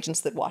have agents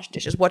that wash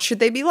dishes? What should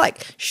they be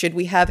like? Should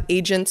we have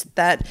agents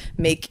that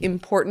make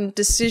important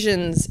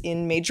decisions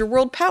in major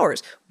world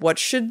powers? What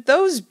should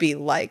those be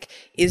like?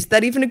 Is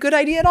that even a good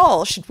idea at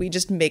all? Should we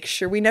just make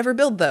sure we never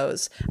build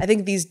those? I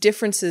think these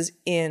differences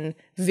in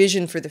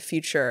vision for the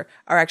future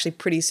are actually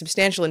pretty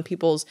substantial in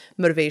people's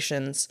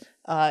motivations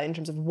in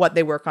terms of what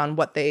they work on,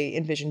 what they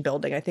envision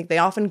building. I think they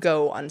often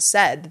go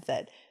unsaid,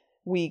 that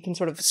we can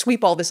sort of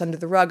sweep all this under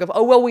the rug of,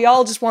 oh, well, we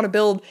all just want to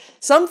build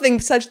something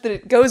such that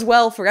it goes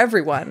well for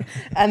everyone.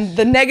 And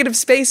the negative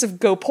space of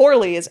go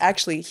poorly is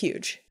actually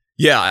huge.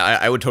 Yeah,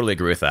 I would totally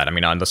agree with that. I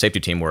mean, on the safety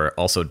team, we're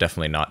also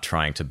definitely not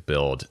trying to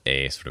build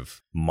a sort of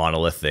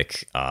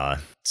monolithic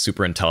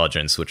super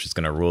intelligence which is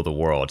going to rule the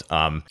world.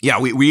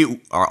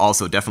 We are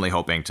also definitely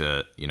hoping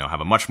to,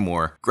 have a much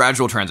more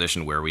gradual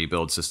transition where we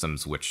build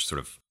systems which sort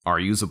of are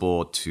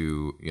usable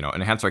to,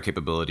 enhance our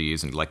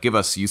capabilities and like give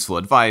us useful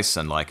advice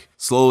and like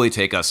slowly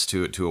take us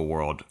to a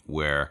world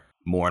where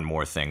more and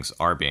more things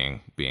are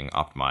being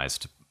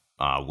optimized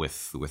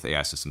with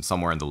AI systems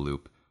somewhere in the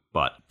loop,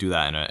 but do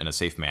that in a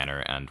safe manner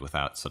and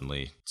without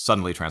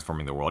suddenly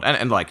transforming the world.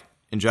 And like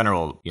in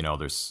general,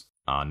 there's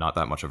not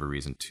that much of a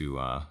reason to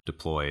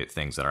deploy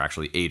things that are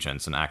actually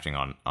agents and acting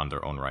on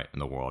their own right in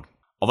the world.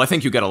 Although I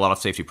think you get a lot of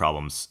safety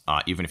problems,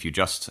 even if you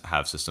just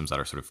have systems that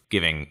are sort of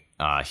giving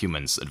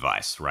humans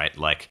advice, right?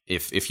 Like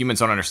if humans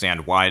don't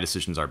understand why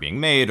decisions are being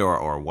made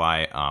or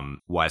why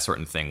a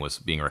certain thing was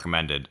being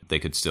recommended, they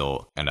could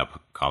still end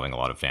up causing a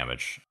lot of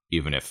damage,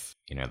 even if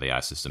the AI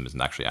system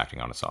isn't actually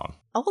acting on its own.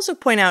 I'll also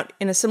point out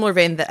in a similar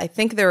vein that I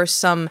think there are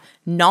some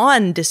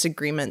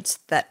non-disagreements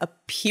that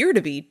appear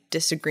to be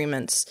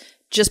disagreements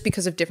just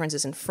because of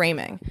differences in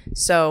framing.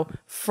 So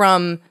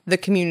from the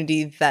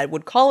community that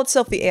would call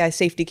itself the AI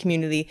safety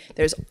community,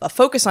 there's a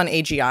focus on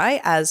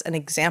AGI as an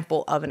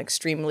example of an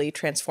extremely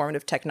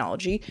transformative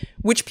technology,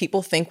 which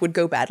people think would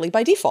go badly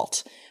by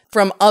default.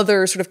 From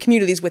other sort of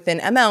communities within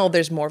ML,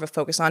 there's more of a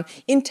focus on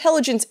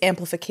intelligence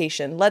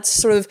amplification. Let's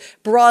sort of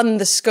broaden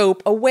the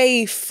scope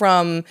away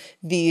from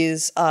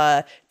these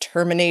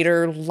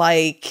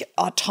Terminator-like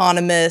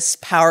autonomous,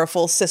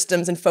 powerful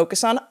systems and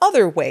focus on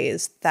other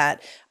ways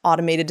that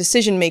automated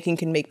decision-making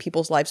can make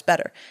people's lives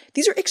better.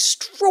 These are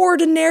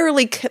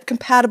extraordinarily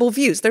compatible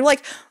views. They're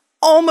like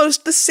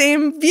almost the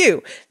same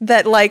view,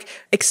 that like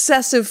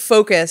excessive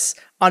focus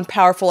on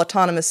powerful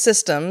autonomous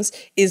systems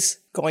is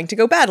going to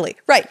go badly.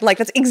 Right. Like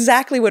that's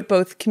exactly what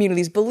both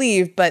communities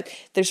believe, but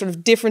there's sort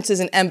of differences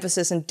in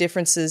emphasis and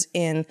differences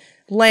in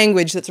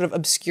language that sort of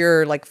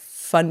obscure like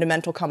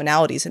fundamental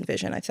commonalities in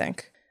vision, I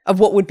think, of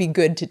what would be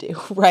good to do,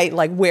 right?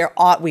 Like where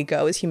ought we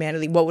go as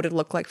humanity? What would it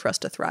look like for us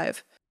to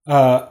thrive?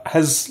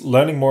 Has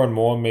learning more and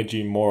more made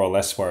you more or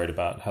less worried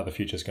about how the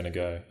future is going to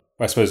go?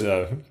 I suppose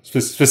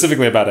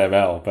specifically about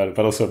ML, but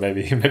also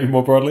maybe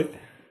more broadly?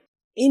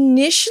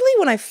 Initially,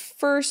 when I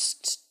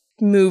first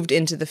moved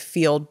into the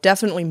field,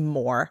 definitely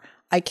more.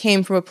 I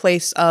came from a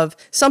place of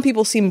some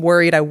people seem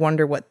worried, I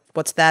wonder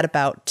what's that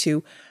about,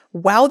 to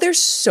wow, there's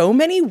so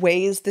many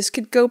ways this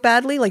could go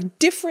badly, like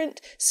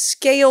different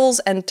scales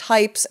and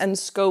types and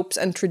scopes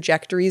and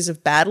trajectories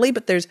of badly,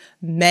 but there's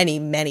many,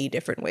 many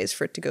different ways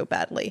for it to go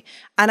badly.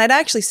 And I'd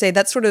actually say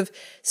that's sort of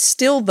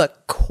still the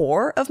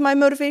core of my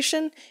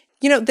motivation.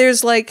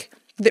 There's like,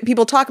 that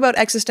people talk about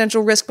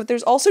existential risk, but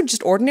there's also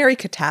just ordinary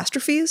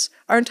catastrophes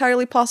are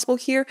entirely possible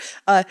here.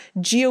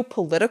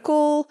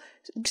 Geopolitical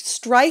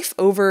strife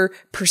over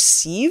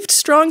perceived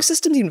strong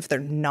systems, even if they're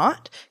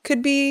not,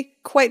 could be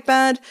quite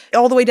bad.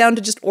 All the way down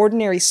to just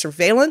ordinary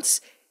surveillance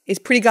is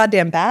pretty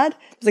goddamn bad.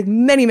 There's like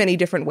many, many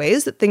different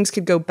ways that things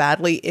could go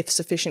badly if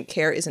sufficient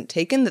care isn't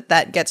taken.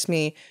 That gets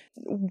me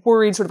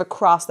worried sort of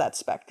across that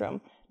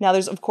spectrum. Now,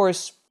 there's, of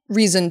course,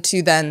 reason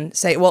to then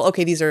say, well,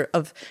 okay, these are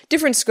of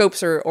different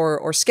scopes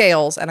or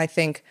scales. And I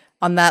think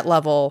on that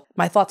level,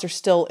 my thoughts are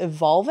still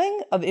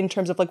evolving in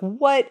terms of like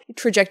what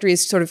trajectory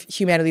is sort of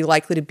humanity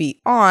likely to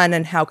be on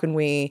and how can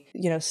we,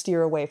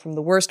 steer away from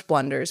the worst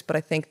blunders. But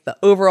I think the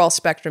overall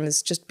spectrum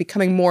is just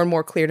becoming more and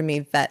more clear to me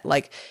that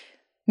like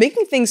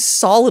making things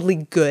solidly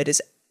good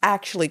is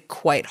actually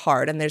quite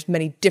hard. And there's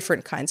many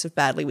different kinds of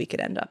badly we could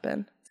end up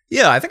in.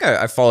 Yeah, I think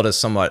I followed a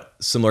somewhat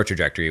similar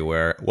trajectory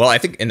where, well, I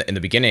think in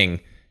the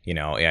beginning,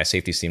 AI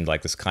safety seemed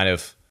like this kind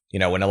of,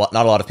 when not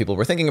a lot of people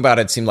were thinking about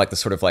it, seemed like this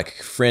sort of like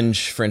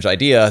fringe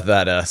idea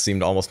that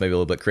seemed almost maybe a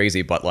little bit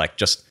crazy, but like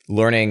just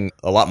learning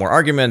a lot more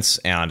arguments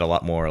and a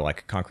lot more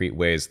like concrete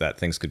ways that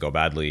things could go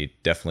badly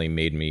definitely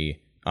made me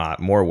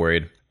more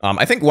worried.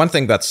 I think one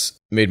thing that's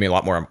made me a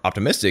lot more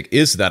optimistic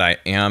is that I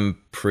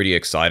am pretty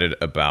excited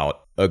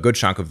about a good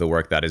chunk of the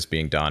work that is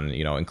being done,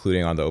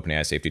 including on the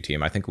OpenAI safety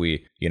team. I think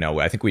we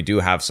do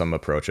have some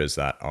approaches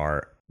that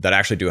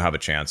actually do have a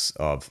chance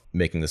of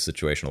making the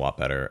situation a lot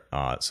better.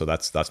 So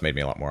that's made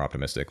me a lot more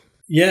optimistic.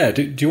 Yeah.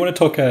 Do you want to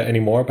talk any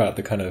more about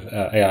the kind of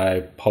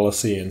AI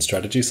policy and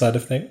strategy side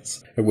of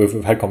things?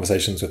 We've had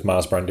conversations with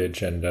Miles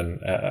Brundage and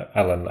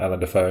Alan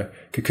Defoe.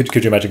 Could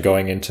you imagine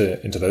going into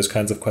those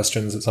kinds of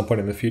questions at some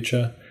point in the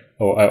future?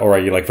 Or are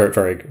you like very,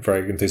 very,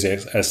 very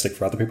enthusiastic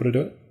for other people to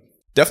do it?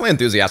 Definitely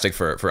enthusiastic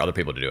for other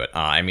people to do it.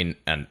 And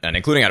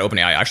including at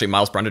OpenAI. Actually,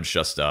 Miles Brundage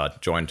just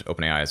joined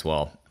OpenAI as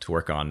well to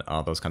work on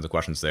those kinds of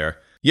questions there.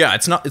 Yeah,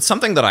 it's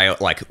something that I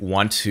like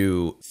want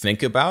to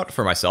think about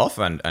for myself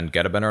and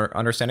get a better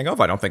understanding of.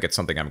 I don't think it's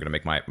something I'm going to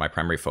make my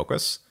primary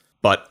focus,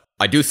 but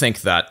I do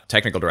think that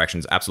technical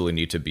directions absolutely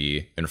need to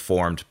be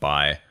informed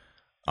by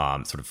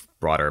sort of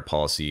broader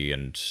policy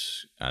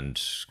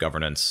and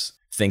governance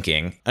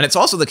thinking. And it's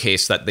also the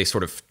case that they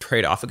sort of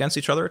trade off against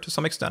each other to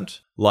some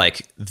extent.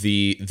 Like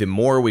the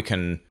more we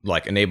can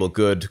like enable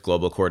good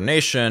global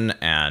coordination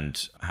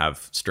and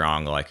have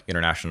strong like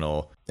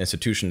international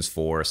institutions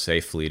for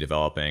safely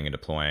developing and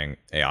deploying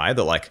AI,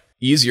 the like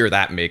easier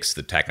that makes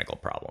the technical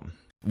problem.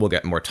 We'll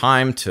get more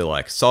time to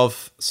like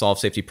solve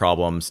safety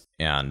problems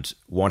and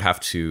won't have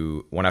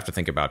to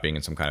think about being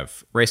in some kind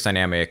of race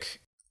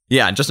dynamic.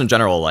 Yeah, and just in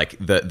general, like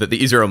the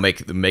easier it'll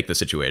make the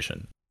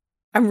situation.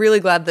 I'm really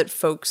glad that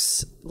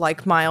folks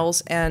like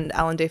Miles and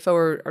Alan Defoe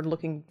are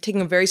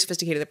taking a very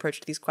sophisticated approach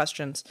to these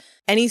questions.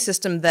 Any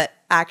system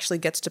that actually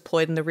gets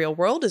deployed in the real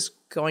world is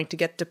going to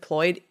get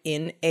deployed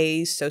in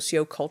a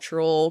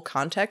sociocultural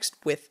context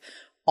with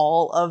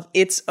all of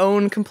its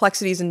own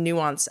complexities and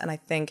nuance. And I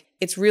think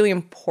it's really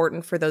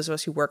important for those of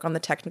us who work on the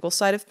technical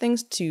side of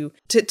things to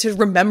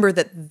remember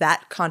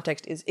that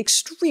context is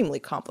extremely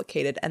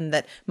complicated and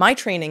that my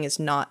training is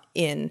not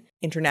in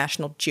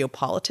international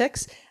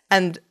geopolitics.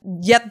 And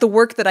yet the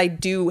work that I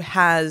do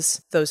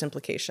has those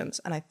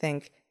implications. And I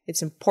think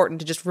it's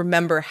important to just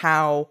remember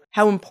how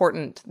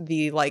important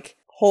the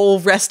whole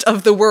rest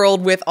of the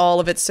world with all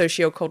of its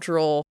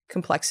sociocultural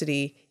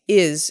complexity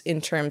is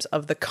in terms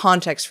of the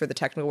context for the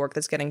technical work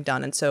that's getting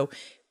done. And so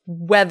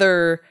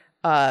whether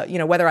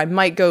I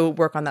might go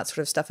work on that sort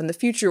of stuff in the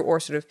future or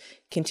sort of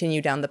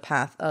continue down the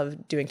path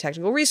of doing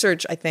technical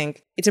research, I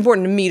think it's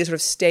important to me to sort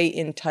of stay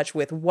in touch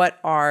with what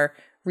are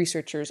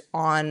researchers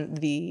on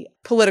the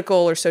political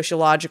or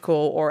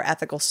sociological or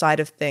ethical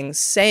side of things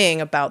saying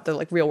about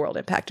the real world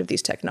impact of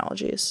these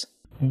technologies.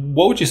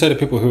 What would you say to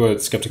people who are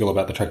skeptical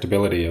about the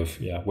tractability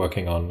of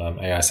working on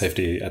AI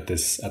safety at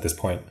this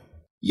point?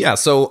 Yeah,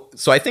 so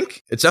I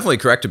think it's definitely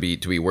correct to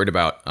be worried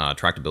about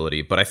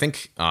tractability, but I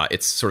think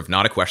it's sort of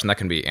not a question that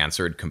can be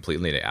answered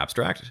completely in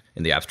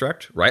the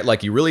abstract, right?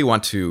 Like you really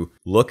want to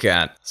look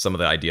at some of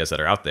the ideas that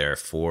are out there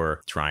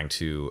for trying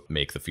to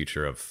make the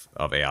future of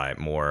AI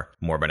more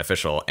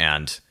beneficial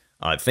and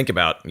think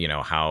about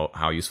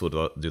how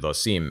useful do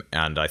those seem.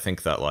 And I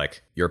think that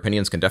your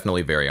opinions can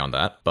definitely vary on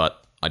that,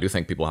 but I do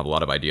think people have a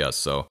lot of ideas,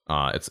 so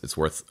it's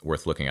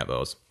worth looking at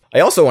those. I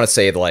also want to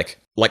say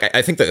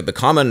I think that the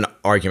common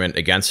argument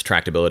against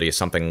tractability is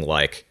something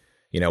like,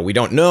 we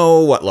don't know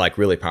what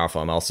really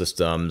powerful ML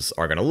systems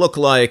are going to look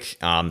like.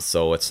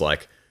 So it's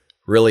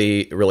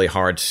really, really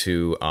hard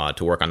to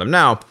work on them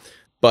now.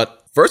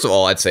 But first of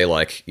all, I'd say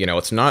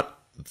it's not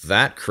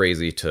that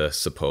crazy to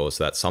suppose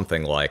that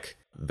something like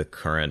the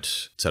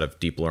current set of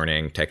deep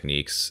learning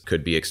techniques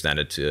could be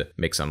extended to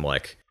make some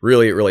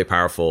really, really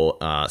powerful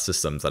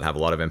systems that have a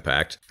lot of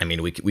impact. I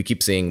mean, we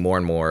keep seeing more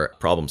and more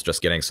problems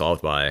just getting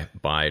solved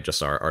by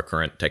just our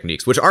current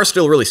techniques, which are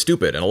still really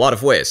stupid in a lot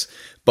of ways.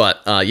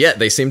 But yet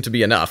they seem to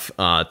be enough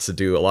to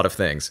do a lot of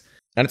things.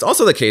 And it's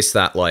also the case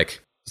that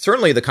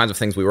certainly the kinds of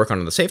things we work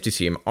on the safety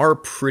team are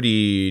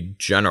pretty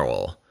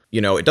general.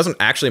 It doesn't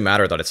actually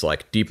matter that it's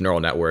deep neural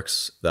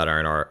networks that are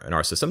in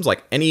our systems.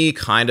 Any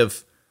kind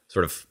of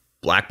sort of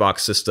black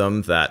box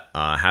system that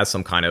has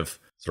some kind of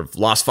sort of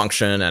loss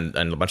function and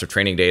a bunch of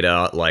training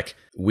data,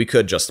 we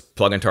could just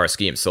plug into our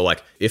schemes. So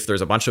if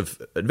there's a bunch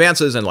of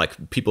advances and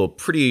people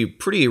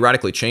pretty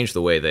radically change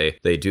the way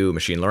they do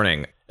machine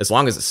learning, as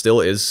long as it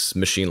still is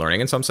machine learning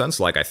in some sense,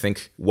 I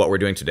think what we're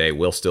doing today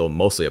will still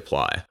mostly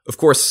apply. Of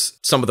course,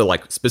 some of the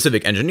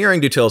specific engineering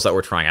details that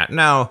we're trying out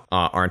now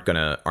aren't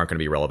gonna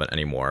be relevant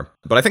anymore.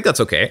 But I think that's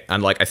okay.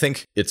 And I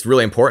think it's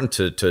really important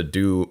to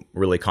do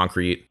really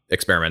concrete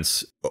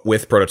experiments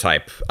with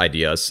prototype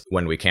ideas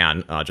when we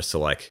can, just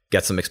to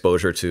get some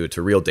exposure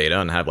to real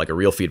data and have a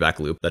real feedback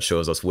loop that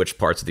shows us which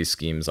parts of these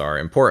schemes are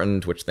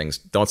important, which things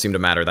don't seem to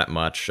matter that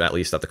much, at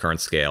least at the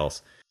current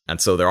scales. And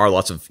so there are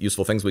lots of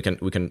useful things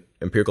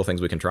empirical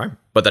things we can try,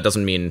 but that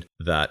doesn't mean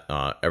that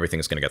everything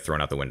is going to get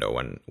thrown out the window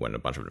when a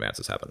bunch of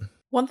advances happen.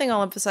 One thing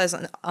I'll emphasize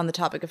on the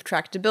topic of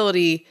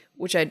tractability,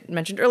 which I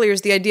mentioned earlier,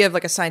 is the idea of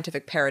a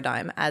scientific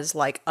paradigm as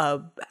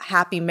a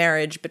happy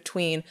marriage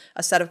between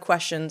a set of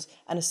questions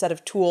and a set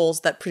of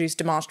tools that produce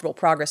demonstrable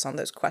progress on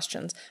those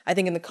questions. I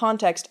think in the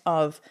context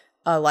of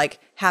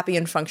happy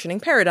and functioning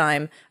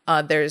paradigm,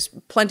 there's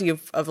plenty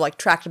of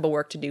tractable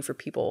work to do for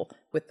people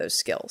with those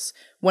skills.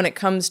 When it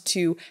comes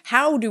to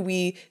how do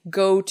we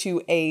go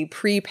to a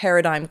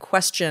pre-paradigm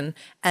question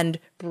and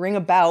bring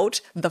about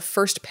the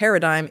first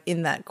paradigm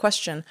in that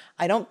question,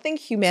 I don't think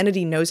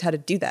humanity knows how to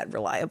do that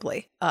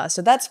reliably.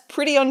 So that's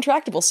pretty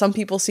untractable. Some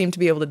people seem to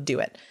be able to do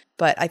it.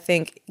 But I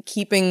think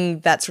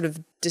keeping that sort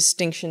of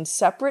distinction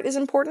separate is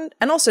important.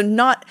 And also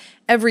not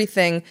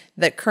everything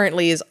that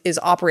currently is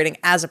operating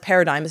as a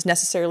paradigm is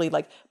necessarily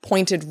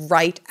pointed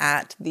right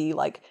at the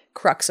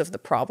crux of the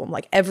problem.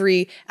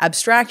 Every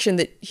abstraction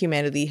that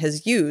humanity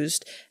has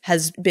used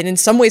has been in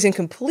some ways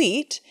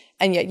incomplete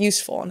and yet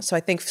useful. And so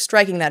I think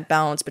striking that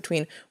balance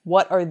between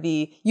what are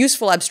the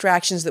useful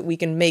abstractions that we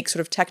can make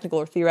sort of technical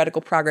or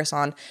theoretical progress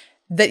on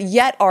that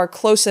yet are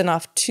close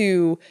enough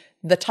to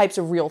the types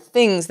of real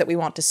things that we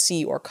want to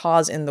see or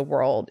cause in the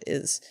world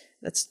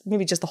that's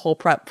maybe just the whole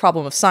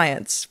problem of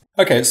science.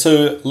 Okay,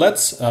 so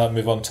let's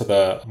move on to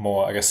the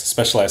more,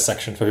 specialized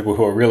section for people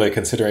who are really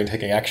considering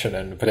taking action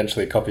and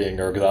potentially copying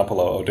your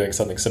example or doing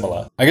something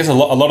similar. I guess a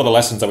lot of the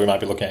lessons that we might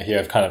be looking at here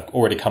have kind of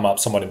already come up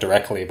somewhat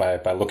indirectly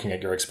by looking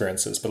at your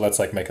experiences, but let's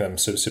make them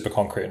super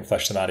concrete and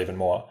flesh them out even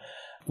more.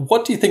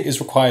 What do you think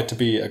is required to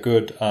be a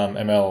good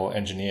ML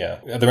engineer?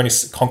 Are there any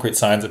concrete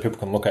signs that people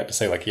can look at to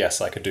say yes,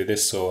 I could do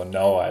this, or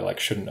no, I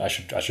should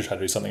try to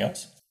do something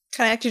else?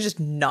 Can I actually just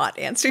not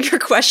answer your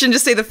question?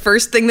 Just say the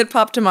first thing that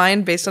popped to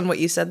mind based on what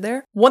you said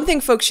there? One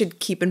thing folks should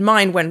keep in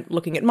mind when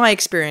looking at my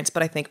experience,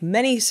 but I think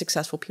many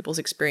successful people's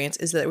experience,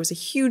 is that there was a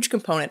huge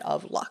component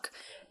of luck.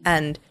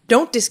 And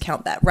don't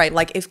discount that, right?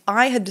 Like if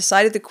I had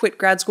decided to quit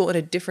grad school in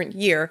a different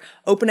year,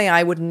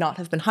 OpenAI would not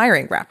have been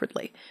hiring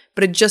rapidly.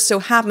 But it just so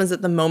happens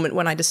that the moment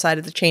when I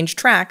decided to change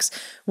tracks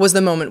was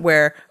the moment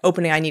where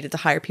OpenAI needed to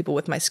hire people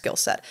with my skill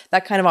set.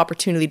 That kind of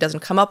opportunity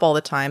doesn't come up all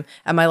the time,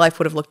 and my life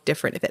would have looked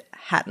different if it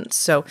hadn't.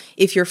 So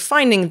if you're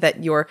finding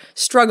that you're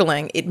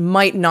struggling, it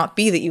might not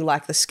be that you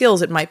lack the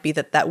skills. It might be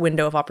that that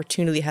window of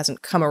opportunity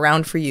hasn't come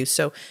around for you.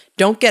 So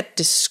don't get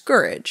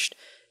discouraged,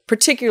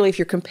 particularly if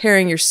you're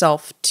comparing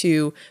yourself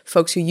to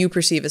folks who you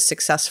perceive as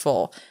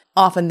successful.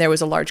 Often there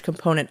was a large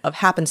component of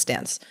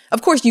happenstance.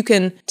 Of course, you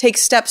can take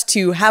steps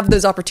to have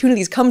those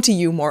opportunities come to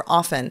you more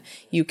often.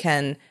 You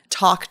can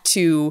talk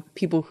to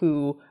people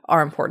who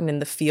are important in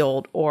the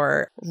field,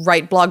 or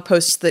write blog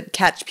posts that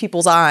catch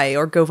people's eye,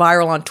 or go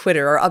viral on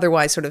Twitter, or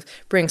otherwise sort of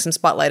bring some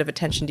spotlight of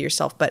attention to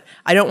yourself. But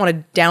I don't want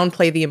to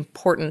downplay the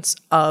importance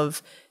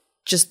of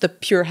just the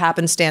pure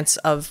happenstance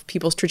of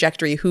people's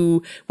trajectory,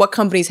 what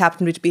companies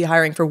happen to be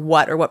hiring for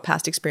what, or what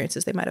past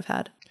experiences they might have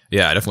had.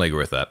 Yeah, I definitely agree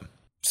with that.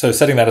 So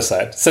setting that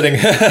aside, setting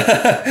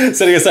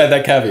aside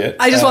that caveat.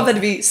 I just want that to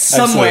be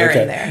somewhere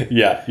in there.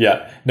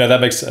 Yeah. No,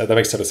 that makes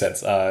total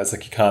sense. It's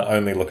like you can't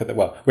only look at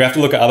we have to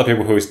look at other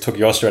people who took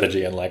your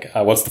strategy and like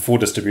what's the full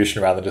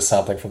distribution rather than just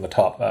sampling from the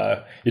top.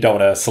 You don't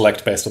want to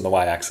select based on the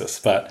y-axis,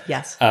 but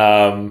yes.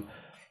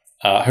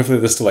 Hopefully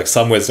there's still like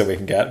some wisdom we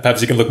can get.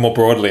 Perhaps you can look more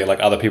broadly at like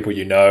other people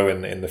you know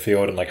in the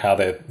field and like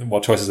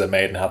what choices they've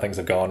made and how things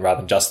have gone,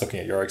 rather than just looking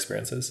at your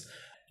experiences.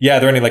 Yeah, are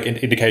there any like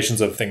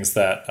indications of things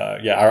that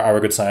are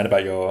a good sign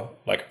about your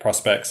like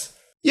prospects?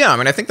 Yeah, I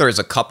mean, I think there is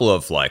a couple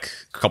of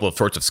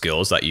sorts of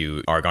skills that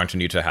you are going to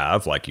need to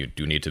have. Like, you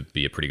do need to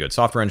be a pretty good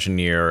software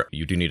engineer.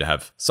 You do need to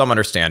have some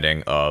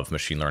understanding of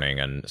machine learning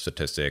and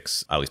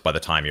statistics, at least by the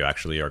time you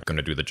actually are going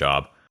to do the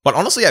job. But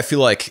honestly, I feel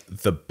like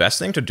the best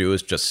thing to do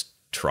is just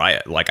try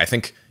it. Like, I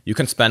think you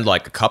can spend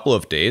like a couple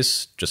of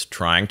days just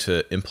trying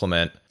to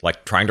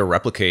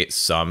replicate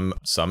some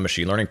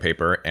machine learning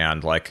paper,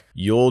 and like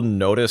you'll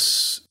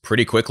notice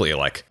pretty quickly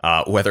like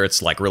whether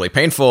it's like really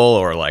painful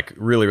or like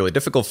really, really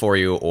difficult for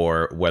you,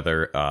 or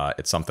whether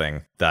it's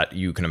something that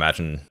you can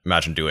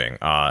imagine doing.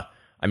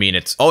 I mean,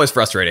 it's always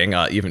frustrating,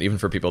 even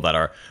for people that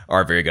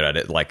are very good at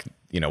it. Like,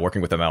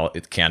 working with ML,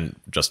 it can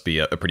just be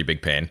a pretty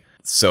big pain.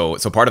 So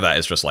part of that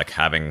is just like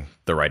having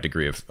the right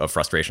degree of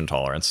frustration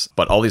tolerance.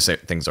 But all these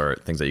things are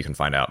things that you can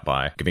find out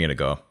by giving it a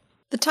go.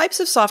 The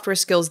types of software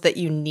skills that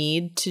you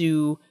need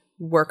to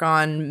work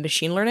on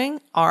machine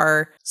learning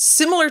are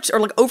similar to, or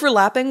like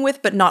overlapping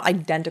with, but not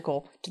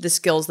identical to the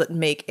skills that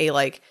make a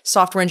like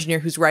software engineer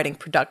who's writing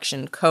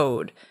production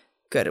code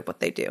good at what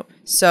they do.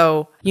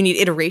 So you need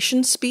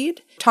iteration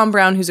speed. Tom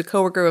Brown, who's a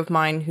coworker of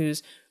mine,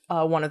 who's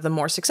one of the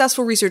more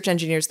successful research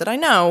engineers that I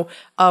know,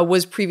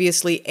 was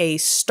previously a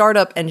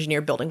startup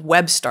engineer building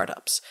web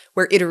startups,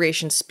 where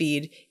iteration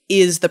speed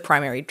is the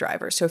primary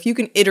driver. So if you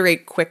can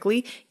iterate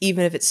quickly,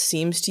 even if it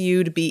seems to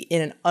you to be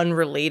in an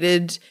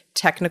unrelated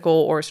technical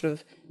or sort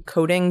of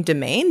coding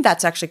domain,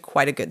 that's actually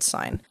quite a good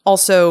sign.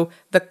 Also,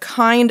 the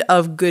kind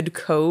of good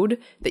code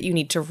that you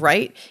need to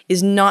write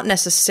is not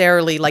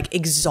necessarily like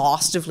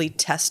exhaustively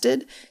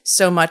tested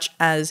so much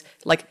as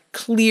like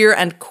clear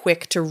and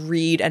quick to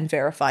read and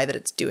verify that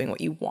it's doing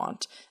what you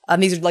want.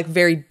 These are like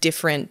very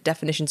different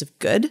definitions of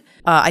good.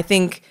 I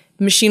think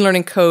machine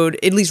learning code,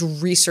 at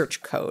least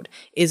research code,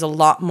 is a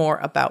lot more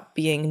about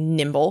being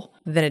nimble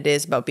than it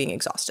is about being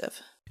exhaustive.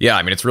 Yeah,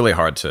 I mean, it's really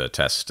hard to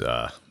test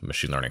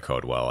machine learning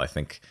code well. I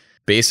think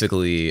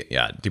basically,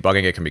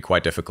 debugging it can be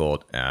quite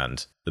difficult,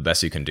 and the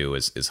best you can do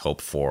is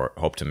hope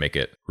to make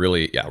it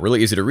really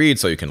easy to read,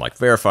 so you can like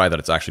verify that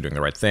it's actually doing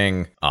the right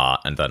thing,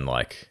 and then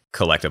like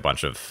collect a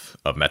bunch of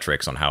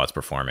metrics on how it's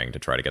performing to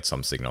try to get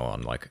some signal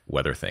on like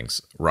whether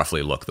things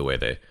roughly look the way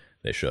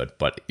they should.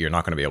 But you're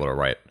not going to be able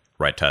to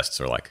write tests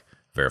or like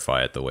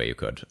verify it the way you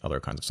could other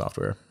kinds of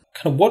software.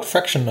 Kind of what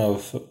fraction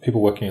of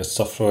people working as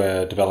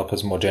software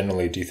developers more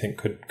generally do you think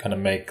could kind of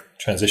make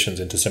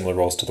transitions into similar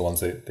roles to the ones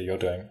that you're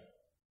doing?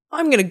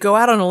 I'm going to go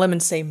out on a limb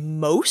and say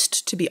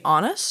most, to be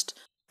honest.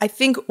 I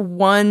think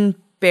one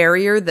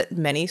barrier that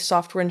many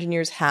software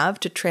engineers have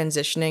to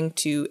transitioning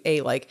to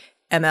a like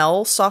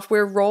ML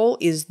software role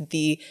is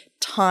the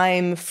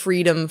time,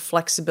 freedom,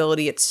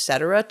 flexibility,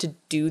 etc. to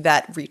do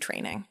that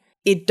retraining.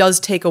 It does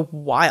take a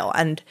while,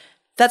 and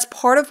that's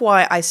part of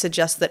why I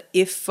suggest that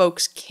if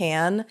folks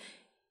can,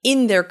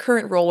 in their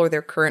current role or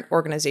their current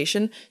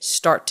organization,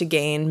 start to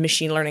gain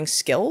machine learning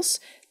skills,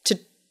 to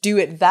do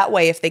it that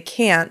way. If they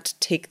can't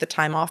take the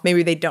time off,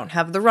 maybe they don't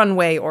have the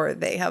runway or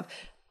they have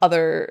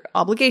other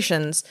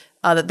obligations,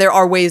 that there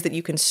are ways that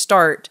you can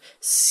start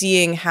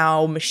seeing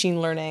how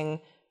machine learning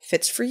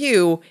fits for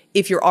you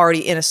if you're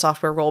already in a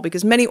software role,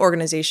 because many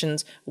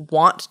organizations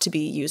want to be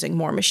using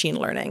more machine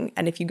learning.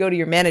 And if you go to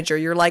your manager,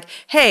 you're like,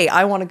 hey,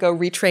 I want to go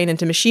retrain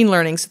into machine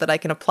learning so that I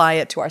can apply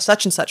it to our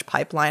such and such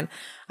pipeline.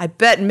 I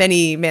bet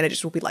many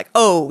managers will be like,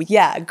 oh,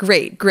 yeah,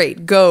 great.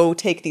 Go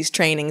take these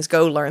trainings,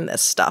 go learn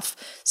this stuff.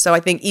 So I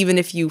think even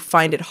if you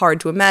find it hard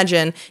to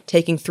imagine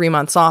taking 3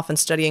 months off and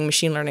studying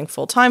machine learning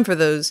full time for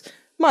those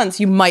months,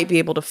 you might be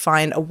able to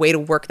find a way to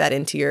work that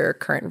into your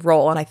current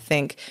role. And I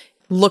think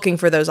looking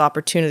for those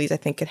opportunities, I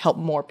think, could help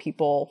more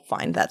people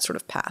find that sort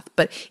of path.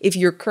 But if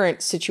your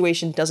current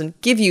situation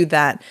doesn't give you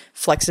that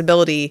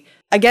flexibility,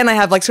 again, I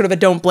have like sort of a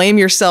don't blame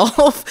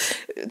yourself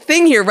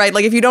thing here, right?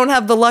 Like if you don't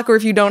have the luck or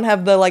if you don't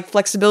have the like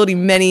flexibility,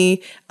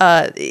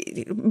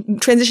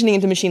 transitioning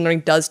into machine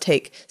learning does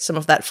take some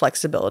of that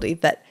flexibility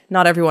that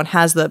not everyone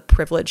has the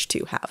privilege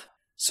to have.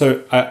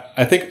 So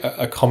I think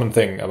a common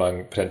thing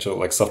among potential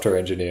like software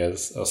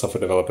engineers or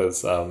software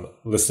developers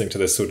listening to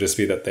this will just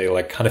be that they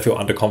like kind of feel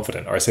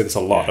underconfident, or I say this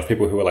a lot of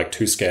people who are like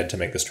too scared to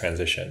make this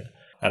transition.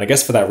 And I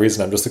guess for that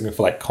reason, I'm just looking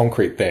for like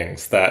concrete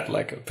things that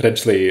like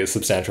potentially a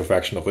substantial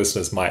fraction of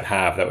listeners might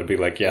have that would be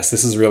like, yes,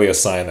 this is really a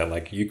sign that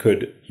like you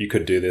could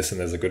do this and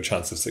there's a good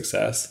chance of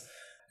success.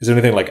 Is there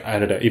anything like, I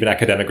don't know, even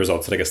academic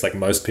results that I guess like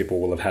most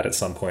people will have had at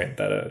some point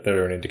that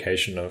are an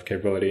indication of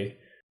capability?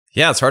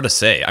 Yeah, it's hard to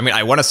say. I mean,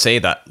 I want to say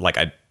that like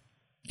I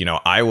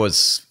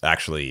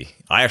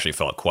actually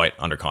felt quite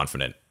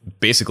underconfident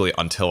basically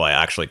until I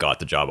actually got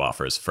the job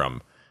offers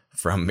from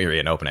Miri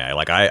and OpenAI.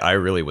 Like I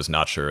really was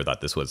not sure that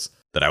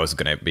I was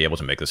going to be able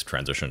to make this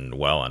transition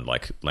well and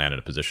like land in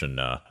a position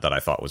that I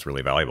thought was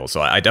really valuable.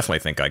 So I definitely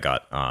think I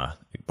got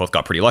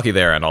pretty lucky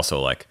there, and also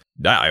like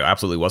I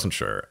absolutely wasn't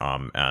sure.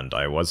 And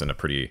I was in a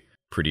pretty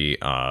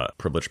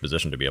privileged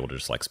position to be able to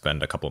just like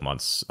spend a couple of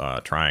months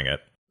trying it.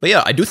 But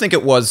yeah, I do think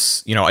it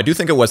was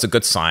a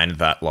good sign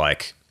that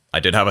like I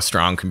did have a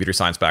strong computer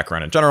science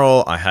background in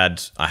general. I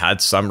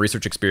had some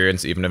research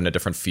experience, even in a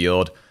different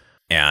field,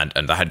 and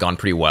that had gone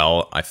pretty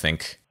well. I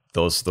think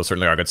those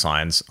certainly are good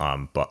signs,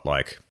 but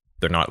like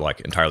they're not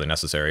like entirely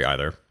necessary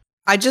either.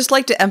 I'd just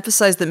like to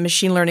emphasize that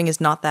machine learning is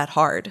not that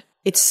hard.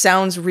 It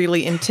sounds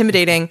really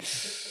intimidating.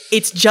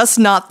 It's just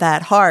not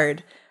that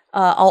hard.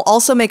 I'll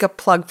also make a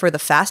plug for the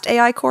Fast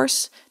AI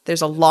course.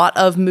 There's a lot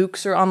of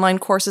MOOCs or online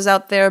courses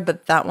out there,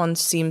 but that one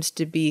seems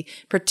to be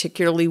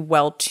particularly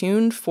well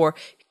tuned for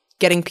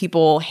getting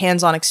people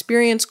hands-on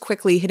experience,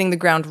 quickly hitting the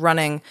ground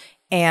running.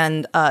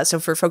 And so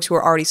for folks who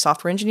are already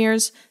software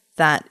engineers,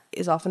 that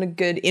is often a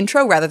good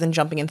intro rather than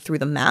jumping in through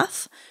the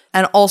math.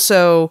 And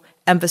also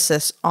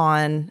emphasis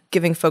on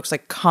giving folks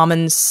like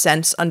common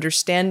sense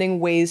understanding,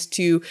 ways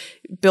to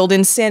build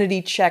in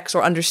sanity checks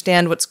or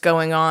understand what's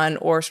going on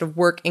or sort of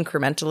work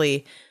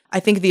incrementally. I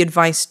think the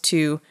advice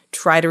to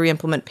try to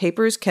re-implement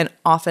papers can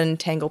often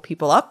tangle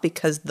people up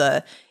because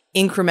the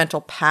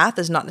incremental path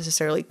is not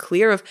necessarily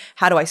clear of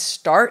how do I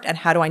start and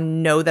how do I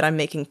know that I'm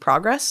making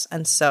progress.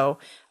 And so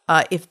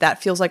if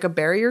that feels like a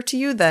barrier to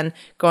you, then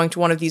going to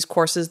one of these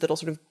courses that'll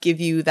sort of give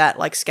you that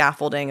like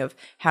scaffolding of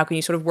how can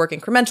you sort of work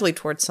incrementally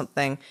towards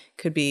something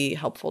could be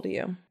helpful to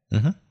you.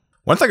 Mm-hmm.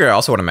 One thing I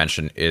also want to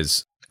mention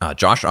is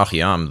Josh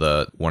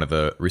Achiam, one of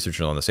the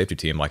researchers on the safety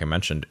team, like I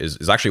mentioned,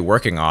 is actually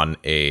working on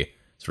a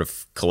sort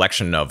of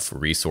collection of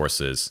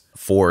resources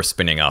for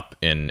spinning up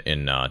in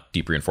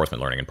deep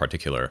reinforcement learning in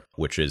particular,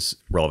 which is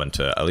relevant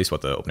to at least what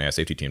the OpenAI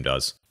safety team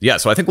does. Yeah,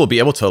 so I think we'll be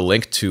able to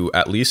link to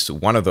at least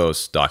one of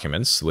those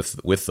documents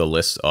with the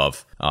list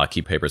of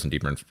key papers in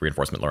deep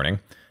reinforcement learning.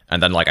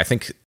 And then like I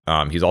think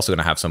he's also going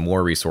to have some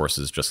more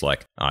resources just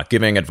like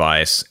giving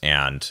advice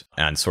and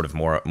sort of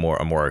a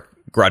more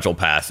gradual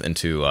path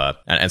into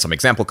and some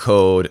example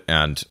code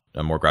and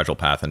a more gradual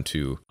path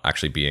into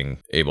actually being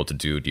able to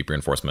do deep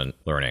reinforcement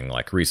learning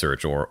like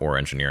research or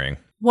engineering.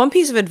 One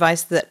piece of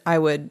advice that I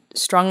would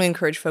strongly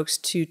encourage folks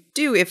to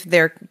do if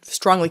they're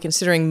strongly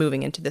considering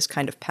moving into this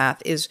kind of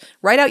path is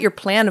write out your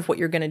plan of what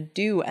you're going to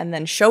do and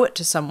then show it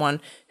to someone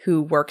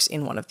who works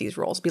in one of these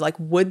roles. Be like,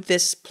 would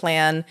this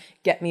plan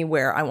get me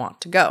where I want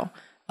to go?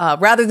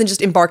 Rather than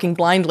just embarking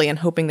blindly and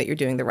hoping that you're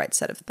doing the right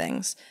set of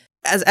things.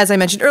 As I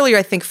mentioned earlier,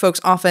 I think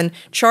folks often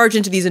charge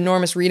into these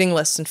enormous reading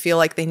lists and feel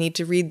like they need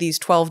to read these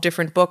 12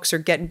 different books or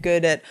get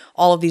good at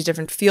all of these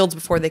different fields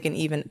before they can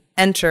even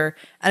enter.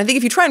 And I think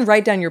if you try and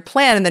write down your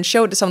plan and then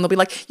show it to someone, they'll be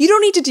like, you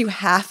don't need to do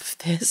half of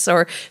this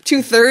or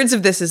 2/3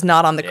 of this is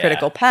not on the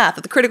critical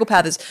path. The critical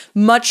path is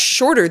much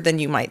shorter than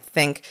you might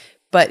think.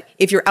 But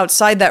if you're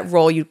outside that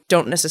role, you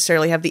don't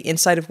necessarily have the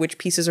insight of which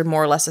pieces are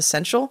more or less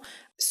essential.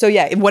 So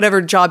yeah, in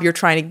whatever job you're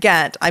trying to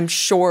get, I'm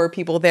sure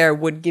people there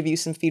would give you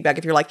some feedback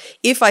if you're like,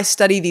 if I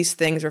study these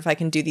things or if I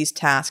can do these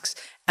tasks,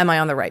 am I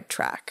on the right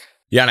track?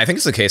 Yeah, and I think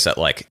it's the case that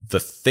like the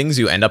things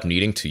you end up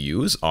needing to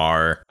use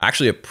are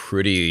actually a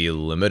pretty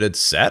limited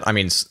set. I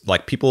mean,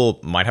 like people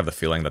might have the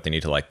feeling that they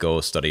need to like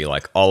go study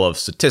like all of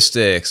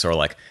statistics or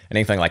like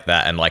anything like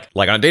that. And like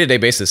on a day-to-day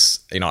basis,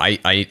 you know,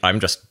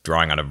 I'm just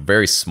drawing on a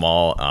very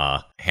small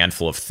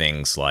handful of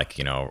things like,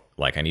 you know,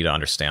 like I need to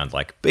understand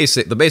like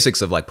the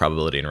basics of like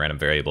probability and random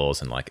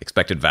variables and like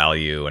expected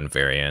value and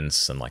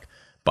variance and like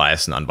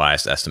biased and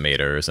unbiased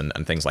estimators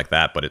and things like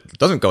that. But it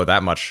doesn't go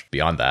that much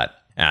beyond that.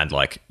 And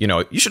like, you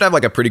know, you should have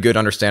like a pretty good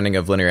understanding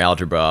of linear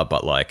algebra,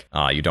 but like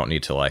you don't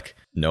need to like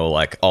know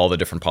like all the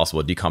different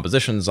possible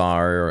decompositions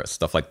are,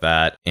 stuff like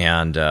that.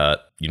 And,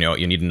 you know,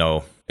 you need to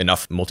know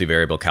enough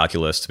multivariable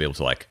calculus to be able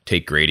to like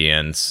take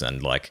gradients,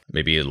 and like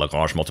maybe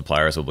Lagrange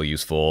multipliers will be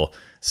useful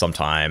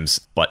sometimes,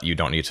 but you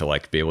don't need to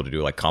like be able to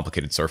do like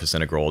complicated surface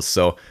integrals.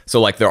 So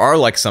like there are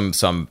like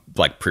some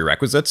like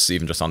prerequisites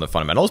even just on the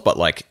fundamentals, but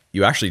like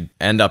you actually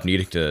end up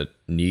needing to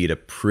need a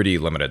pretty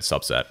limited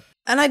subset.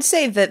 And I'd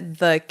say that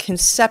the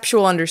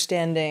conceptual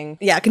understanding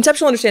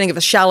of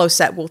a shallow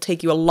set will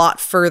take you a lot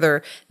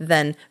further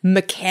than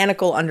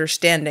mechanical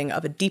understanding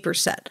of a deeper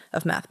set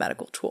of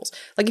mathematical tools.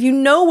 Like if you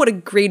know what a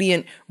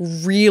gradient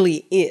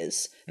really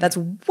is, that's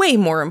way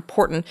more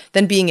important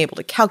than being able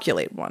to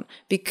calculate one,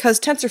 because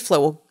TensorFlow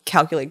will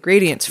calculate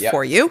gradients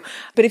for you.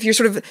 But if you're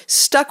sort of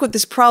stuck with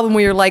this problem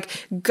where you're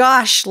like,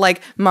 gosh,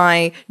 like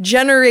my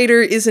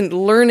generator isn't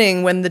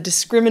learning when the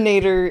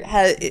discriminator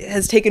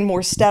has taken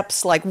more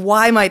steps, like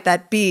why might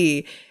that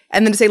be?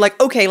 And then to say like,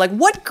 okay, like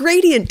what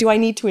gradient do I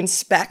need to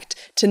inspect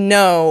to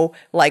know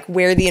like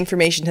where the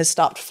information has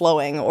stopped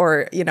flowing,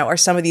 or, you know, are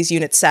some of these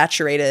units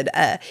saturated?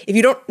 If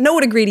you don't know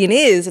what a gradient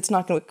is, it's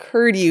not going to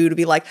occur to you to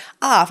be like,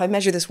 if I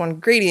measure this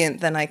one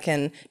gradient, then I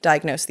can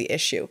diagnose the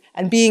issue.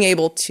 And being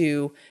able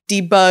to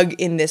debug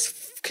in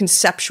this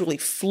conceptually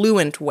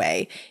fluent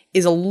way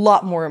is a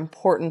lot more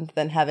important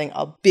than having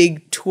a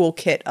big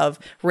toolkit of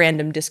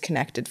random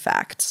disconnected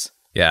facts.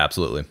 Yeah,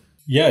 absolutely.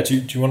 Yeah, do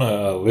you want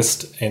to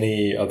list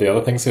any of the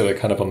other things that are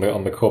kind of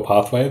on the core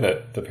pathway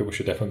that people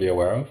should definitely be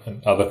aware of,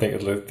 and other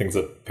things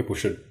that people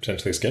should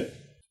potentially skip?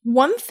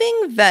 One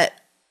thing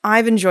that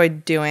I've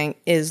enjoyed doing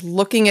is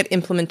looking at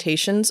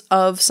implementations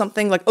of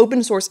something, like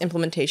open source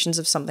implementations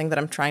of something that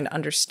I'm trying to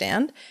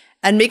understand,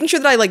 and making sure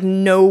that I like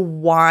know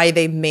why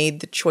they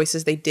made the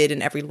choices they did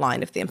in every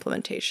line of the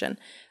implementation.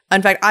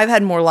 In fact, I've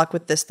had more luck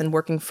with this than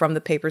working from the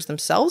papers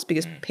themselves,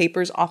 because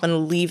papers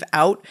often leave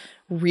out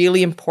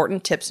really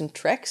important tips and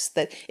tricks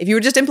that if you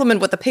would just implement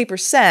what the paper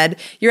said,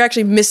 you're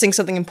actually missing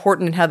something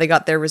important in how they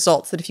got their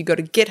results. That if you go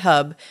to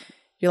GitHub,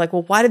 you're like,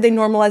 well, why did they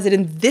normalize it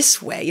in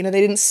this way? You know,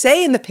 they didn't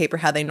say in the paper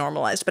how they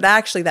normalized, but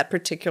actually that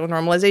particular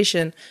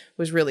normalization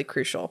was really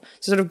crucial.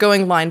 So sort of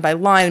going line by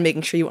line and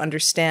making sure you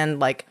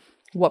understand like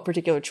what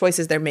particular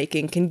choices they're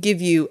making can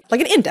give you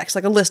like an index,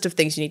 like a list of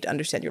things you need to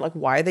understand. You're like,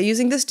 why are they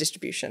using this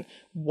distribution?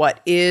 What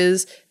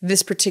is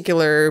this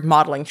particular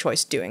modeling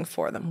choice doing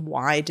for them?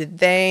 Why did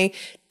they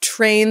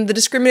train the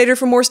discriminator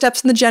for more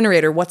steps than the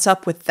generator? What's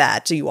up with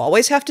that? Do you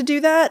always have to do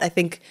that? I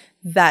think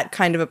that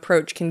kind of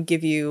approach can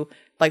give you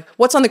like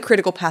what's on the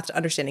critical path to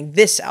understanding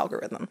this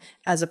algorithm,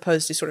 as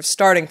opposed to sort of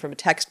starting from a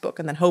textbook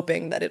and then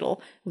hoping that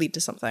it'll lead to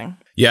something.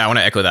 Yeah, I want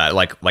to echo that.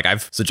 Like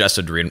I've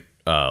suggested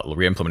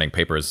re-implementing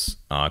papers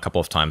a couple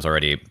of times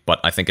already,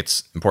 but I think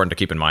it's important to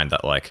keep in mind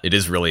that like it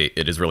is really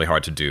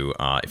hard to do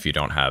if you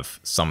don't have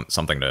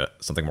something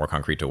more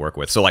concrete to work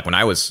with. So like when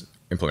I was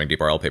implementing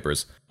DeepRL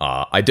papers,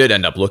 I did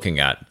end up looking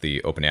at the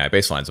OpenAI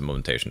baselines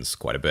implementations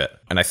quite a bit.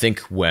 And I think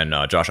when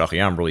Josh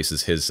Achiyam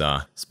releases his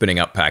spinning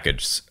up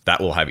package, that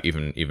will have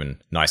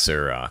even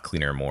nicer,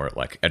 cleaner, more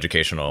like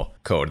educational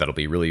code that'll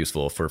be really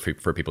useful for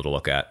people to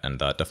look at, and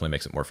definitely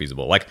makes it more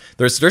feasible. Like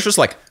there's just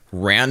like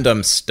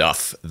random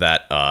stuff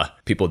that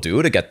people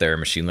do to get their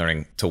machine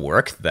learning to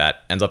work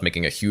that ends up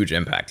making a huge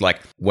impact. Like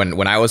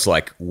when I was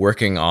like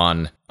working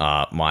on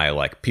my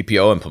like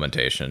PPO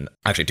implementation,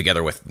 actually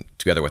together with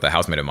a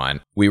housemate of mine,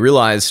 we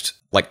realized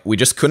like we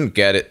just couldn't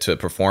get it to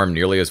perform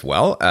nearly as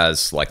well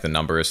as like the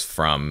numbers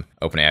from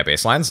OpenAI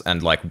baselines.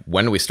 And like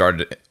when we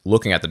started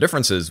looking at the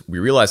differences, we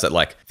realized that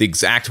like the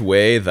exact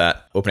way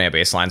that OpenAI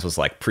baselines was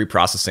like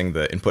pre-processing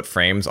the input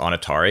frames on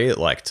Atari,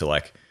 like to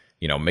like,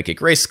 you know, make it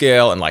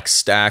grayscale and like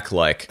stack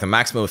like the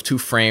maximum of 2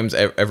 frames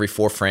every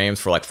 4 frames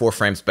for like 4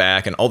 frames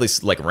back, and all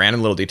these like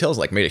random little details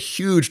like made a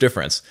huge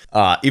difference.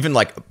 Even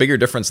like a bigger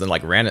difference than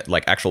like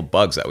actual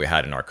bugs that we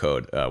had in our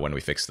code when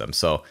we fixed them.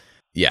 So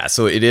yeah,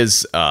 so it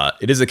is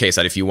the case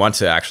that if you want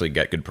to actually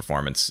get good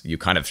performance, you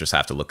kind of just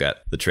have to look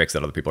at the tricks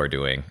that other people are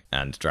doing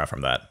and draw from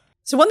that.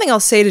 So one thing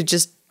I'll say to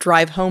just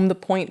drive home the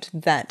point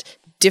that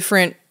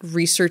different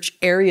research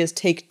areas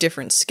take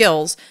different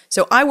skills.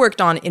 So I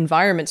worked on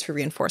environments for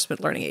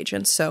reinforcement learning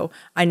agents. So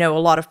I know a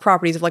lot of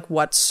properties of like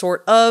what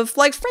sort of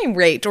like frame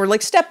rate or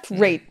like step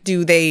rate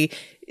do they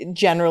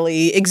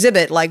generally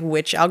exhibit, like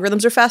which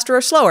algorithms are faster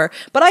or slower.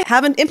 But I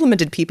haven't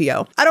implemented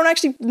PPO. I don't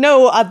actually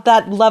know at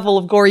that level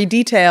of gory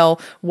detail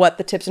what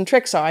the tips and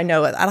tricks are. I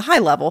know at a high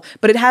level,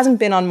 but it hasn't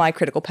been on my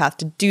critical path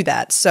to do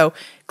that. So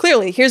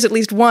clearly, here's at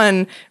least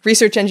one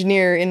research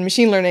engineer in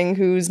machine learning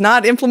who's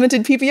not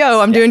implemented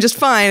PPO. I'm doing just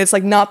fine. It's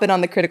like not been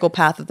on the critical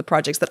path of the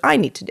projects that I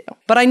need to do.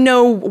 But I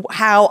know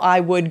how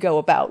I would go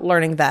about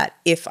learning that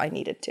if I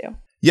needed to.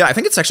 Yeah, I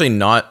think it's actually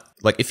not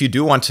like if you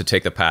do want to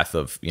take the path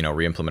of, you know,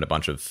 re-implement a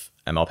bunch of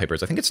ML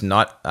papers, I think it's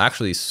not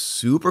actually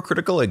super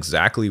critical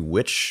exactly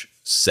which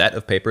set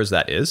of papers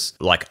that is.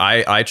 Like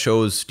I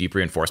chose deep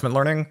reinforcement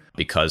learning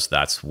because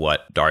that's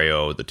what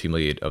Dario, the team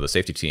lead of the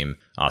safety team,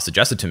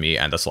 suggested to me.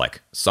 And that's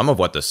like some of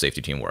what the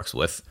safety team works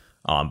with.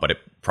 But it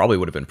probably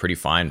would have been pretty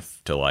fine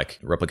to like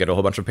replicate a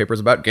whole bunch of papers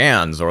about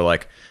GANs, or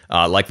like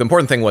the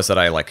important thing was that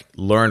I like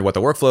learned what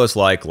the workflow is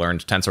like,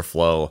 learned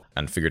TensorFlow,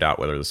 and figured out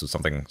whether this was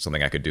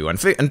something I could do, and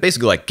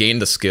basically like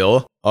gained the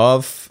skill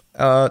of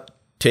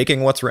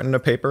taking what's written in a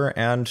paper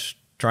and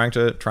trying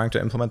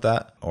to implement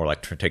that, or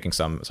like taking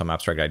some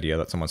abstract idea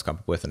that someone's come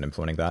up with and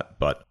implementing that.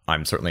 But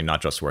I'm certainly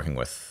not just working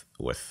with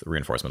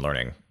reinforcement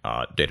learning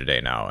day to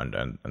day now,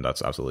 and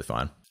that's absolutely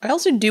fine. I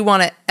also do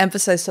want to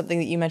emphasize something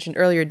that you mentioned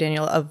earlier,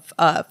 Daniel,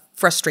 of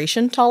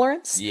frustration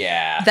tolerance.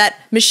 Yeah. That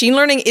machine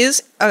learning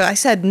is, I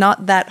said,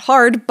 not that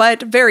hard,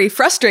 but very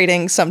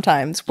frustrating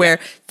sometimes, where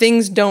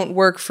things don't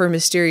work for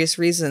mysterious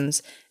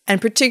reasons. And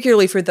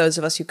particularly for those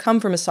of us who come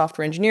from a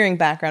software engineering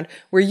background,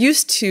 we're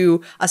used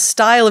to a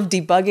style of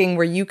debugging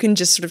where you can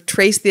just sort of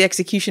trace the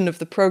execution of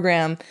the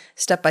program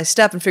step by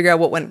step and figure out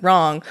what went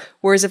wrong.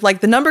 Whereas if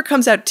like the number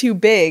comes out too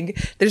big,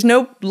 there's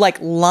no like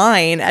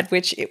line at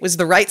which it was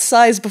the right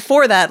size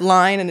before that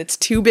line and it's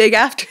too big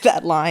after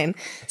that line.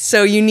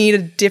 So you need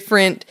a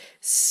different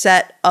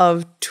set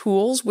of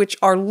tools which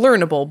are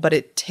learnable, but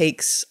it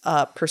takes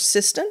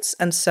persistence.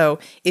 And so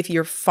if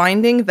you're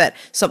finding that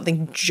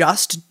something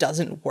just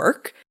doesn't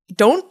work,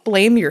 don't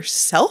blame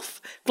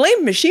yourself.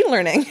 Blame machine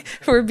learning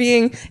for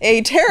being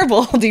a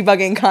terrible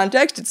debugging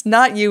context. It's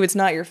not you. It's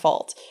not your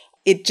fault.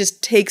 It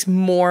just takes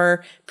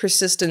more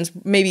persistence,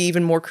 maybe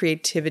even more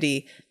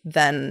creativity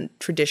than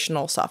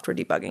traditional software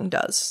debugging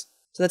does.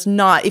 So that's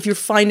not, if you're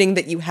finding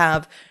that you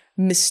have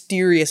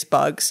mysterious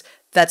bugs,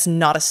 that's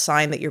not a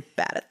sign that you're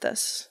bad at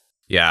this.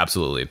 Yeah,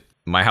 absolutely.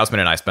 My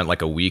housemate and I spent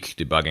like a week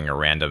debugging a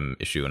random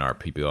issue in our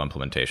PPO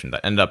implementation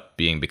that ended up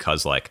being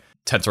because like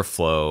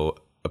TensorFlow,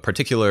 a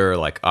particular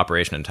like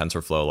operation in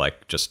TensorFlow,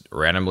 like just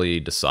randomly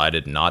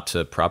decided not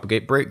to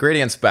propagate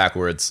gradients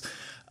backwards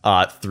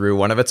through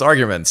one of its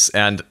arguments.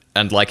 And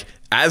like,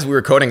 as we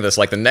were coding this,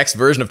 like the next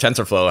version of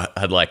TensorFlow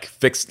had like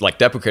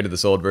deprecated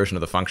this old version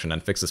of the function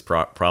and fixed this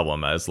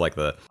problem as like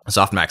the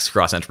softmax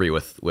cross entropy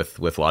with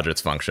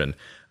logits function.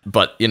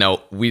 But, you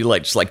know, we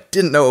like just like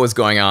didn't know what was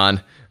going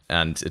on.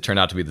 And it turned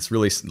out to be this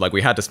really, like,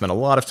 we had to spend a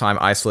lot of time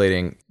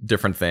isolating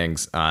different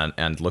things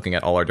and looking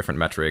at all our different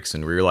metrics.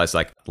 And we realized,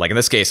 like in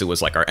this case, it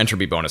was like our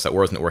entropy bonus that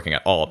wasn't working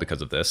at all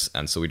because of this.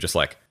 And so we just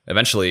like,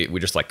 eventually we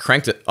just like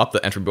cranked it up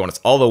the entropy bonus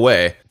all the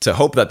way to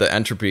hope that the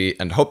entropy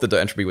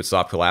would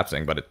stop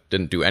collapsing, but it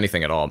didn't do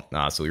anything at all.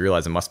 So we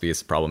realized it must be a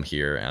problem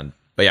here.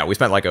 But yeah, we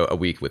spent like a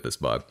week with this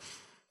bug.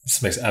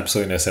 This makes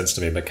absolutely no sense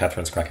to me, but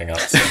Catherine's cracking up.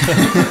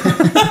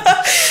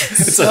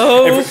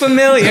 So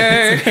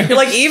familiar. You're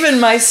like,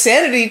 even my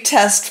sanity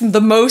test, the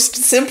most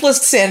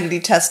simplest sanity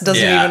test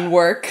doesn't even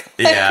work.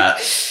 Yeah.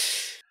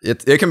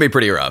 It can be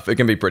pretty rough. It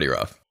can be pretty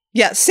rough.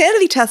 Yeah,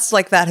 sanity tests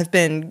like that have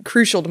been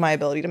crucial to my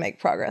ability to make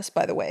progress,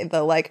 by the way.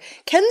 The like,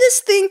 can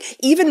this thing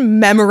even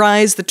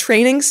memorize the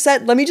training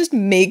set? Let me just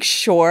make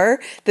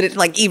sure that it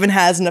like even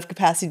has enough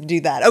capacity to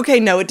do that. Okay,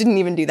 no, it didn't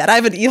even do that. I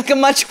have a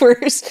much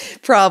worse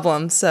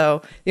problem.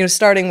 So, you know,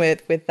 starting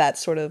with that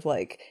sort of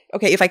like,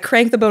 okay, if I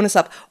crank the bonus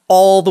up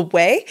all the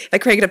way, if I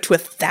crank it up to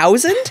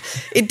 1,000,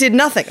 it did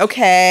nothing.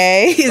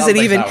 Okay, is it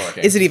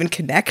even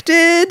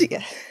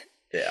connected?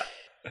 Yeah.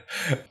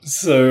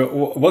 So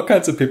what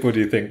kinds of people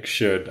do you think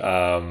should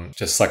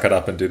just suck it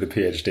up and do the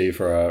PhD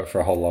for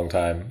a whole long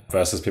time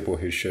versus people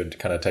who should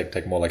kind of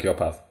take more like your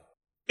path?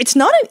 It's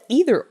not an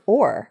either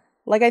or.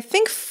 Like, I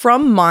think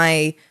from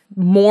my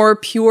more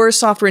pure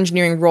software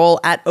engineering role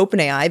at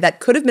OpenAI, that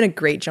could have been a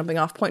great jumping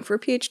off point for a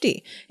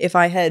PhD. If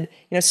I had,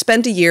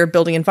 spent a year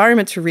building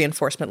environments for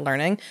reinforcement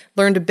learning,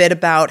 learned a bit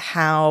about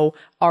how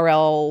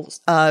RL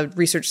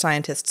research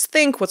scientists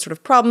think, what sort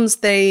of problems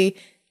they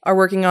are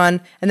working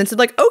on, and then said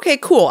like, okay,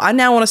 cool, I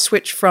now want to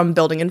switch from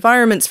building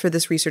environments for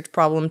this research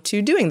problem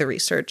to doing the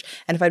research.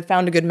 And if I'd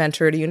found a good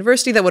mentor at a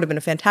university, that would have been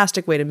a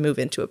fantastic way to move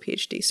into a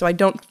PhD. So I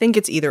don't think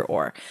it's either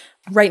or.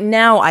 Right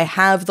now, I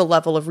have the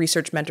level of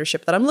research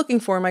mentorship that I'm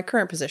looking for in my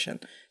current position.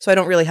 So I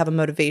don't really have a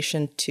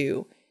motivation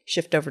to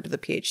shift over to the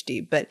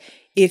PhD. But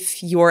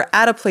if you're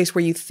at a place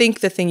where you think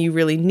the thing you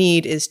really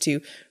need is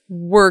to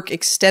work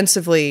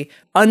extensively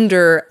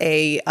under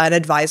an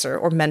advisor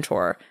or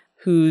mentor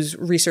whose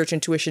research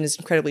intuition is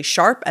incredibly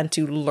sharp and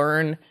to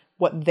learn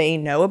what they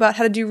know about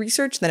how to do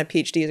research, then a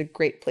PhD is a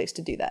great place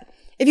to do that.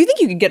 If you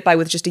think you could get by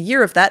with just a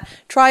year of that,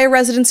 try a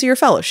residency or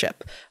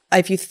fellowship.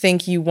 If you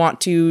think you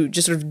want to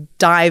just sort of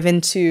dive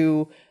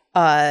into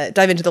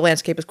the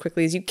landscape as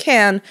quickly as you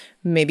can,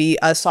 maybe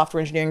a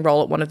software engineering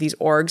role at one of these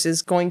orgs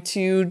is going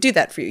to do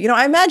that for you.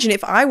 I imagine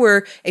if I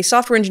were a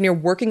software engineer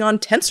working on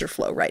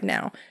TensorFlow right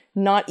now,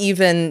 not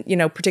even,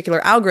 particular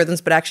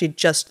algorithms, but actually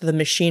just the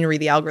machinery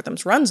the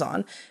algorithms runs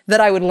on,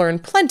 that I would learn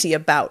plenty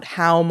about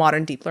how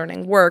modern deep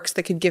learning works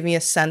that could give me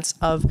a sense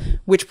of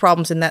which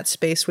problems in that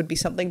space would be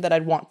something that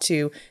I'd want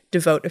to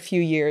devote a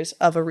few years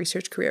of a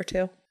research career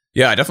to.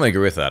 Yeah, I definitely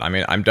agree with that. I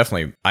mean, I'm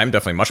definitely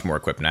much more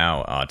equipped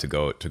now to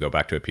go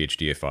back to a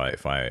PhD if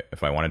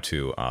I wanted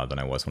to than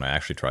I was when I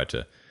actually tried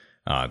to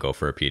go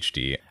for a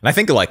PhD. And I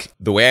think like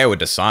the way I would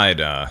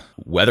decide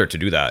whether to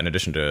do that, in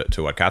addition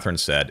to what Catherine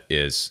said,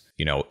 is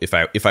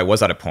if I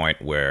was at a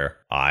point where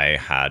I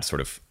had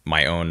sort of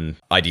my own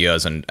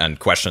ideas and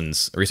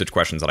questions, research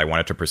questions that I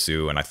wanted to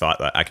pursue, and I thought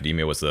that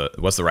academia was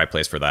the right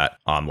place for that,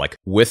 like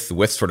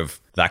with sort of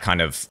that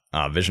kind of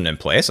vision in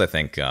place, I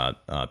think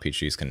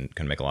PhDs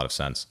can make a lot of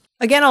sense.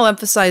 Again, I'll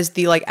emphasize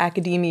the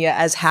academia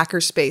as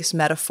hackerspace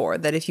metaphor,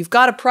 that if you've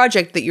got a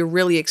project that you're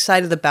really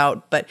excited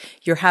about, but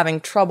you're having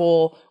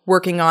trouble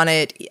working on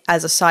it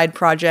as a side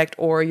project,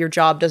 or your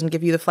job doesn't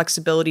give you the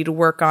flexibility to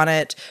work on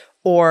it,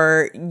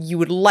 or you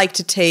would like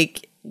to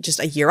take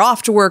just a year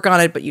off to work on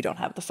it, but you don't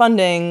have the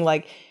funding,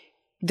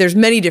 there's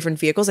many different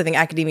vehicles. I think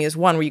academia is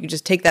one where you can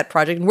just take that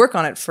project and work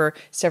on it for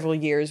several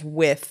years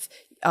with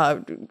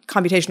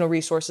computational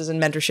resources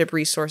and mentorship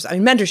resources. I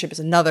mean, mentorship is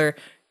another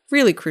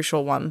really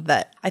crucial one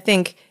that I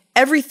think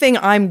everything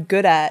I'm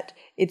good at,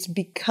 it's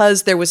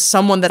because there was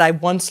someone that I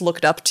once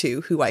looked up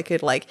to who I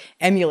could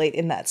emulate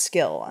in that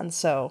skill. And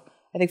so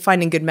I think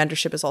finding good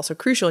mentorship is also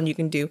crucial, and you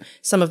can do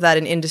some of that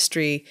in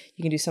industry,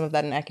 you can do some of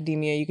that in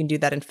academia, you can do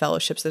that in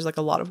fellowships. There's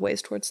a lot of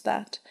ways towards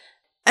that.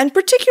 And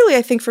particularly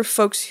I think for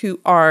folks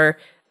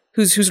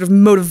whose sort of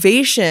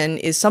motivation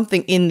is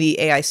something in the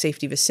AI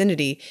safety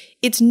vicinity,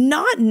 it's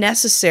not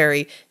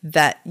necessary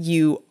that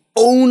you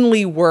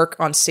only work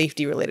on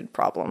safety-related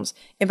problems.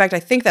 In fact, I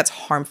think that's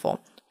harmful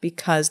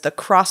because the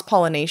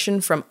cross-pollination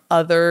from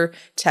other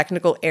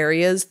technical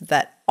areas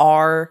that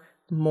are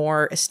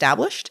more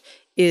established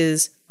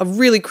is a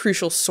really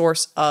crucial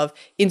source of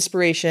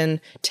inspiration,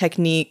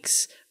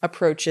 techniques,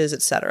 approaches,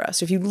 etc.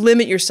 So if you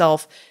limit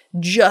yourself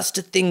just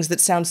to things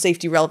that sound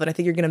safety relevant, I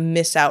think you're going to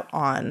miss out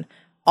on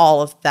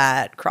all of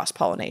that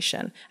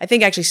cross-pollination. I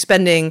think actually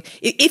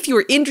if you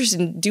were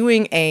interested in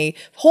doing a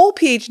whole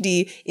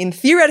PhD in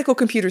theoretical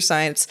computer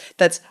science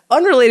that's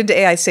unrelated to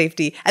AI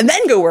safety and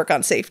then go work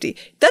on safety,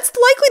 that's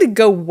likely to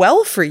go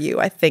well for you,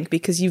 I think,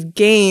 because you've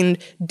gained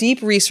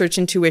deep research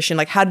intuition,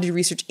 like how to do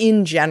research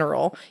in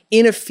general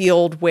in a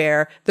field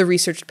where the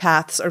research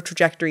paths or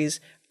trajectories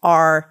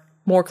are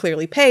more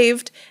clearly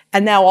paved.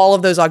 And now all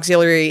of those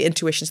auxiliary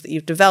intuitions that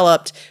you've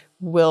developed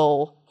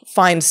will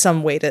find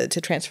some way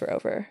to transfer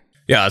over.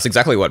 Yeah, that's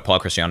exactly what Paul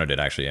Cristiano did,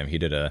 actually. He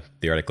did a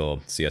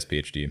theoretical CS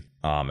PhD,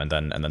 and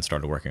then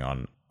started working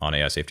on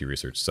AI safety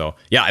research. So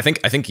yeah, I think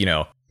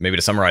maybe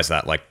to summarize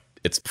that,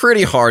 it's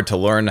pretty hard to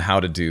learn how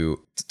to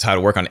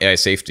work on AI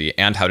safety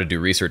and how to do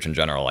research in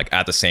general,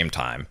 at the same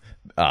time,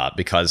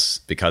 because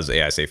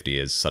AI safety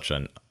is such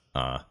an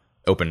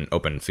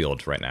open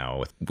field right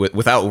now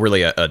without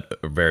really a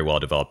very well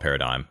developed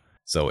paradigm.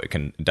 So it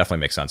can definitely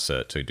make sense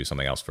to do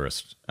something else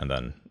first and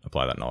then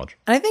apply that knowledge.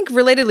 And I think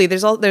relatedly,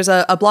 there's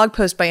a blog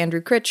post by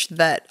Andrew Critch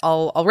that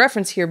I'll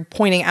reference here,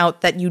 pointing out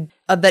that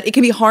that it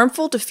can be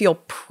harmful to feel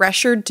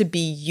pressured to be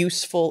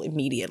useful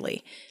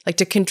immediately,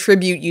 to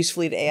contribute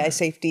usefully to AI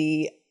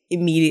safety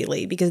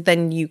immediately, because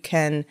then you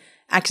can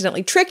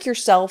accidentally trick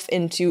yourself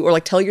into, or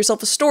tell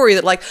yourself a story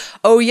that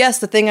oh yes,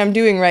 the thing I'm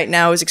doing right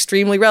now is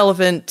extremely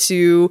relevant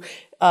to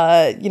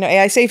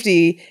AI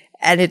safety.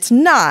 And it's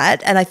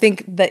not. And I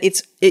think that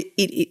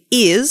it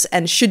is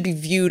and should be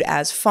viewed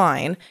as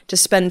fine to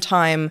spend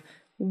time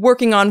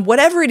working on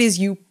whatever it is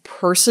you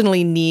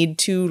personally need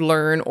to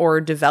learn or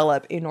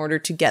develop in order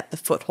to get the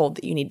foothold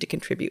that you need to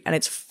contribute. And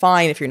it's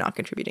fine if you're not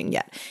contributing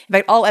yet. In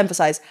fact, I'll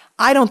emphasize,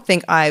 I don't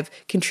think I've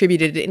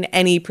contributed in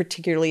any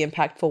particularly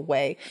impactful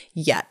way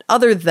yet,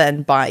 other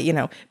than by,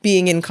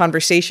 being in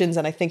conversations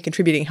and I think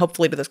contributing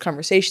helpfully to those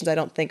conversations. I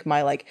don't think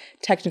my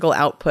technical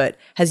output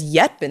has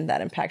yet been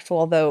that impactful,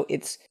 although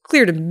it's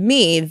clear to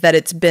me that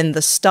it's been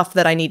the stuff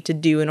that I need to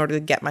do in order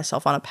to get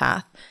myself on a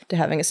path to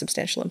having a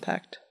substantial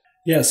impact.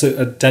 Yeah,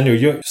 so Daniel,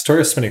 your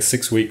story of spending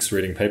 6 weeks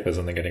reading papers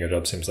and then getting a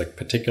job seems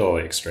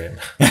particularly extreme.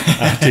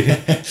 Do you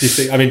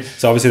think? I mean,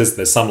 so obviously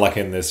there's some luck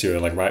in this. You're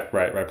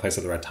right place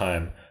at the right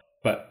time.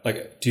 But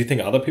do you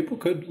think other people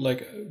could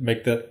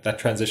make that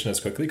transition as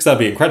quickly? Because that'd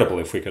be incredible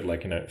if we could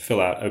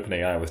fill out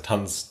OpenAI with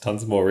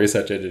tons more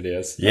research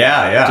engineers.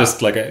 Yeah.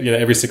 Just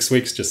every 6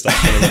 weeks, just start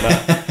filling them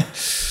out.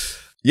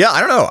 Yeah,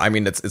 I don't know. I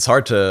mean, it's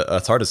hard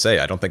to say.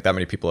 I don't think that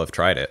many people have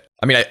tried it.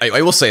 I mean,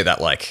 I will say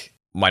that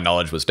my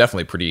knowledge was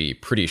definitely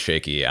pretty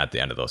shaky at the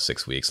end of those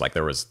 6 weeks.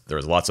 There was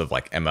lots of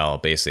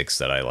ML basics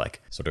that I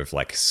sort of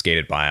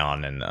skated by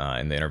on in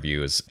the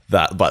interviews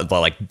that but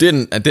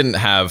didn't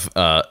have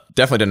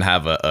definitely didn't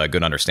have a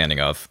good understanding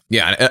of.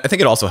 Yeah, and I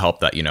think it also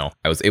helped that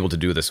I was able to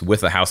do this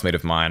with a housemate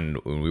of mine.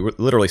 We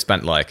literally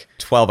spent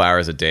 12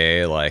 hours a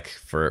day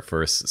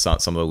for some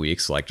of the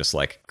weeks just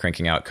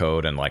cranking out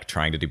code and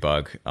trying to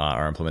debug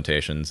our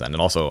implementations and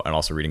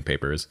also reading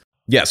papers.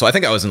 Yeah, so I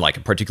think I was in a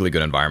particularly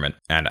good environment,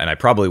 and I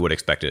probably would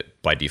expect it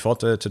by default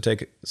to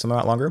take some of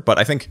that longer. But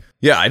I think,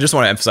 I just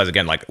want to emphasize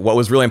again, what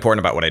was really important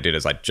about what I did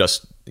is I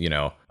just,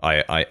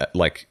 I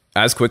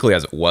as quickly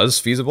as it was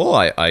feasible,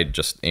 I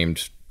just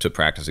aimed to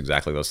practice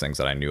exactly those things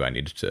that I knew I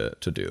needed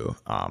to do.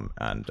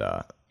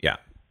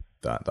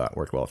 That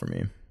worked well for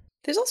me.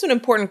 There's also an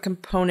important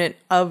component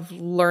of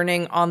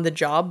learning on the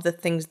job the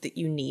things that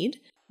you need.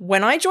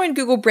 When I joined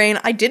Google Brain,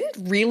 I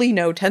didn't really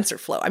know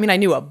TensorFlow. I mean, I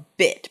knew a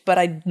bit, but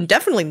I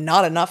definitely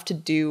not enough to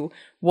do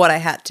what I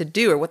had to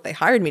do or what they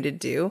hired me to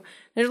do.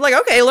 They're like,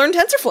 okay, learn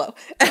TensorFlow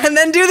and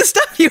then do the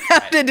stuff you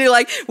have to do.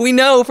 Like, we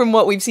know from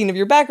what we've seen of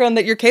your background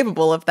that you're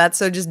capable of that,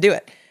 so just do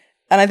it.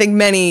 And I think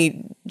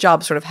many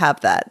jobs sort of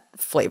have that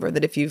flavor,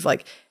 that if you've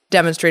like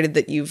demonstrated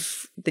that you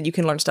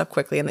can learn stuff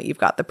quickly and that you've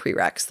got the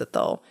prereqs, that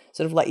they'll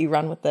sort of let you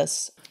run with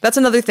this. That's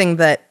another thing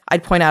that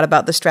I'd point out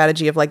about the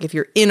strategy of like, if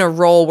you're in a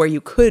role where you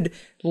could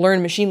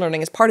learn machine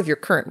learning as part of your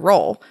current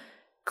role,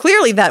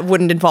 clearly that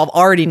wouldn't involve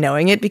already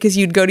knowing it, because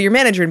you'd go to your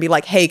manager and be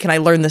like, hey, can I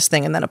learn this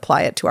thing and then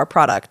apply it to our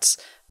products?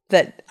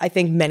 That I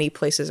think many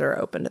places are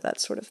open to that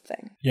sort of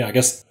thing. Yeah, I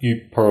guess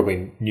you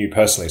probably knew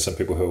personally some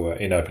people who were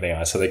in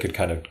OpenAI, so they could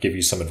kind of give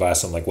you some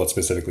advice on like what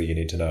specifically you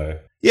need to know.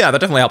 Yeah,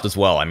 that definitely helped as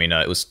well. I mean,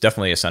 it was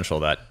definitely essential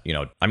that,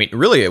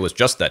 really it was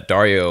just that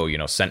Dario,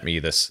 sent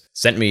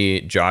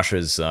me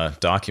Josh's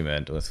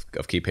document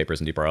of key papers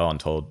in DeepRL and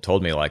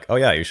told me like, oh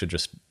yeah, you should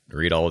just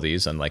read all of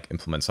these and like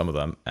implement some of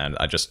them. And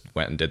I just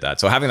went and did that.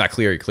 So having that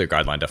clear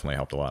guideline definitely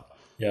helped a lot.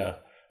 Yeah.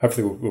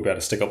 Hopefully we'll be able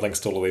to stick up links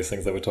to all of these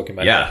things that we're talking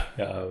about. Yeah.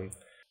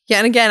 Yeah,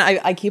 and again,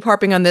 I keep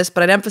harping on this,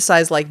 but I'd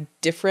emphasize like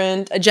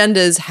different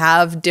agendas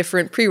have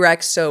different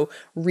prereqs, so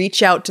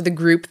reach out to the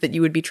group that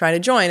you would be trying to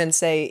join and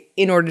say,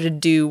 in order to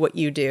do what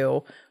you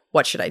do,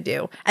 what should I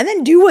do? And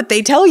then do what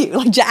they tell you.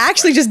 Like,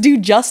 actually just do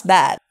just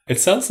that. It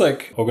sounds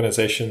like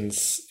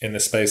organizations in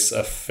this space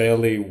are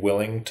fairly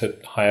willing to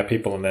hire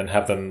people and then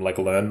have them like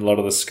learn a lot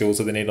of the skills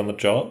that they need on the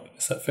job.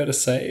 Is that fair to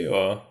say?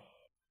 Or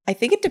I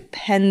think it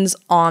depends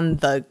on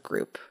the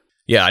group.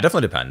 Yeah, it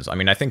definitely depends. I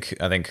mean, I think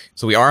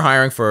so. We are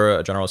hiring for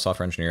a general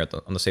software engineer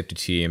on the safety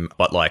team,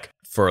 but like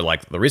for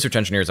like the research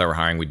engineers that we're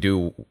hiring, we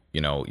do,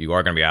 you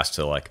are going to be asked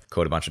to like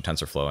code a bunch of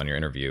TensorFlow in your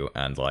interview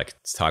and like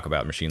talk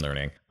about machine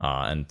learning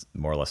and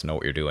more or less know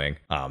what you're doing.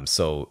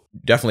 So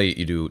definitely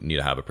you do need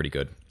to have a pretty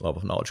good level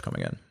of knowledge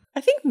coming in. I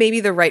think maybe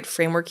the right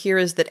framework here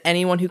is that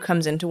anyone who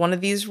comes into one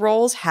of these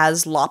roles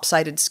has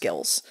lopsided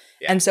skills.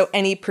 Yeah. And so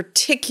any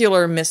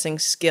particular missing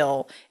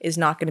skill is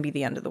not going to be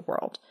the end of the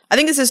world. I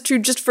think this is true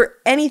just for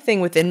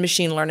anything within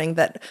machine learning,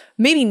 that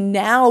maybe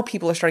now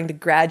people are starting to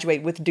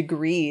graduate with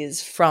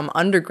degrees from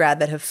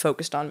undergrad that have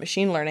focused on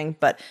machine learning,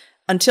 but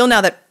until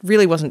now that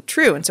really wasn't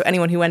true. And so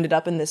anyone who ended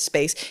up in this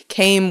space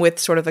came with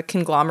sort of a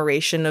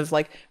conglomeration of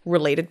like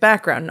related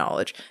background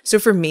knowledge. So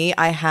for me,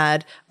 I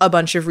had a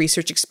bunch of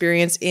research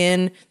experience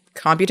in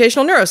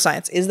computational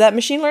neuroscience. Is that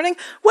machine learning?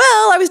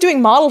 Well, I was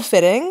doing model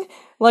fitting.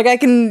 Like I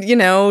can,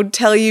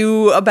 tell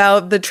you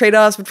about the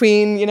trade-offs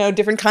between,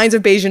 different kinds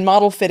of Bayesian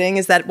model fitting.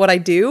 Is that what I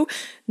do?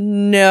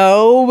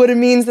 No, but it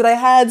means that I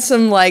had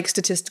some like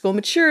statistical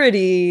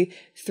maturity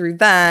through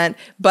that,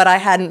 but I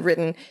hadn't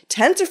written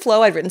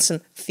TensorFlow. I'd written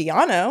some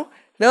Theano.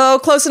 No,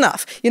 close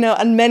enough.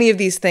 And many of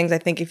these things, I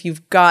think if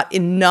you've got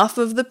enough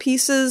of the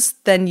pieces,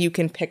 then you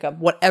can pick up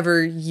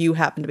whatever you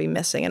happen to be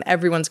missing. And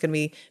everyone's going to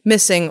be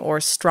missing or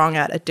strong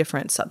at a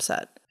different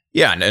subset.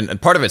 Yeah, and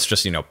part of it's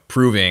just,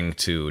 proving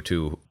to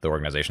the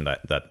organization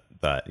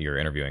that you're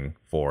interviewing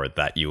for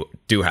that you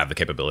do have the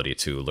capability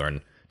to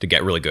learn to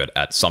get really good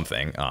at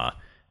something,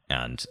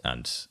 and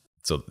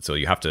so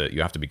you have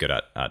to be good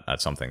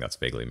at something that's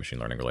vaguely machine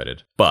learning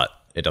related. But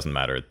it doesn't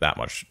matter that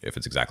much if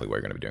it's exactly what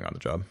you're going to be doing on the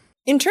job.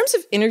 In terms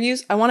of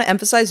interviews, I want to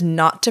emphasize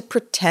not to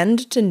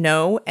pretend to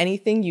know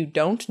anything you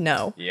don't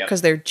know,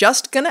 because they're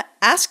just going to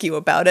ask you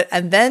about it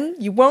and then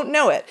you won't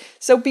know it.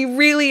 So be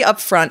really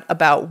upfront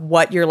about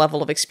what your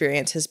level of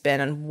experience has been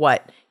and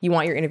what you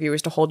want your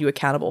interviewers to hold you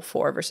accountable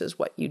for versus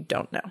what you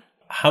don't know.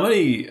 How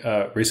many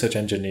research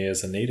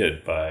engineers are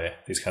needed by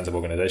these kinds of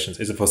organizations?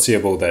 Is it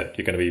foreseeable that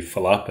you're going to be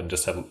full up and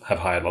just have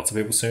hired lots of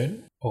people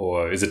soon?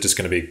 Or is it just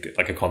going to be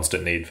like a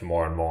constant need for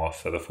more and more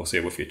for the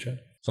foreseeable future?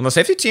 So on the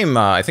safety team,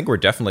 I think we're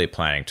definitely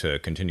planning to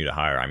continue to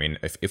hire. I mean,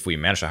 if we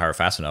manage to hire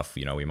fast enough,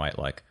 we might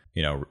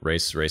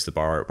raise the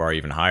bar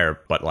even higher.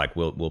 But like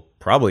we'll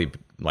probably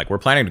we're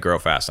planning to grow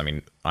fast. I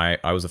mean,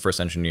 I was the first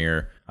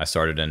engineer. I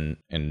started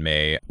in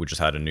May. We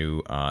just had a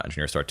new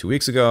engineer start 2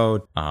 weeks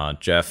ago,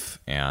 Jeff,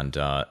 and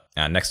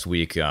next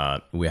week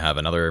we have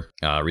another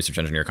research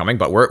engineer coming.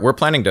 But we're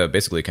planning to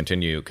basically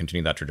continue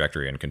that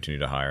trajectory and continue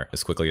to hire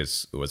as quickly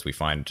as we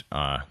find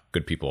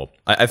good people.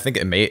 I think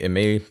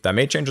that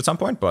may change at some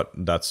point, but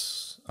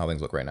that's how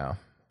things look right now.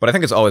 But I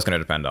think it's always going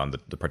to depend on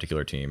the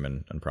particular team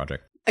and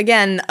project.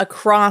 Again,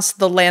 across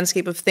the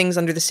landscape of things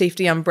under the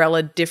safety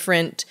umbrella,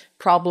 different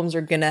problems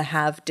are going to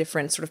have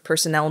different sort of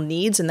personnel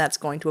needs, and that's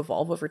going to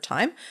evolve over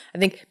time. I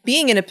think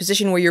being in a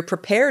position where you're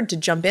prepared to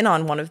jump in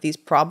on one of these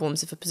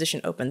problems if a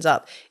position opens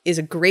up is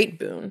a great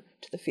boon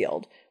to the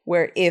field.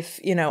 Where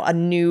if, a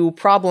new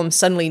problem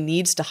suddenly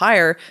needs to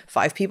hire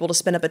 5 people to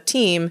spin up a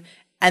team,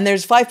 and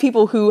there's 5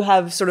 people who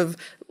have sort of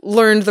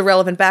learned the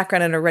relevant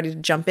background and are ready to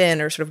jump in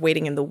or sort of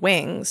waiting in the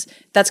wings,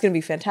 that's going to be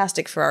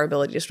fantastic for our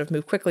ability to sort of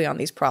move quickly on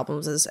these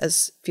problems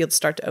as fields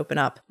start to open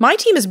up. My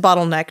team is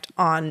bottlenecked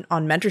on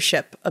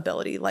mentorship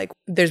ability. Like,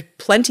 there's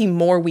plenty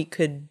more we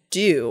could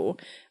do,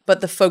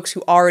 but the folks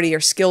who already are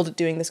skilled at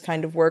doing this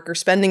kind of work are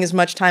spending as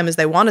much time as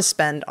they want to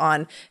spend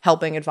on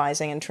helping,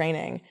 advising, and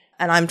training.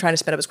 and I'm trying to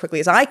sped up as quickly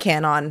as I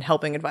can on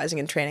helping, advising,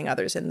 and training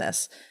others in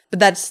this.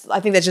 But I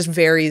think that just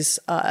varies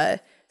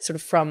sort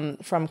of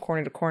from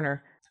corner to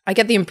corner. I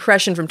get the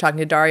impression from talking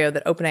to Dario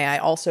that OpenAI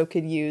also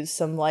could use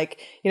some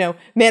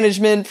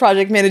management,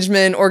 project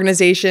management,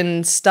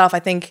 organization stuff. I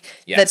think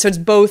so it's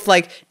both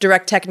like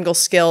direct technical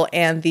skill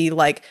and the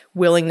like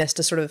willingness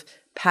to sort of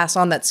pass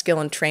on that skill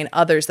and train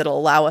others that'll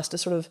allow us to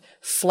sort of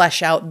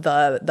flesh out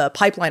the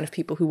pipeline of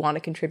people who want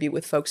to contribute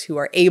with folks who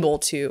are able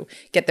to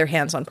get their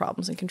hands on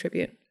problems and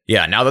contribute.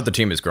 Yeah, now that the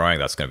team is growing,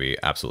 that's going to be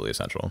absolutely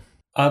essential.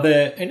 Are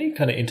there any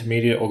kind of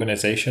intermediate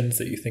organizations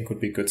that you think would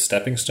be good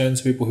stepping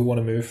stones for people who want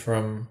to move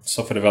from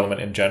software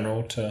development in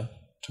general to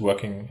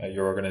working at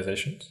your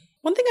organizations?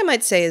 One thing I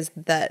might say is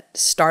that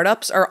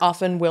startups are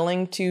often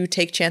willing to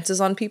take chances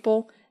on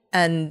people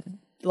and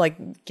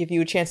like give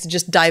you a chance to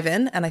just dive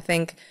in. And I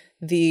think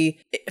the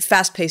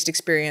fast-paced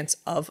experience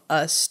of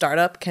a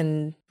startup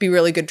can be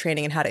really good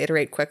training in how to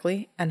iterate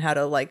quickly and how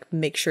to like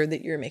make sure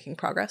that you're making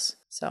progress.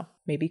 So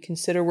maybe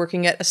consider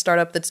working at a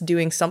startup that's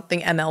doing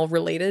something ML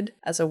related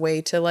as a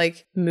way to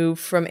like move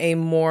from a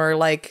more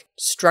like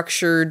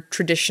structured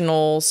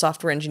traditional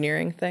software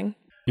engineering thing.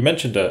 You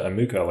mentioned a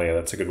MOOC earlier.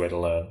 That's a good way to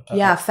learn.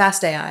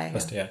 Fast AI.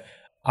 Fast AI.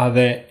 Are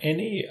there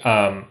any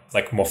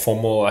like more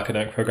formal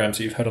academic programs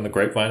that you've heard on the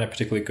grapevine are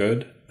particularly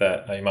good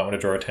that you might want to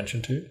draw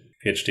attention to?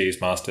 PhDs,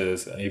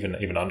 masters,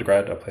 even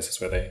undergrad are places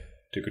where they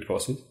do good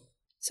courses?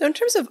 So in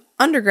terms of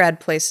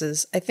undergrad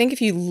places, I think if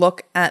you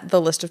look at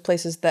the list of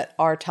places that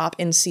are top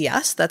in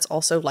CS, that's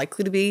also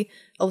likely to be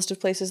a list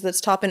of places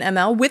that's top in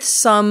ML with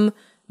some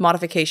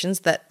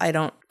modifications that I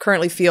don't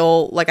currently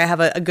feel like I have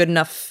a good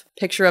enough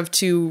picture of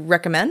to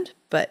recommend.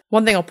 But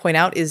one thing I'll point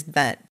out is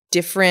that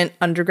different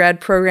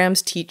undergrad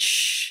programs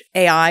teach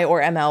AI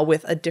or ML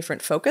with a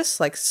different focus.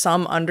 Like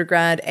some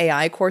undergrad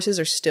AI courses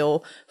are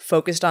still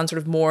focused on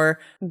sort of more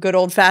good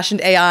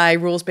old-fashioned AI,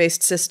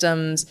 rules-based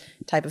systems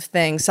type of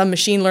thing. Some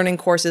machine learning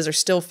courses are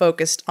still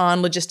focused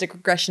on logistic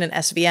regression and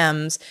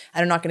SVMs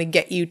and are not going to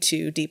get you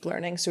to deep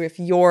learning. So if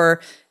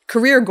your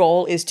career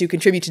goal is to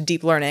contribute to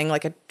deep learning,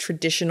 like a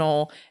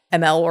traditional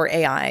ML or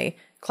AI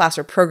class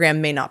or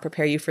program may not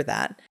prepare you for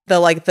that.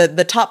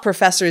 The top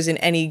professors in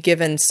any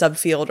given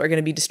subfield are going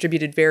to be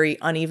distributed very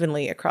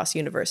unevenly across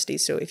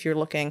universities. So if you're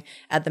looking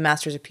at the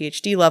master's or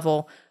PhD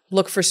level,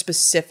 look for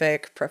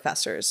specific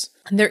professors.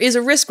 And there is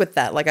a risk with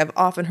that. Like I've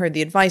often heard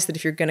the advice that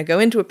if you're going to go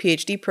into a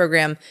PhD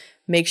program,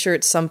 make sure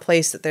it's some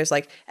place that there's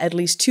like at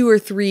least 2 or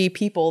 3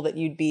 people that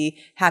you'd be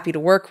happy to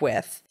work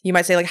with. You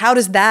might say like, how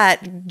does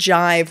that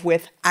jive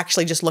with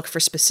actually just look for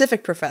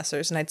specific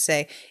professors? And I'd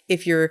say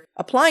if you're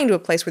applying to a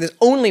place where there's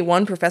only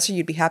one professor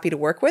you'd be happy to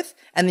work with,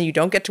 and then you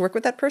don't get to work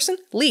with that person,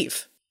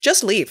 leave.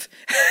 Just leave.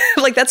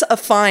 Like that's a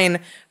fine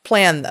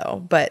plan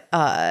though. But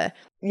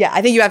yeah,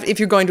 I think if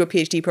you're going to a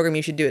PhD program,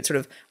 you should do it sort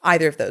of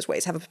either of those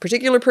ways. Have a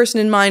particular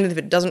person in mind, and if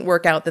it doesn't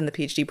work out, then the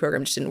PhD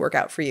program just didn't work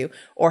out for you.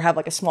 Or have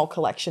like a small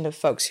collection of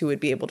folks who would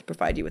be able to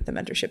provide you with the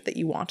mentorship that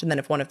you want. And then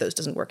if one of those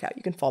doesn't work out,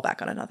 you can fall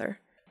back on another.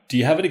 Do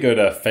you have any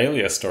good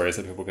failure stories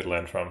that people could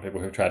learn from?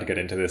 People who've tried to get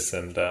into this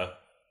and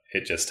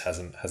it just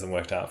hasn't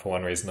worked out for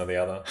one reason or the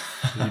other?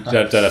 You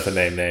don't have to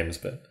name names,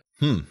 but...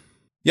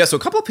 Yeah, so a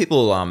couple of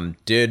people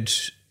did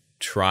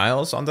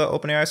trials on the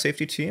OpenAI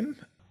safety team.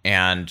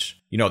 And,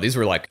 these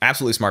were like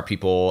absolutely smart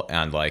people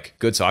and like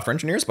good software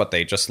engineers, but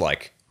they just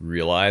like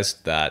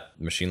realized that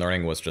machine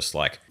learning was just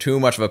like too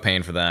much of a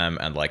pain for them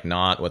and like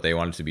not what they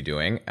wanted to be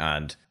doing.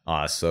 And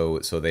so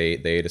they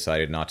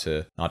decided not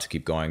to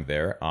keep going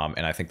there.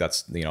 And I think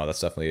that's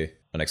definitely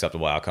an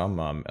acceptable outcome.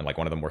 And like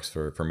one of them works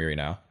for Miri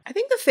now. I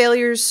think the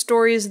failure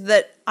stories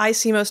that I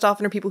see most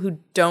often are people who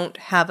don't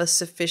have a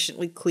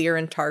sufficiently clear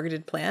and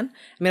targeted plan.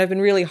 I mean, I've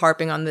been really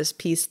harping on this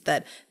piece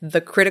that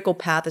the critical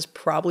path is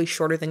probably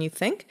shorter than you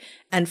think.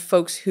 And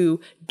folks who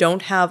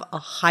don't have a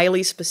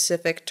highly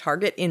specific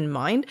target in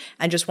mind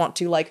and just want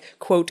to like,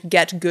 quote,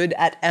 get good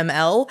at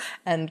ML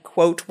and,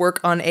 quote, work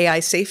on AI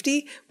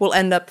safety will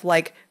end up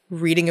like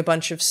reading a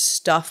bunch of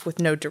stuff with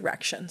no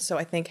direction. So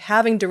I think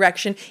having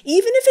direction,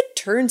 even if it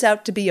turns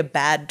out to be a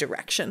bad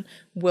direction,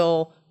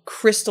 will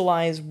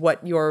crystallize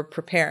what you're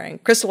preparing,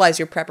 crystallize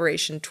your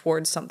preparation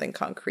towards something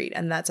concrete.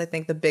 And that's, I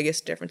think, the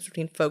biggest difference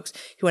between folks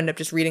who end up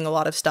just reading a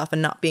lot of stuff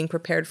and not being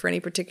prepared for any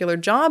particular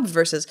job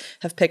versus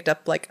have picked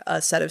up like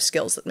a set of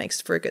skills that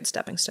makes for a good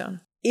stepping stone.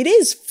 It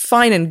is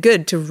fine and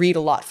good to read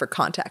a lot for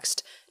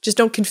context. Just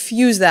don't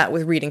confuse that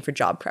with reading for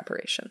job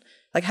preparation.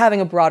 Like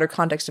having a broader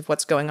context of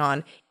what's going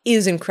on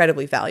is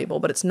incredibly valuable,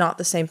 but it's not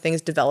the same thing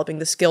as developing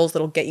the skills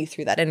that'll get you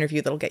through that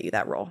interview, that'll get you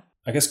that role.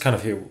 I guess kind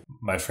of here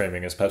my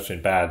framing is perhaps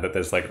been bad, that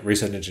there's like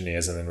research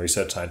engineers and then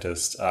research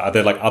scientists. Are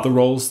there like other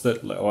roles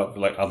that, or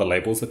like other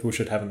labels that people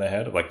should have in their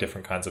head of like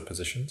different kinds of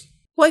positions?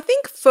 Well, I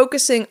think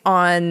focusing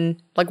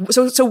on like,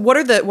 so what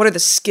are the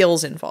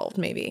skills involved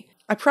maybe?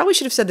 I probably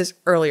should have said this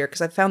earlier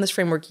because I found this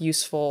framework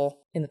useful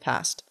in the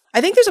past. I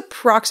think there's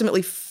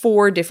approximately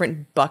 4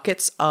 different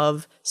buckets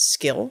of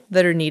skill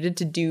that are needed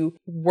to do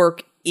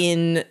work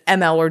in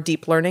ML or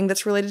deep learning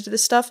that's related to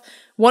this stuff.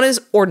 One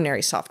is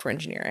ordinary software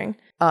engineering.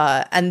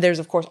 And there's,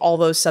 of course, all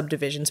those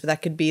subdivisions, but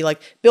that could be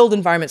like build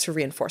environments for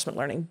reinforcement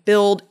learning,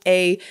 build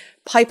a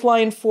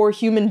pipeline for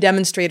human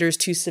demonstrators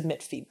to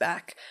submit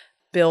feedback,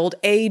 build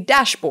a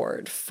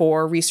dashboard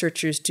for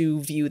researchers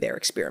to view their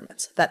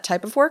experiments, that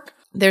type of work.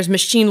 There's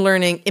machine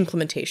learning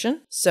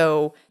implementation.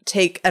 So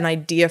take an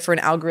idea for an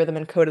algorithm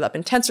and code it up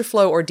in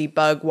TensorFlow or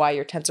debug why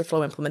your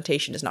TensorFlow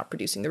implementation is not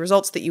producing the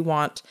results that you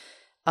want.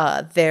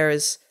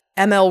 There's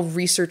ML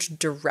research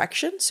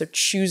direction, so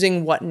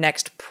choosing what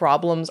next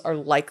problems are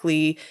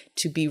likely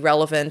to be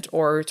relevant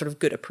or sort of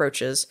good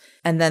approaches.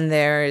 And then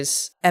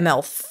there's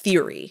ML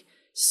theory,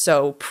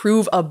 so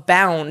prove a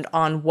bound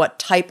on what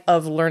type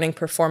of learning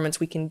performance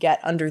we can get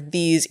under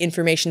these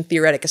information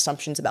theoretic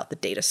assumptions about the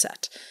data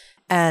set.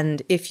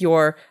 And if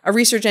you're a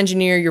research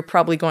engineer, you're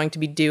probably going to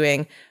be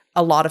doing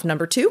a lot of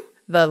number 2,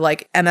 the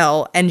like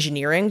ML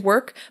engineering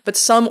work, but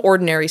some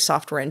ordinary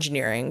software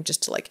engineering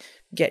just to like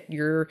get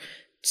your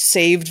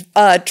saved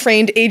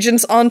trained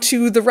agents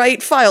onto the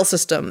right file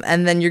system.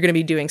 And then you're going to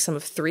be doing some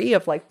of 3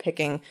 of like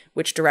picking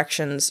which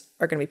directions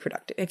are going to be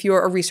productive. If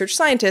you're a research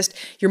scientist,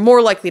 you're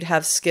more likely to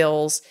have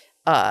skills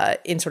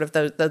in sort of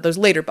those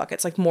later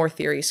buckets, like more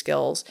theory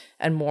skills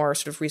and more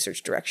sort of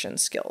research direction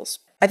skills.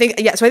 I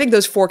think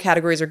those 4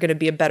 categories are going to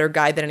be a better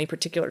guide than any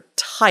particular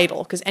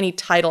title, because any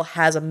title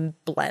has a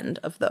blend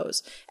of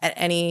those. And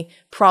any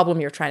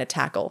problem you're trying to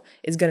tackle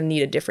is going to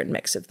need a different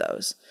mix of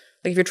those.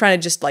 Like if you're trying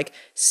to just like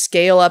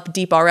scale up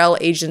deep RL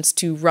agents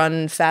to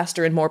run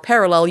faster and more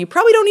parallel, you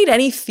probably don't need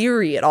any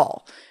theory at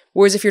all.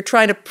 Whereas if you're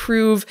trying to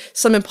prove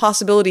some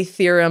impossibility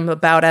theorem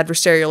about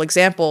adversarial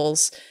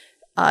examples,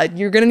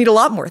 you're going to need a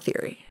lot more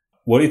theory.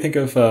 What do you think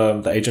of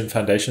the Agent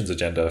Foundation's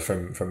agenda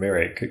from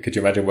Miri? Could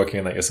you imagine working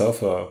on that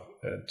yourself, or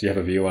do you have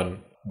a view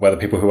on whether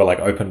people who are like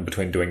open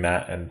between doing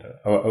that and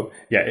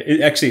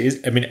it actually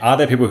is? I mean, are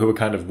there people who are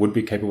kind of would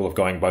be capable of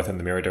going both in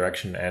the Miri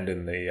direction and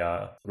in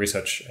the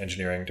research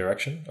engineering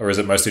direction, or is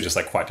it mostly just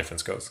like quite different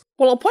skills?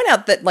 Well, I'll point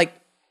out that like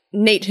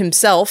Nate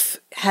himself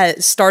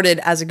has started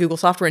as a Google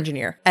software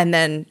engineer and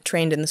then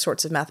trained in the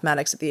sorts of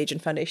mathematics that the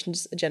Agent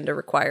Foundation's agenda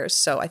requires.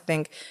 So I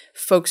think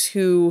folks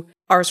who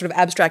are sort of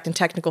abstract and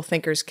technical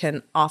thinkers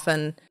can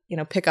often,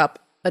 pick up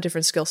a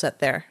different skill set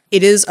there.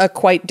 It is a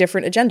quite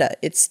different agenda.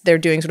 They're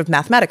doing sort of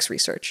mathematics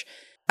research.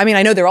 I mean,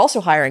 I know they're also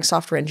hiring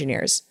software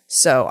engineers,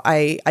 so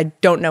I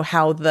don't know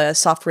how the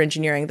software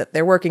engineering that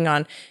they're working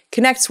on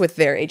connects with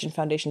their Agent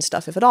Foundation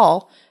stuff, if at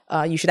all.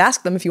 You should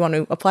ask them if you want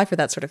to apply for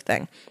that sort of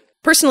thing.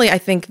 Personally, I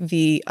think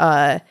the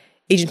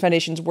Agent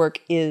Foundation's work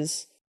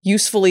is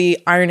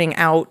usefully ironing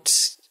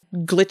out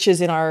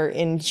glitches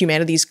in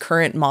humanity's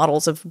current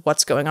models of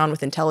what's going on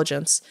with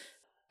intelligence.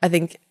 I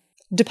think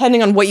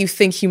depending on what you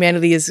think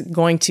humanity is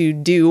going to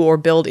do or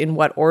build in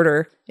what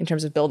order in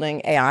terms of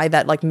building AI,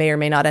 that like may or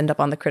may not end up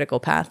on the critical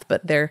path,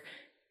 but they're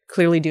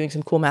clearly doing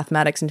some cool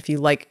mathematics. And if you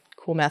like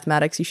cool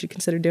mathematics, you should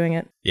consider doing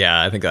it.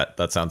 Yeah, I think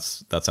that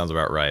sounds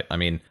about right. I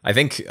mean, I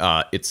think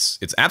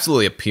it's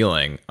absolutely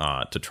appealing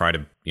to try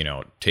to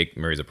take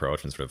Miri's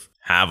approach and sort of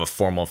have a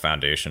formal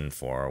foundation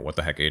for what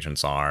the heck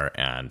agents are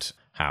and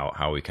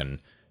how we can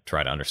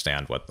try to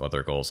understand what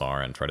their goals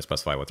are and try to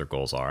specify what their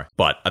goals are.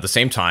 But at the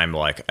same time,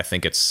 like I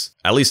think it's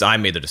at least I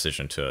made the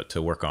decision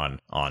to work on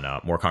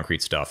more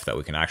concrete stuff that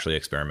we can actually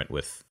experiment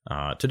with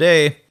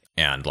today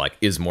and like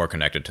is more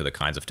connected to the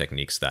kinds of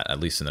techniques that at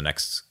least in the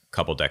next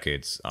couple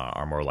decades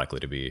are more likely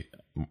to be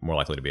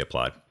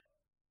applied.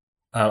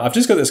 I've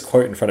just got this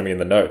quote in front of me in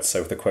the notes.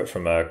 So with a quote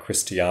from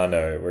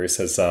Cristiano, where he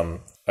says,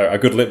 a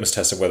good litmus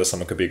test of whether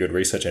someone could be a good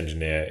research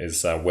engineer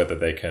is whether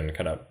they can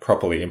kind of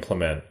properly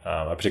implement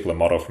a particular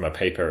model from a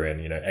paper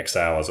in X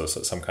hours or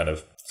some kind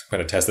of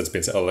test that's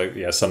been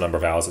set, some number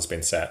of hours that's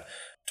been set.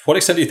 To what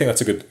extent do you think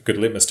that's a good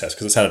litmus test?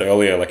 Because it sounded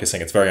earlier like you're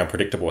saying it's very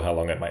unpredictable how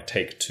long it might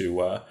take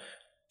to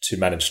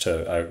manage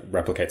to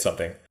replicate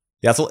something.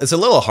 Yeah, it's a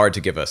little hard to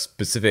give a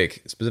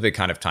specific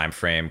kind of time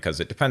frame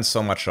because it depends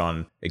so much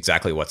on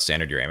exactly what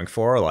standard you're aiming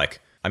for. Like,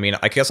 I mean,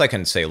 I guess I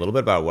can say a little bit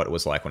about what it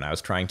was like when I was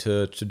trying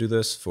to do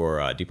this for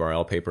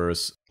DeepRL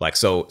papers. Like,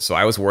 so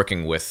I was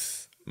working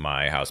with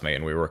my housemate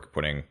and we were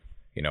putting,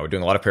 we're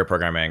doing a lot of pair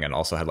programming and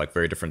also had like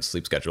very different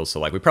sleep schedules. So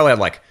like we probably had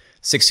like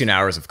 16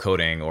 hours of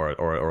coding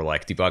or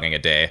like debugging a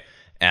day.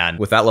 And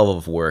with that level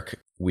of work,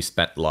 we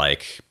spent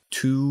like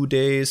 2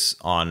 days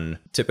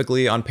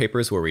typically on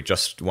papers where we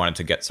just wanted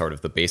to get sort of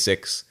the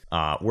basics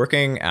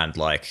working, and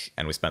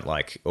we spent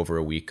like over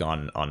a week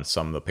on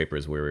some of the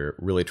papers where we were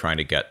really trying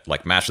to get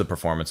like match the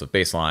performance of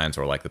baselines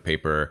or like the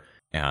paper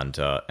and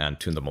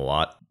tune them a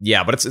lot.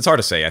 Yeah, but it's hard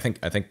to say. I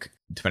think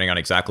depending on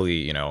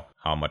exactly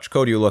how much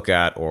code you look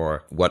at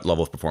or what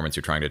level of performance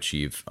you're trying to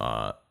achieve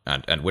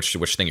and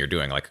which thing you're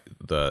doing, like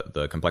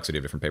the complexity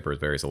of different papers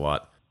varies a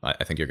lot.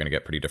 I think you're going to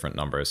get pretty different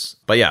numbers.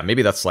 But yeah,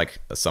 maybe that's like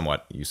a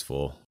somewhat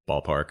useful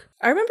ballpark.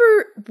 I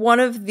remember one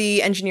of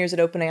the engineers at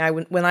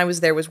OpenAI when I was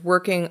there was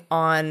working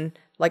on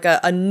like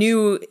a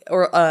new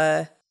or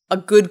a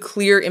good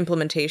clear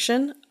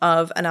implementation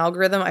of an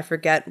algorithm. I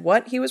forget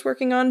what he was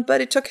working on, but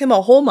it took him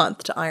a whole month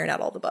to iron out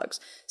all the bugs.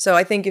 So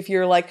I think if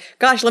you're like,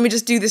 gosh, let me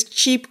just do this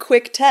cheap,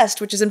 quick test,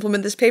 which is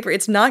implement this paper,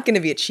 it's not going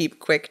to be a cheap,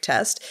 quick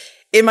test.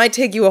 it might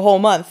take you a whole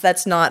month.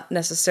 That's not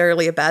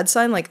necessarily a bad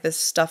sign. Like, this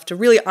stuff, to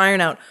really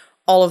iron out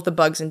all of the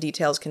bugs and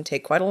details, can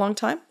take quite a long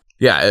time.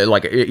 Yeah,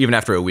 like even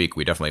after a week,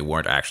 we definitely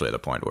weren't actually at the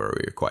point where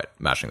we were quite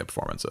matching the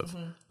performance of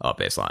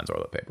baselines or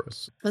the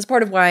papers. That's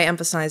part of why I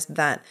emphasized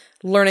that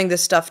learning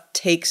this stuff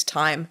takes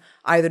time,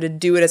 either to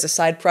do it as a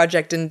side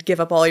project and give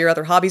up all your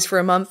other hobbies for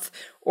a month,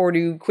 or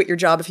to quit your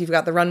job if you've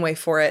got the runway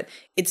for it.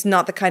 It's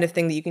not the kind of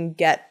thing that you can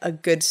get a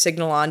good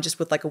signal on just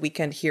with like a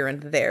weekend here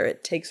and there.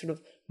 It takes sort of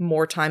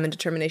more time and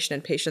determination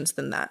and patience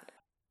than that.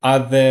 Are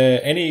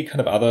there any kind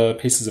of other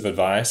pieces of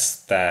advice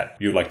that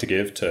you'd like to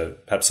give to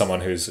perhaps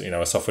someone who's,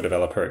 a software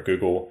developer at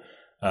Google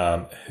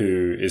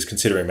who is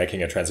considering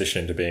making a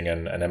transition into being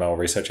an ML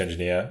research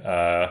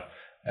engineer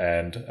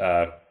and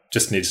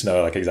just needs to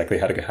know like exactly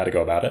how to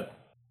go about it?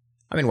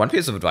 I mean, one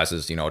piece of advice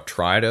is,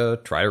 try to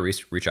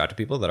reach out to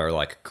people that are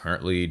like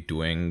currently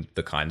doing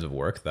the kinds of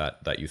work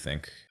that you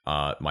think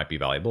might be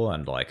valuable,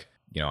 and like,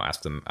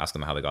 ask them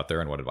how they got there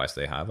and what advice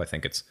they have. I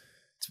think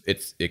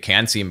it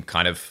can seem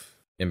kind of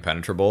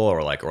impenetrable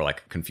or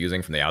like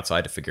confusing from the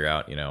outside to figure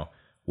out,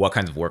 what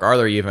kinds of work are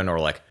there even, or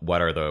like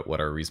what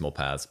are reasonable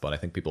paths. But I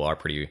think people are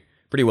pretty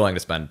willing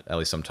to spend at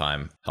least some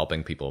time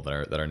helping people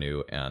that are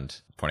new and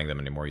pointing them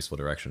in a more useful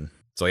direction.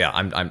 So yeah,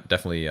 I'm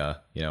definitely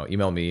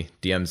email me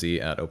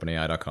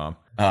dmz@openai.com.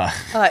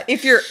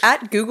 If you're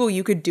at Google,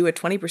 you could do a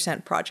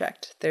 20%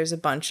 project. There's a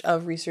bunch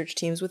of research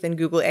teams within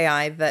Google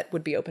AI that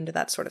would be open to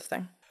that sort of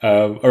thing.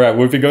 All right,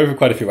 we've been going for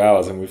quite a few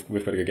hours, and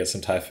we've got to go get some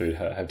Thai food,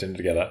 have dinner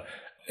together.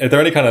 Are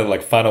there any kind of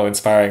like fun or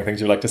inspiring things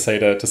you'd like to say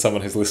to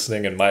someone who's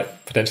listening and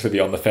might potentially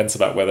be on the fence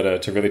about whether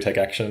to really take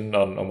action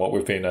on what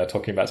we've been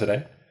talking about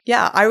today?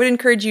 Yeah, I would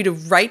encourage you to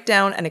write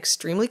down an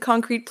extremely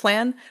concrete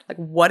plan. Like,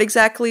 what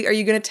exactly are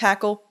you going to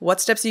tackle? What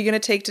steps are you going to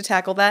take to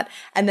tackle that?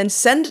 And then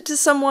send it to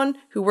someone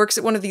who works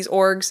at one of these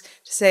orgs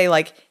to say,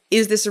 like,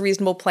 is this a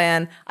reasonable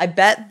plan? I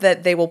bet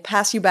that they will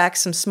pass you back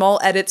some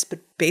small edits, but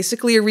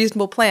basically a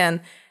reasonable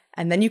plan.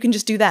 And then you can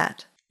just do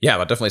that. Yeah,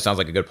 that definitely sounds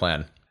like a good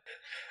plan.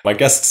 My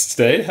guests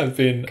today have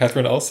been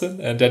Catherine Olsson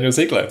and Daniel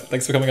Ziegler.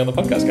 Thanks for coming on the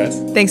podcast, guys.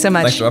 Thanks so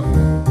much. Thanks, Rob.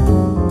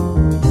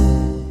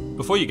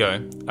 Before you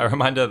go, a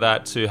reminder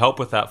that to help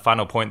with that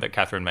final point that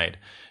Catherine made,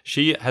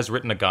 she has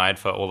written a guide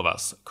for all of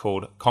us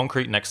called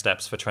Concrete Next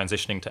Steps for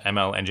Transitioning to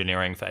ML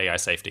Engineering for AI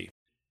Safety.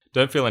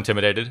 Don't feel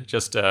intimidated,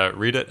 just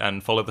read it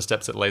and follow the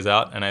steps it lays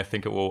out, and I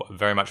think it will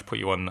very much put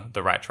you on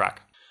the right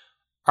track.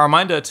 A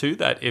reminder too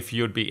that if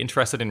you'd be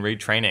interested in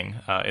retraining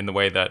in the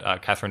way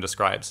that Catherine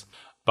describes,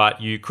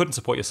 but you couldn't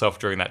support yourself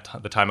during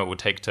the time it would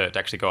take to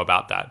actually go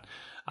about that,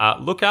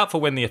 look out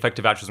for when the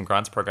Effective Altruism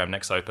Grants program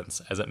next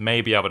opens, as it may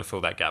be able to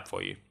fill that gap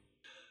for you.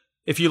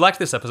 If you liked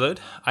this episode,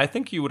 I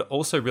think you would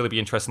also really be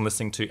interested in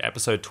listening to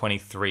episode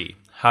 23,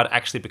 How to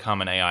Actually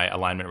Become an AI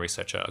Alignment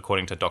Researcher,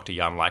 according to Dr.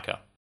 Jan Leiker.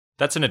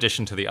 That's in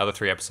addition to the other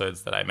 3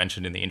 episodes that I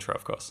mentioned in the intro,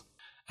 of course.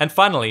 And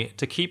finally,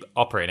 to keep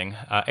operating,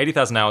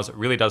 80,000 Hours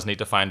really does need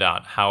to find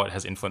out how it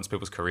has influenced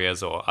people's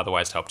careers or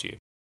otherwise helped you.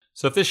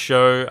 So if this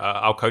show,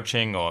 our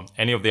coaching, or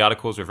any of the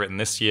articles we've written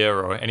this year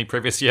or any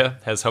previous year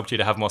has helped you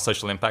to have more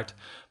social impact,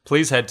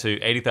 please head to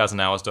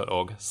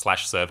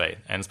 80,000hours.org/survey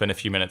and spend a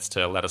few minutes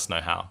to let us know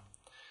how.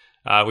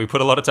 We put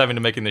a lot of time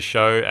into making this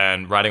show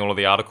and writing all of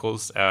the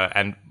articles,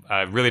 and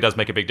it really does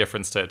make a big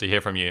difference to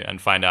hear from you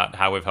and find out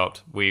how we've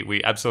helped.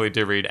 We absolutely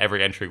do read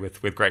every entry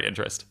with great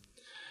interest.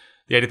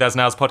 The 80,000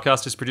 Hours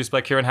podcast is produced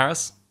by Kieran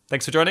Harris.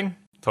 Thanks for joining.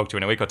 Talk to you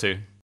in a week or two.